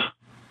Constraints.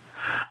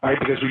 All right,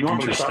 because we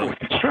normally start with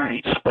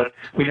constraints, but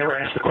we never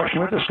ask the question,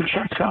 where do those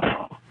constraints come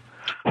from?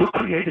 Who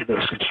created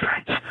those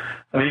constraints?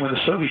 I mean, when the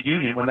Soviet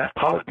Union, when that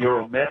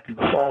Politburo met in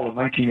the fall of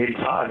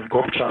 1985, and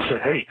Gorbachev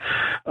said, hey,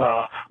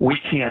 we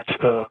can't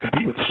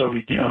compete with the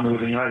Soviet Union,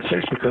 with the United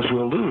States, because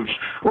we'll lose.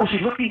 What was he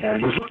looking at?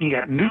 He was looking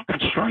at new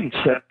constraints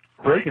that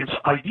Reagan's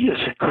ideas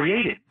had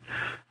created.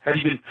 Had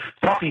he been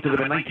talking to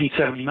them in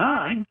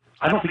 1979,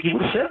 I don't think he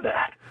would have said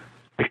that,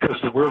 because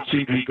the world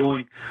seemed to be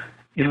going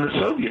in the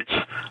Soviets'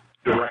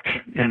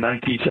 direction in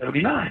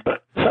 1979.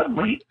 But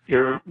suddenly,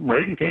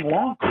 Reagan came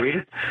along,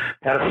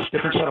 had a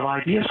different set of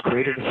ideas,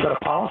 created a set of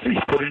policies,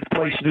 put into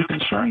place new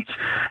constraints,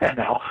 and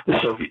now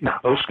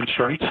those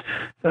constraints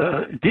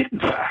did, in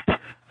fact,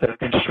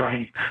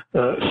 constrained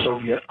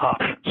Soviet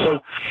option. So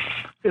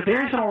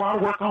there isn't a lot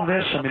of work on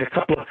this. I mean, a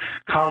couple of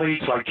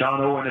colleagues like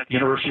John Owen at the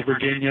University of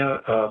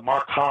Virginia,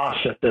 Mark Haas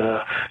at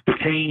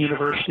Duquesne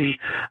University,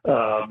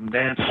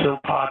 Dan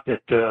Silpot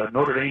at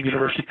Notre Dame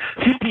University.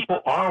 A few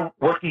people are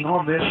working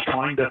on this,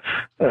 trying to,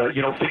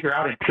 figure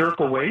out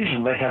empirical ways,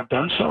 and they have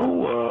done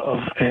so, of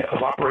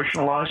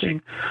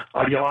operationalizing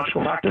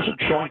ideological factors and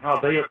showing how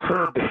they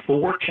occur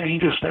before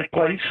changes take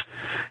place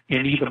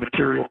in either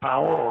material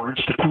power or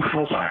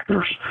institutional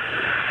factors.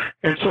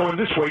 And so in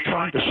this way,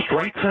 trying to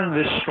strengthen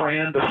this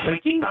strand of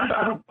thinking,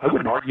 I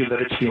wouldn't argue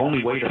that it's the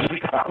only way to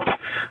think about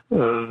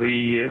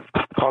the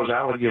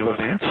causality of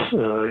events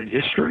in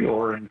history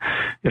or in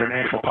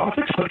international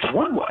politics, but it's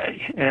one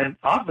way. And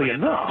oddly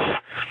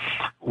enough,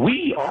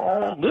 we are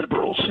all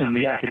liberals in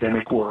the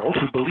academic world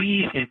who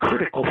believe in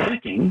critical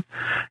thinking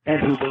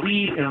and who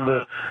believe in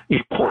the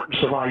importance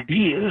of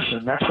ideas,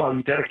 and that's why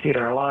we dedicate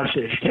our lives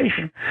to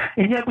education,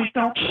 and yet we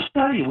don't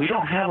study. We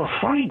don't have a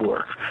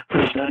framework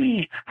for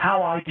studying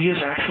how ideas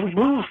actually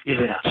move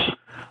events.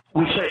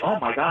 We say, oh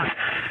my gosh,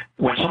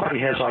 when somebody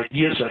has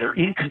ideas that are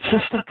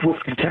inconsistent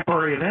with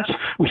contemporary events,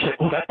 we say,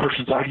 oh, that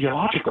person's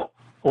ideological.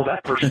 Oh,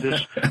 that person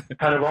is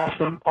kind of off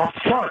the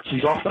charts.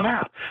 He's off the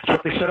map. That's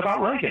what they said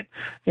about Reagan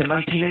in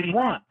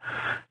 1981.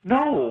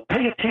 No,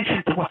 pay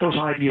attention to what those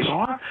ideas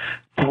are,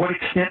 to what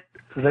extent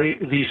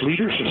these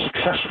leaders are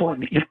successful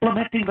in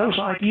implementing those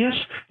ideas.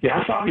 You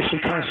have to obviously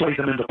translate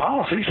them into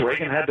policies.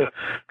 Reagan had to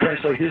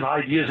translate his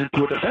ideas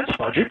into a defense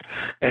budget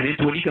and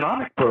into an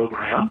economic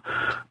program.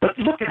 But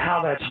look at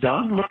how that's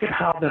done. Look at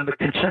how then the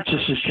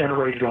consensus is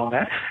generated on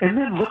that. And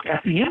then look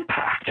at the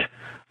impact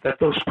that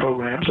those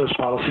programs, those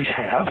policies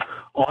have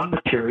on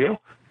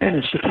material and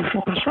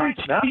institutional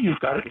constraints. Now you've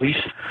got at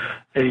least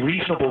a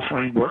reasonable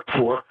framework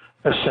for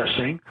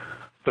assessing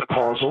the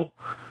causal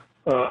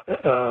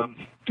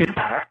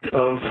impact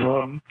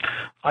of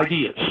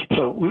ideas.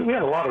 So we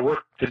have a lot of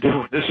work to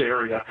do in this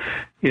area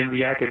in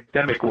the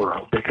academic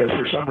world, because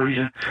for some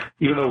reason,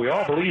 even though we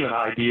all believe in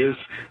ideas,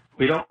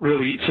 we don't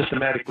really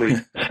systematically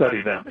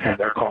study them and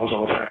their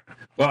causal effect.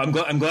 Well,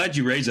 I'm glad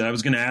you raised that. I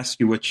was going to ask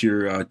you what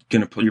your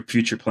your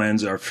future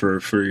plans are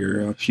for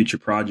your future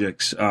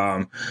projects.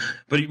 But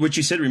what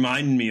you said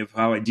reminded me of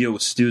how I deal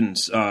with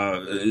students,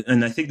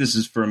 and I think this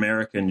is for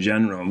America in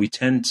general. We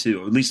tend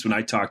to, at least when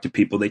I talk to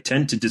people, they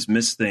tend to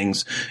dismiss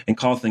things and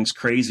call things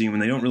crazy when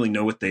they don't really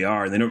know what they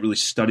are. They don't really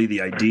study the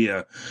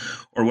idea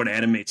or what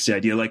animates the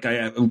idea. Like I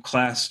had a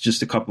class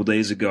just a couple of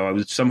days ago. I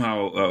was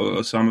somehow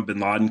Osama bin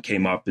Laden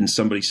came up and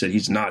somebody said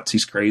he's nuts,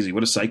 he's crazy,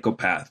 what a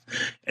psychopath,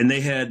 and they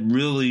had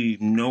really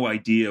no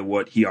idea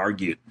what he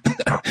argued.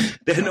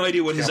 They had no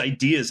idea what his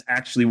ideas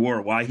actually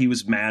were, why he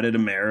was mad at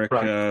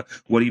America,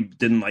 what he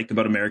didn't like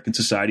about American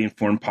society and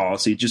foreign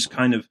policy. It just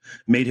kind of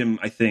made him,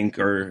 I think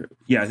it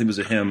was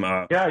a him,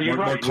 more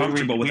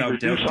comfortable without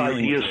dealing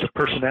ideas with to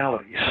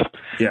personalities.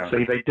 Yeah. So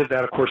they did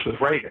that, of course, with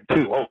Reagan,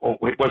 too.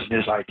 It wasn't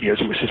his ideas,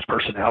 it was his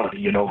personality.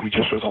 He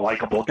just was a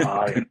likable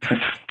guy, and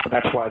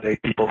that's why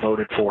people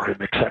voted for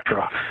him,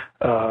 etc.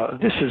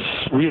 This is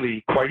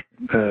really quite,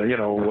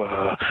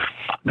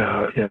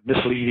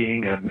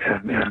 misleading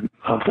and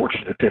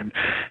unfortunate.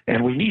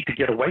 And we need to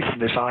get away from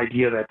this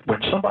idea that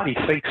when somebody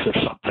thinks of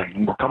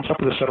something or comes up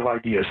with a set of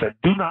ideas that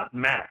do not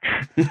match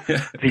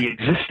the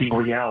existing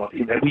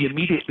reality, that we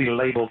immediately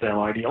label them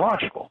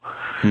ideological.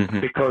 Mm-hmm.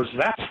 Because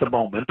that's the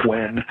moment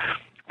when,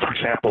 for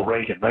example,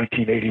 Reagan,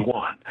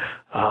 1981,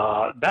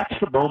 that's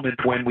the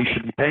moment when we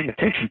should be paying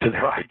attention to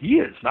their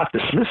ideas, not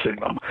dismissing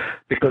them,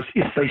 because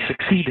if they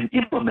succeed in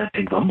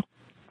implementing them,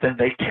 then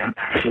they can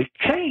actually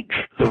change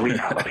the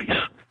realities.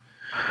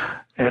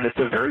 And it's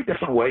a very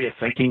different way of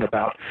thinking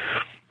about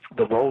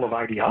the role of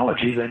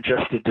ideology than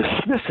just to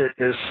dismiss it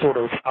as sort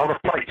of out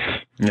of place.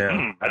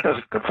 Yeah. That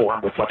doesn't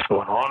conform with what's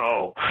going on.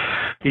 Oh,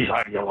 he's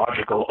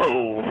ideological.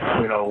 Oh,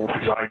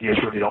 his ideas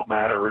really don't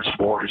matter. It's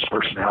more his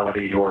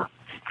personality or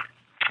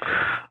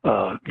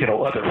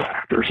other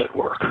factors at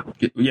work.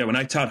 Yeah, when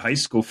I taught high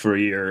school for a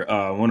year,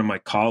 one of my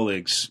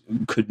colleagues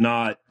could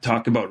not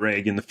talk about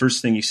Reagan. The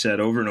first thing he said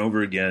over and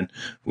over again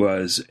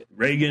was,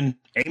 Reagan,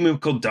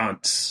 amical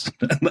dunce.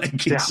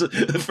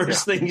 The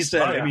first thing he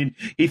said. I mean,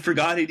 he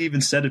forgot he'd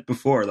even said it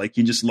before. Like,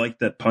 he just liked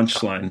that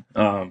punchline.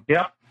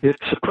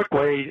 It's a quick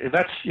way.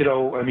 That's,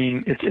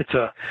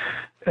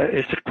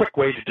 it's a quick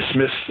way to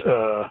dismiss,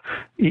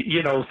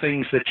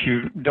 things that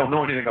you don't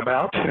know anything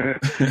about,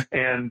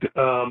 and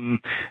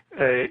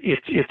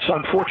it's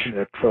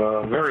unfortunate,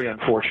 very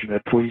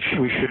unfortunate. We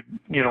should,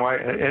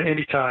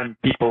 anytime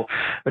people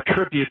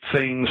attribute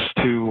things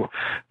to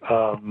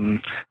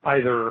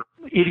either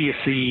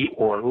idiocy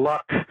or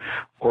luck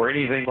or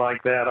anything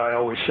like that, I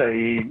always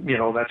say,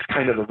 that's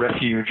kind of the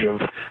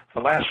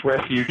last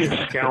refuge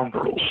of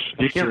scoundrels. If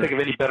you can't think of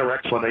any better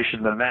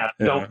explanation than that,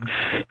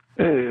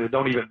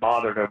 don't even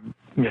bother to,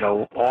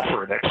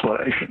 offer an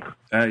explanation.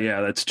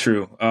 Yeah, that's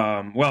true.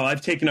 Well,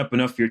 I've taken up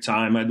enough of your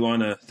time. I'd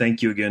want to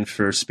thank you again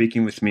for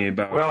speaking with me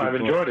about. Well, I've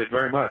enjoyed it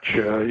very much.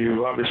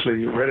 You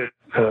obviously read it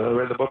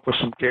read the book with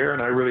some care,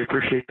 and I really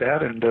appreciate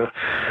that. And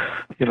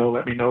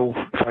let me know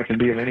if I can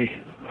be of any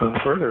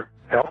further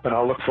help, and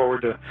I'll look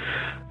forward to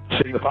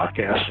seeing the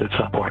podcast at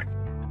some point.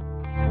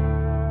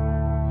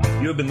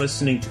 You have been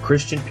listening to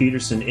Christian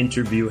Peterson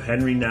interview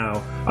Henry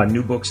Now on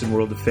New Books in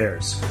World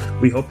Affairs.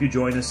 We hope you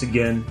join us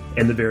again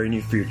in the very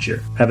near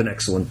future. Have an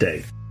excellent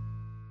day.